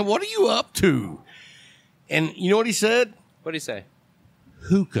 "Hey man, what are you up to?" And you know what he said? What do you say?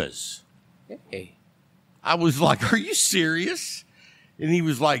 Hookahs. Hey. I was like, "Are you serious?" And he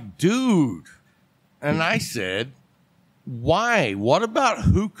was like, "Dude." And I said, "Why? What about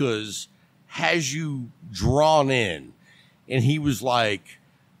hookahs has you drawn in?" And he was like,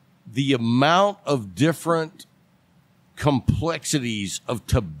 "The amount of different complexities of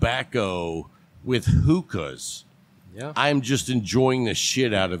tobacco with hookahs, Yeah. I'm just enjoying the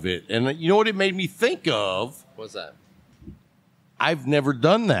shit out of it." And you know what it made me think of? What's that? I've never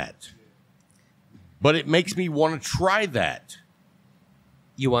done that. But it makes me want to try that.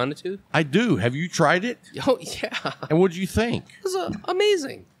 You wanted to? I do. Have you tried it? Oh, yeah. And what did you think? It was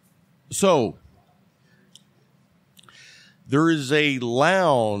amazing. So, there is a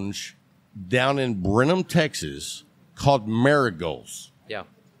lounge down in Brenham, Texas called Marigolds. Yeah.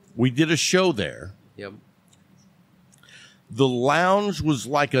 We did a show there. Yep. The lounge was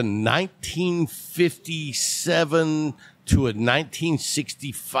like a 1957 to a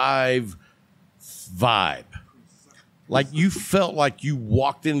 1965 vibe. Like you felt like you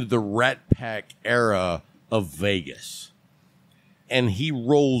walked into the Rat Pack era of Vegas. And he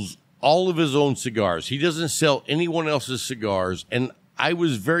rolls all of his own cigars. He doesn't sell anyone else's cigars. And I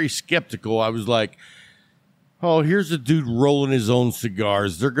was very skeptical. I was like, oh, here's a dude rolling his own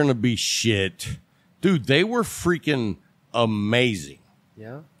cigars. They're going to be shit. Dude, they were freaking amazing.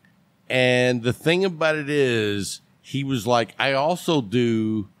 Yeah. And the thing about it is, he was like, I also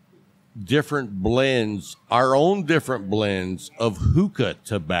do different blends, our own different blends of hookah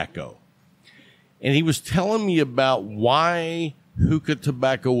tobacco. And he was telling me about why hookah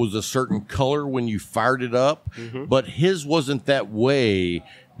tobacco was a certain color when you fired it up, but his wasn't that way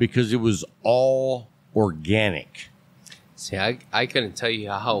because it was all organic. See, I couldn't tell you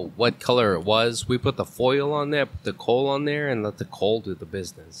what color it was. We put the foil on there, put the coal on there, and let the coal do the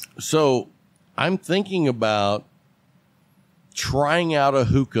business. So I'm thinking about trying out a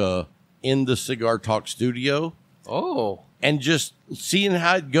hookah in the Cigar Talk studio. Oh. And just seeing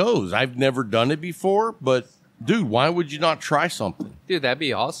how it goes. I've never done it before, but dude, why would you not try something? Dude, that'd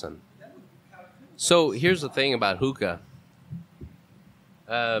be awesome. So here's the thing about hookah.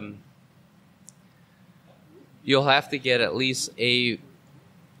 You'll have to get at least a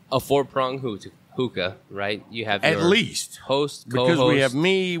 4-prong hookah, right? You have At your least. host, Because co-host, we have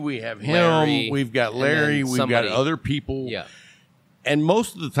me, we have him, Larry, we've got and Larry, then we've somebody. got other people. Yeah. And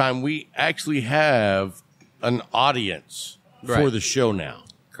most of the time, we actually have an audience for Right. the show now.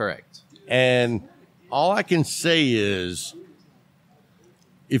 Correct. And all I can say is,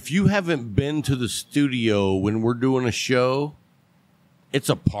 if you haven't been to the studio when we're doing a show, it's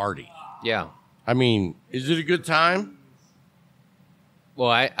a party. Yeah. I mean, is it a good time? Well,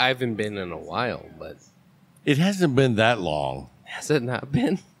 I haven't been in a while, but It hasn't been that long. has it not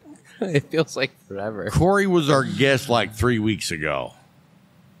been? It feels like forever. Corey was our guest like 3 weeks ago.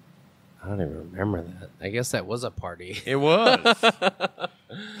 I don't even remember that. I guess that was a party. It was.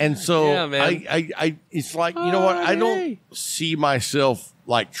 And so Yeah, man. I it's like, you know what? I Hey. don't see myself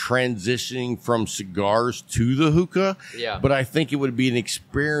like transitioning from cigars to the hookah. Yeah. But I think it would be an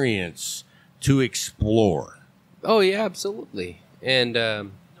experience to explore. Oh yeah, absolutely. And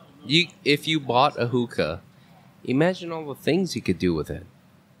if you bought a hookah Imagine all the things you could do with it.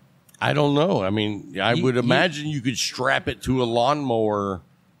 I don't know. I mean, I would imagine you could strap it to a lawnmower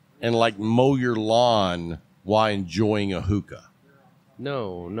and like mow your lawn while enjoying a hookah.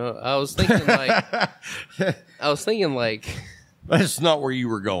 No. I was thinking like That's not where you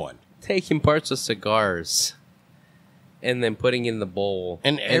were going. taking parts of cigars and then putting in the bowl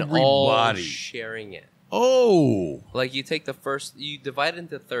And all everybody sharing it. Oh, Like you take you divide it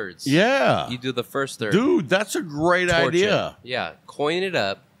into thirds. yeah. You do the first third. Dude, that's a great torch idea. it. Yeah. Coin it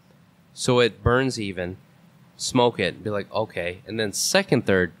up so it burns even. Smoke it. Be like, okay. And then second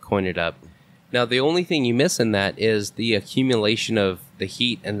third, coin it up. Now, the only thing you miss in that is the accumulation of the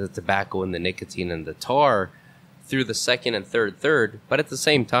heat and the tobacco and the nicotine and the tar through the second and third. But at the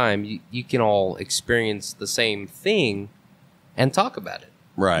same time, you can all experience the same thing and talk about it.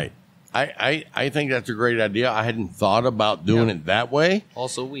 Right. I think that's a great idea. I hadn't thought about doing it that way.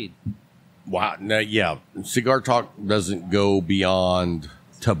 Also weed. Wow. Now, yeah. Cigar Talk doesn't go beyond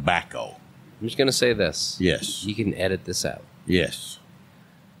tobacco. I'm just going to say this. Yes. You can edit this out. Yes.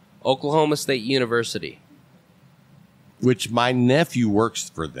 Oklahoma State University. Which my nephew works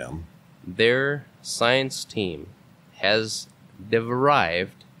for them. Their science team has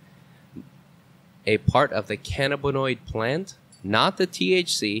derived a part of the cannabinoid plant, not the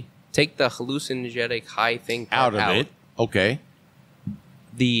THC. Take the hallucinogenic high thing Out of it. Okay.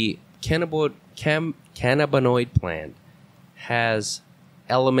 The cannabinoid plant has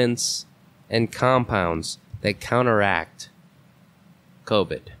elements and compounds that counteract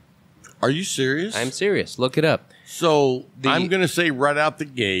COVID. Are you serious? I'm serious. Look it up. So I'm going to say right out the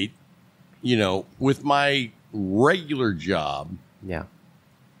gate, with my regular job, Yeah.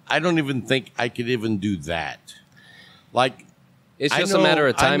 I don't even think I could even do that. Like, It's I just know- a matter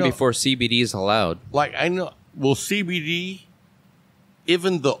of I time know- before CBD is allowed. I know, well, CBD,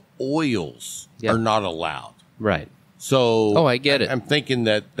 even the oils Yeah. are not allowed. Right. So, Oh, I get it. I'm thinking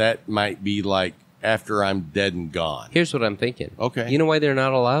that might be like after I'm dead and gone. Here's what I'm thinking. Okay. You know why they're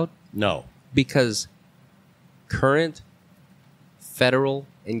not allowed? No. Because current federal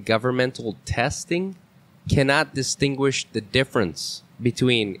and governmental testing cannot distinguish the difference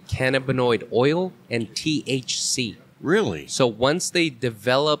between cannabinoid oil and THC. Really? So once they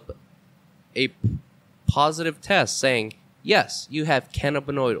develop a positive test saying, yes, you have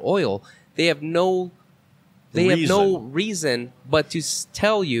cannabinoid oil, they have no reason but to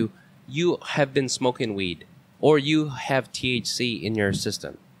tell you you have been smoking weed or you have THC in your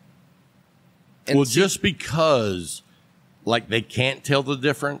system. And Well, just because, they can't tell the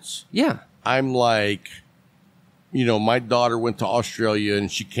difference, yeah. I'm like, my daughter went to Australia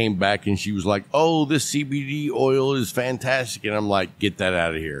and she came back and she was like, oh, this CBD oil is fantastic. And I'm like, get that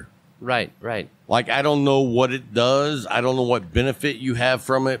out of here. Right. Like, I don't know what it does. I don't know what benefit you have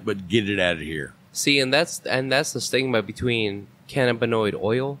from it, but get it out of here. See, and that's the stigma between cannabinoid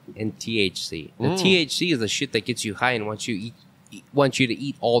oil and THC. The THC is the shit that gets you high and wants you to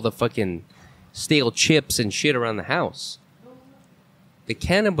eat all the fucking stale chips and shit around the house. The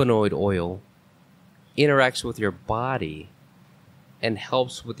cannabinoid oil interacts with your body and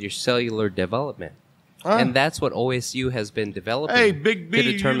helps with your cellular development. And that's what OSU has been developing Hey, Big B,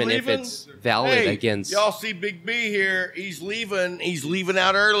 to determine you if leaving? it's valid against... Y'all see Big B here. He's leaving. He's leaving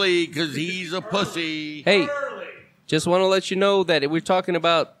out early because he's a pussy. Hey, just want to let you know that we're talking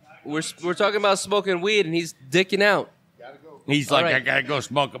about smoking weed and he's dicking out. He's All like, right. I gotta go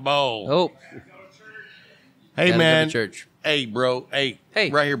smoke a bowl. Oh, hey, gotta go man. to church. Hey, bro. Hey, Hey.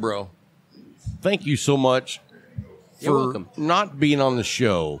 right here, bro. Thank you so much You're for welcome. not being on the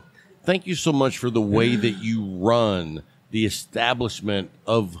show. Thank you so much for the way that you run the establishment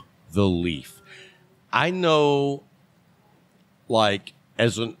of the Leaf. I know,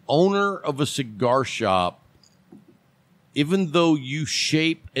 as an owner of a cigar shop, even though you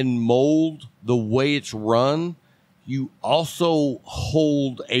shape and mold the way it's run, you also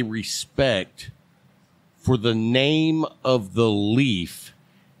hold a respect for the name of the Leaf,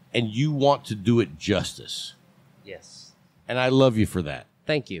 and you want to do it justice. Yes. And I love you for that.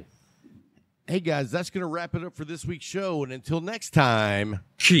 Thank you. Hey, guys, that's going to wrap it up for this week's show. And until next time,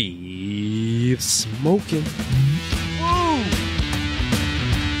 Keep smoking.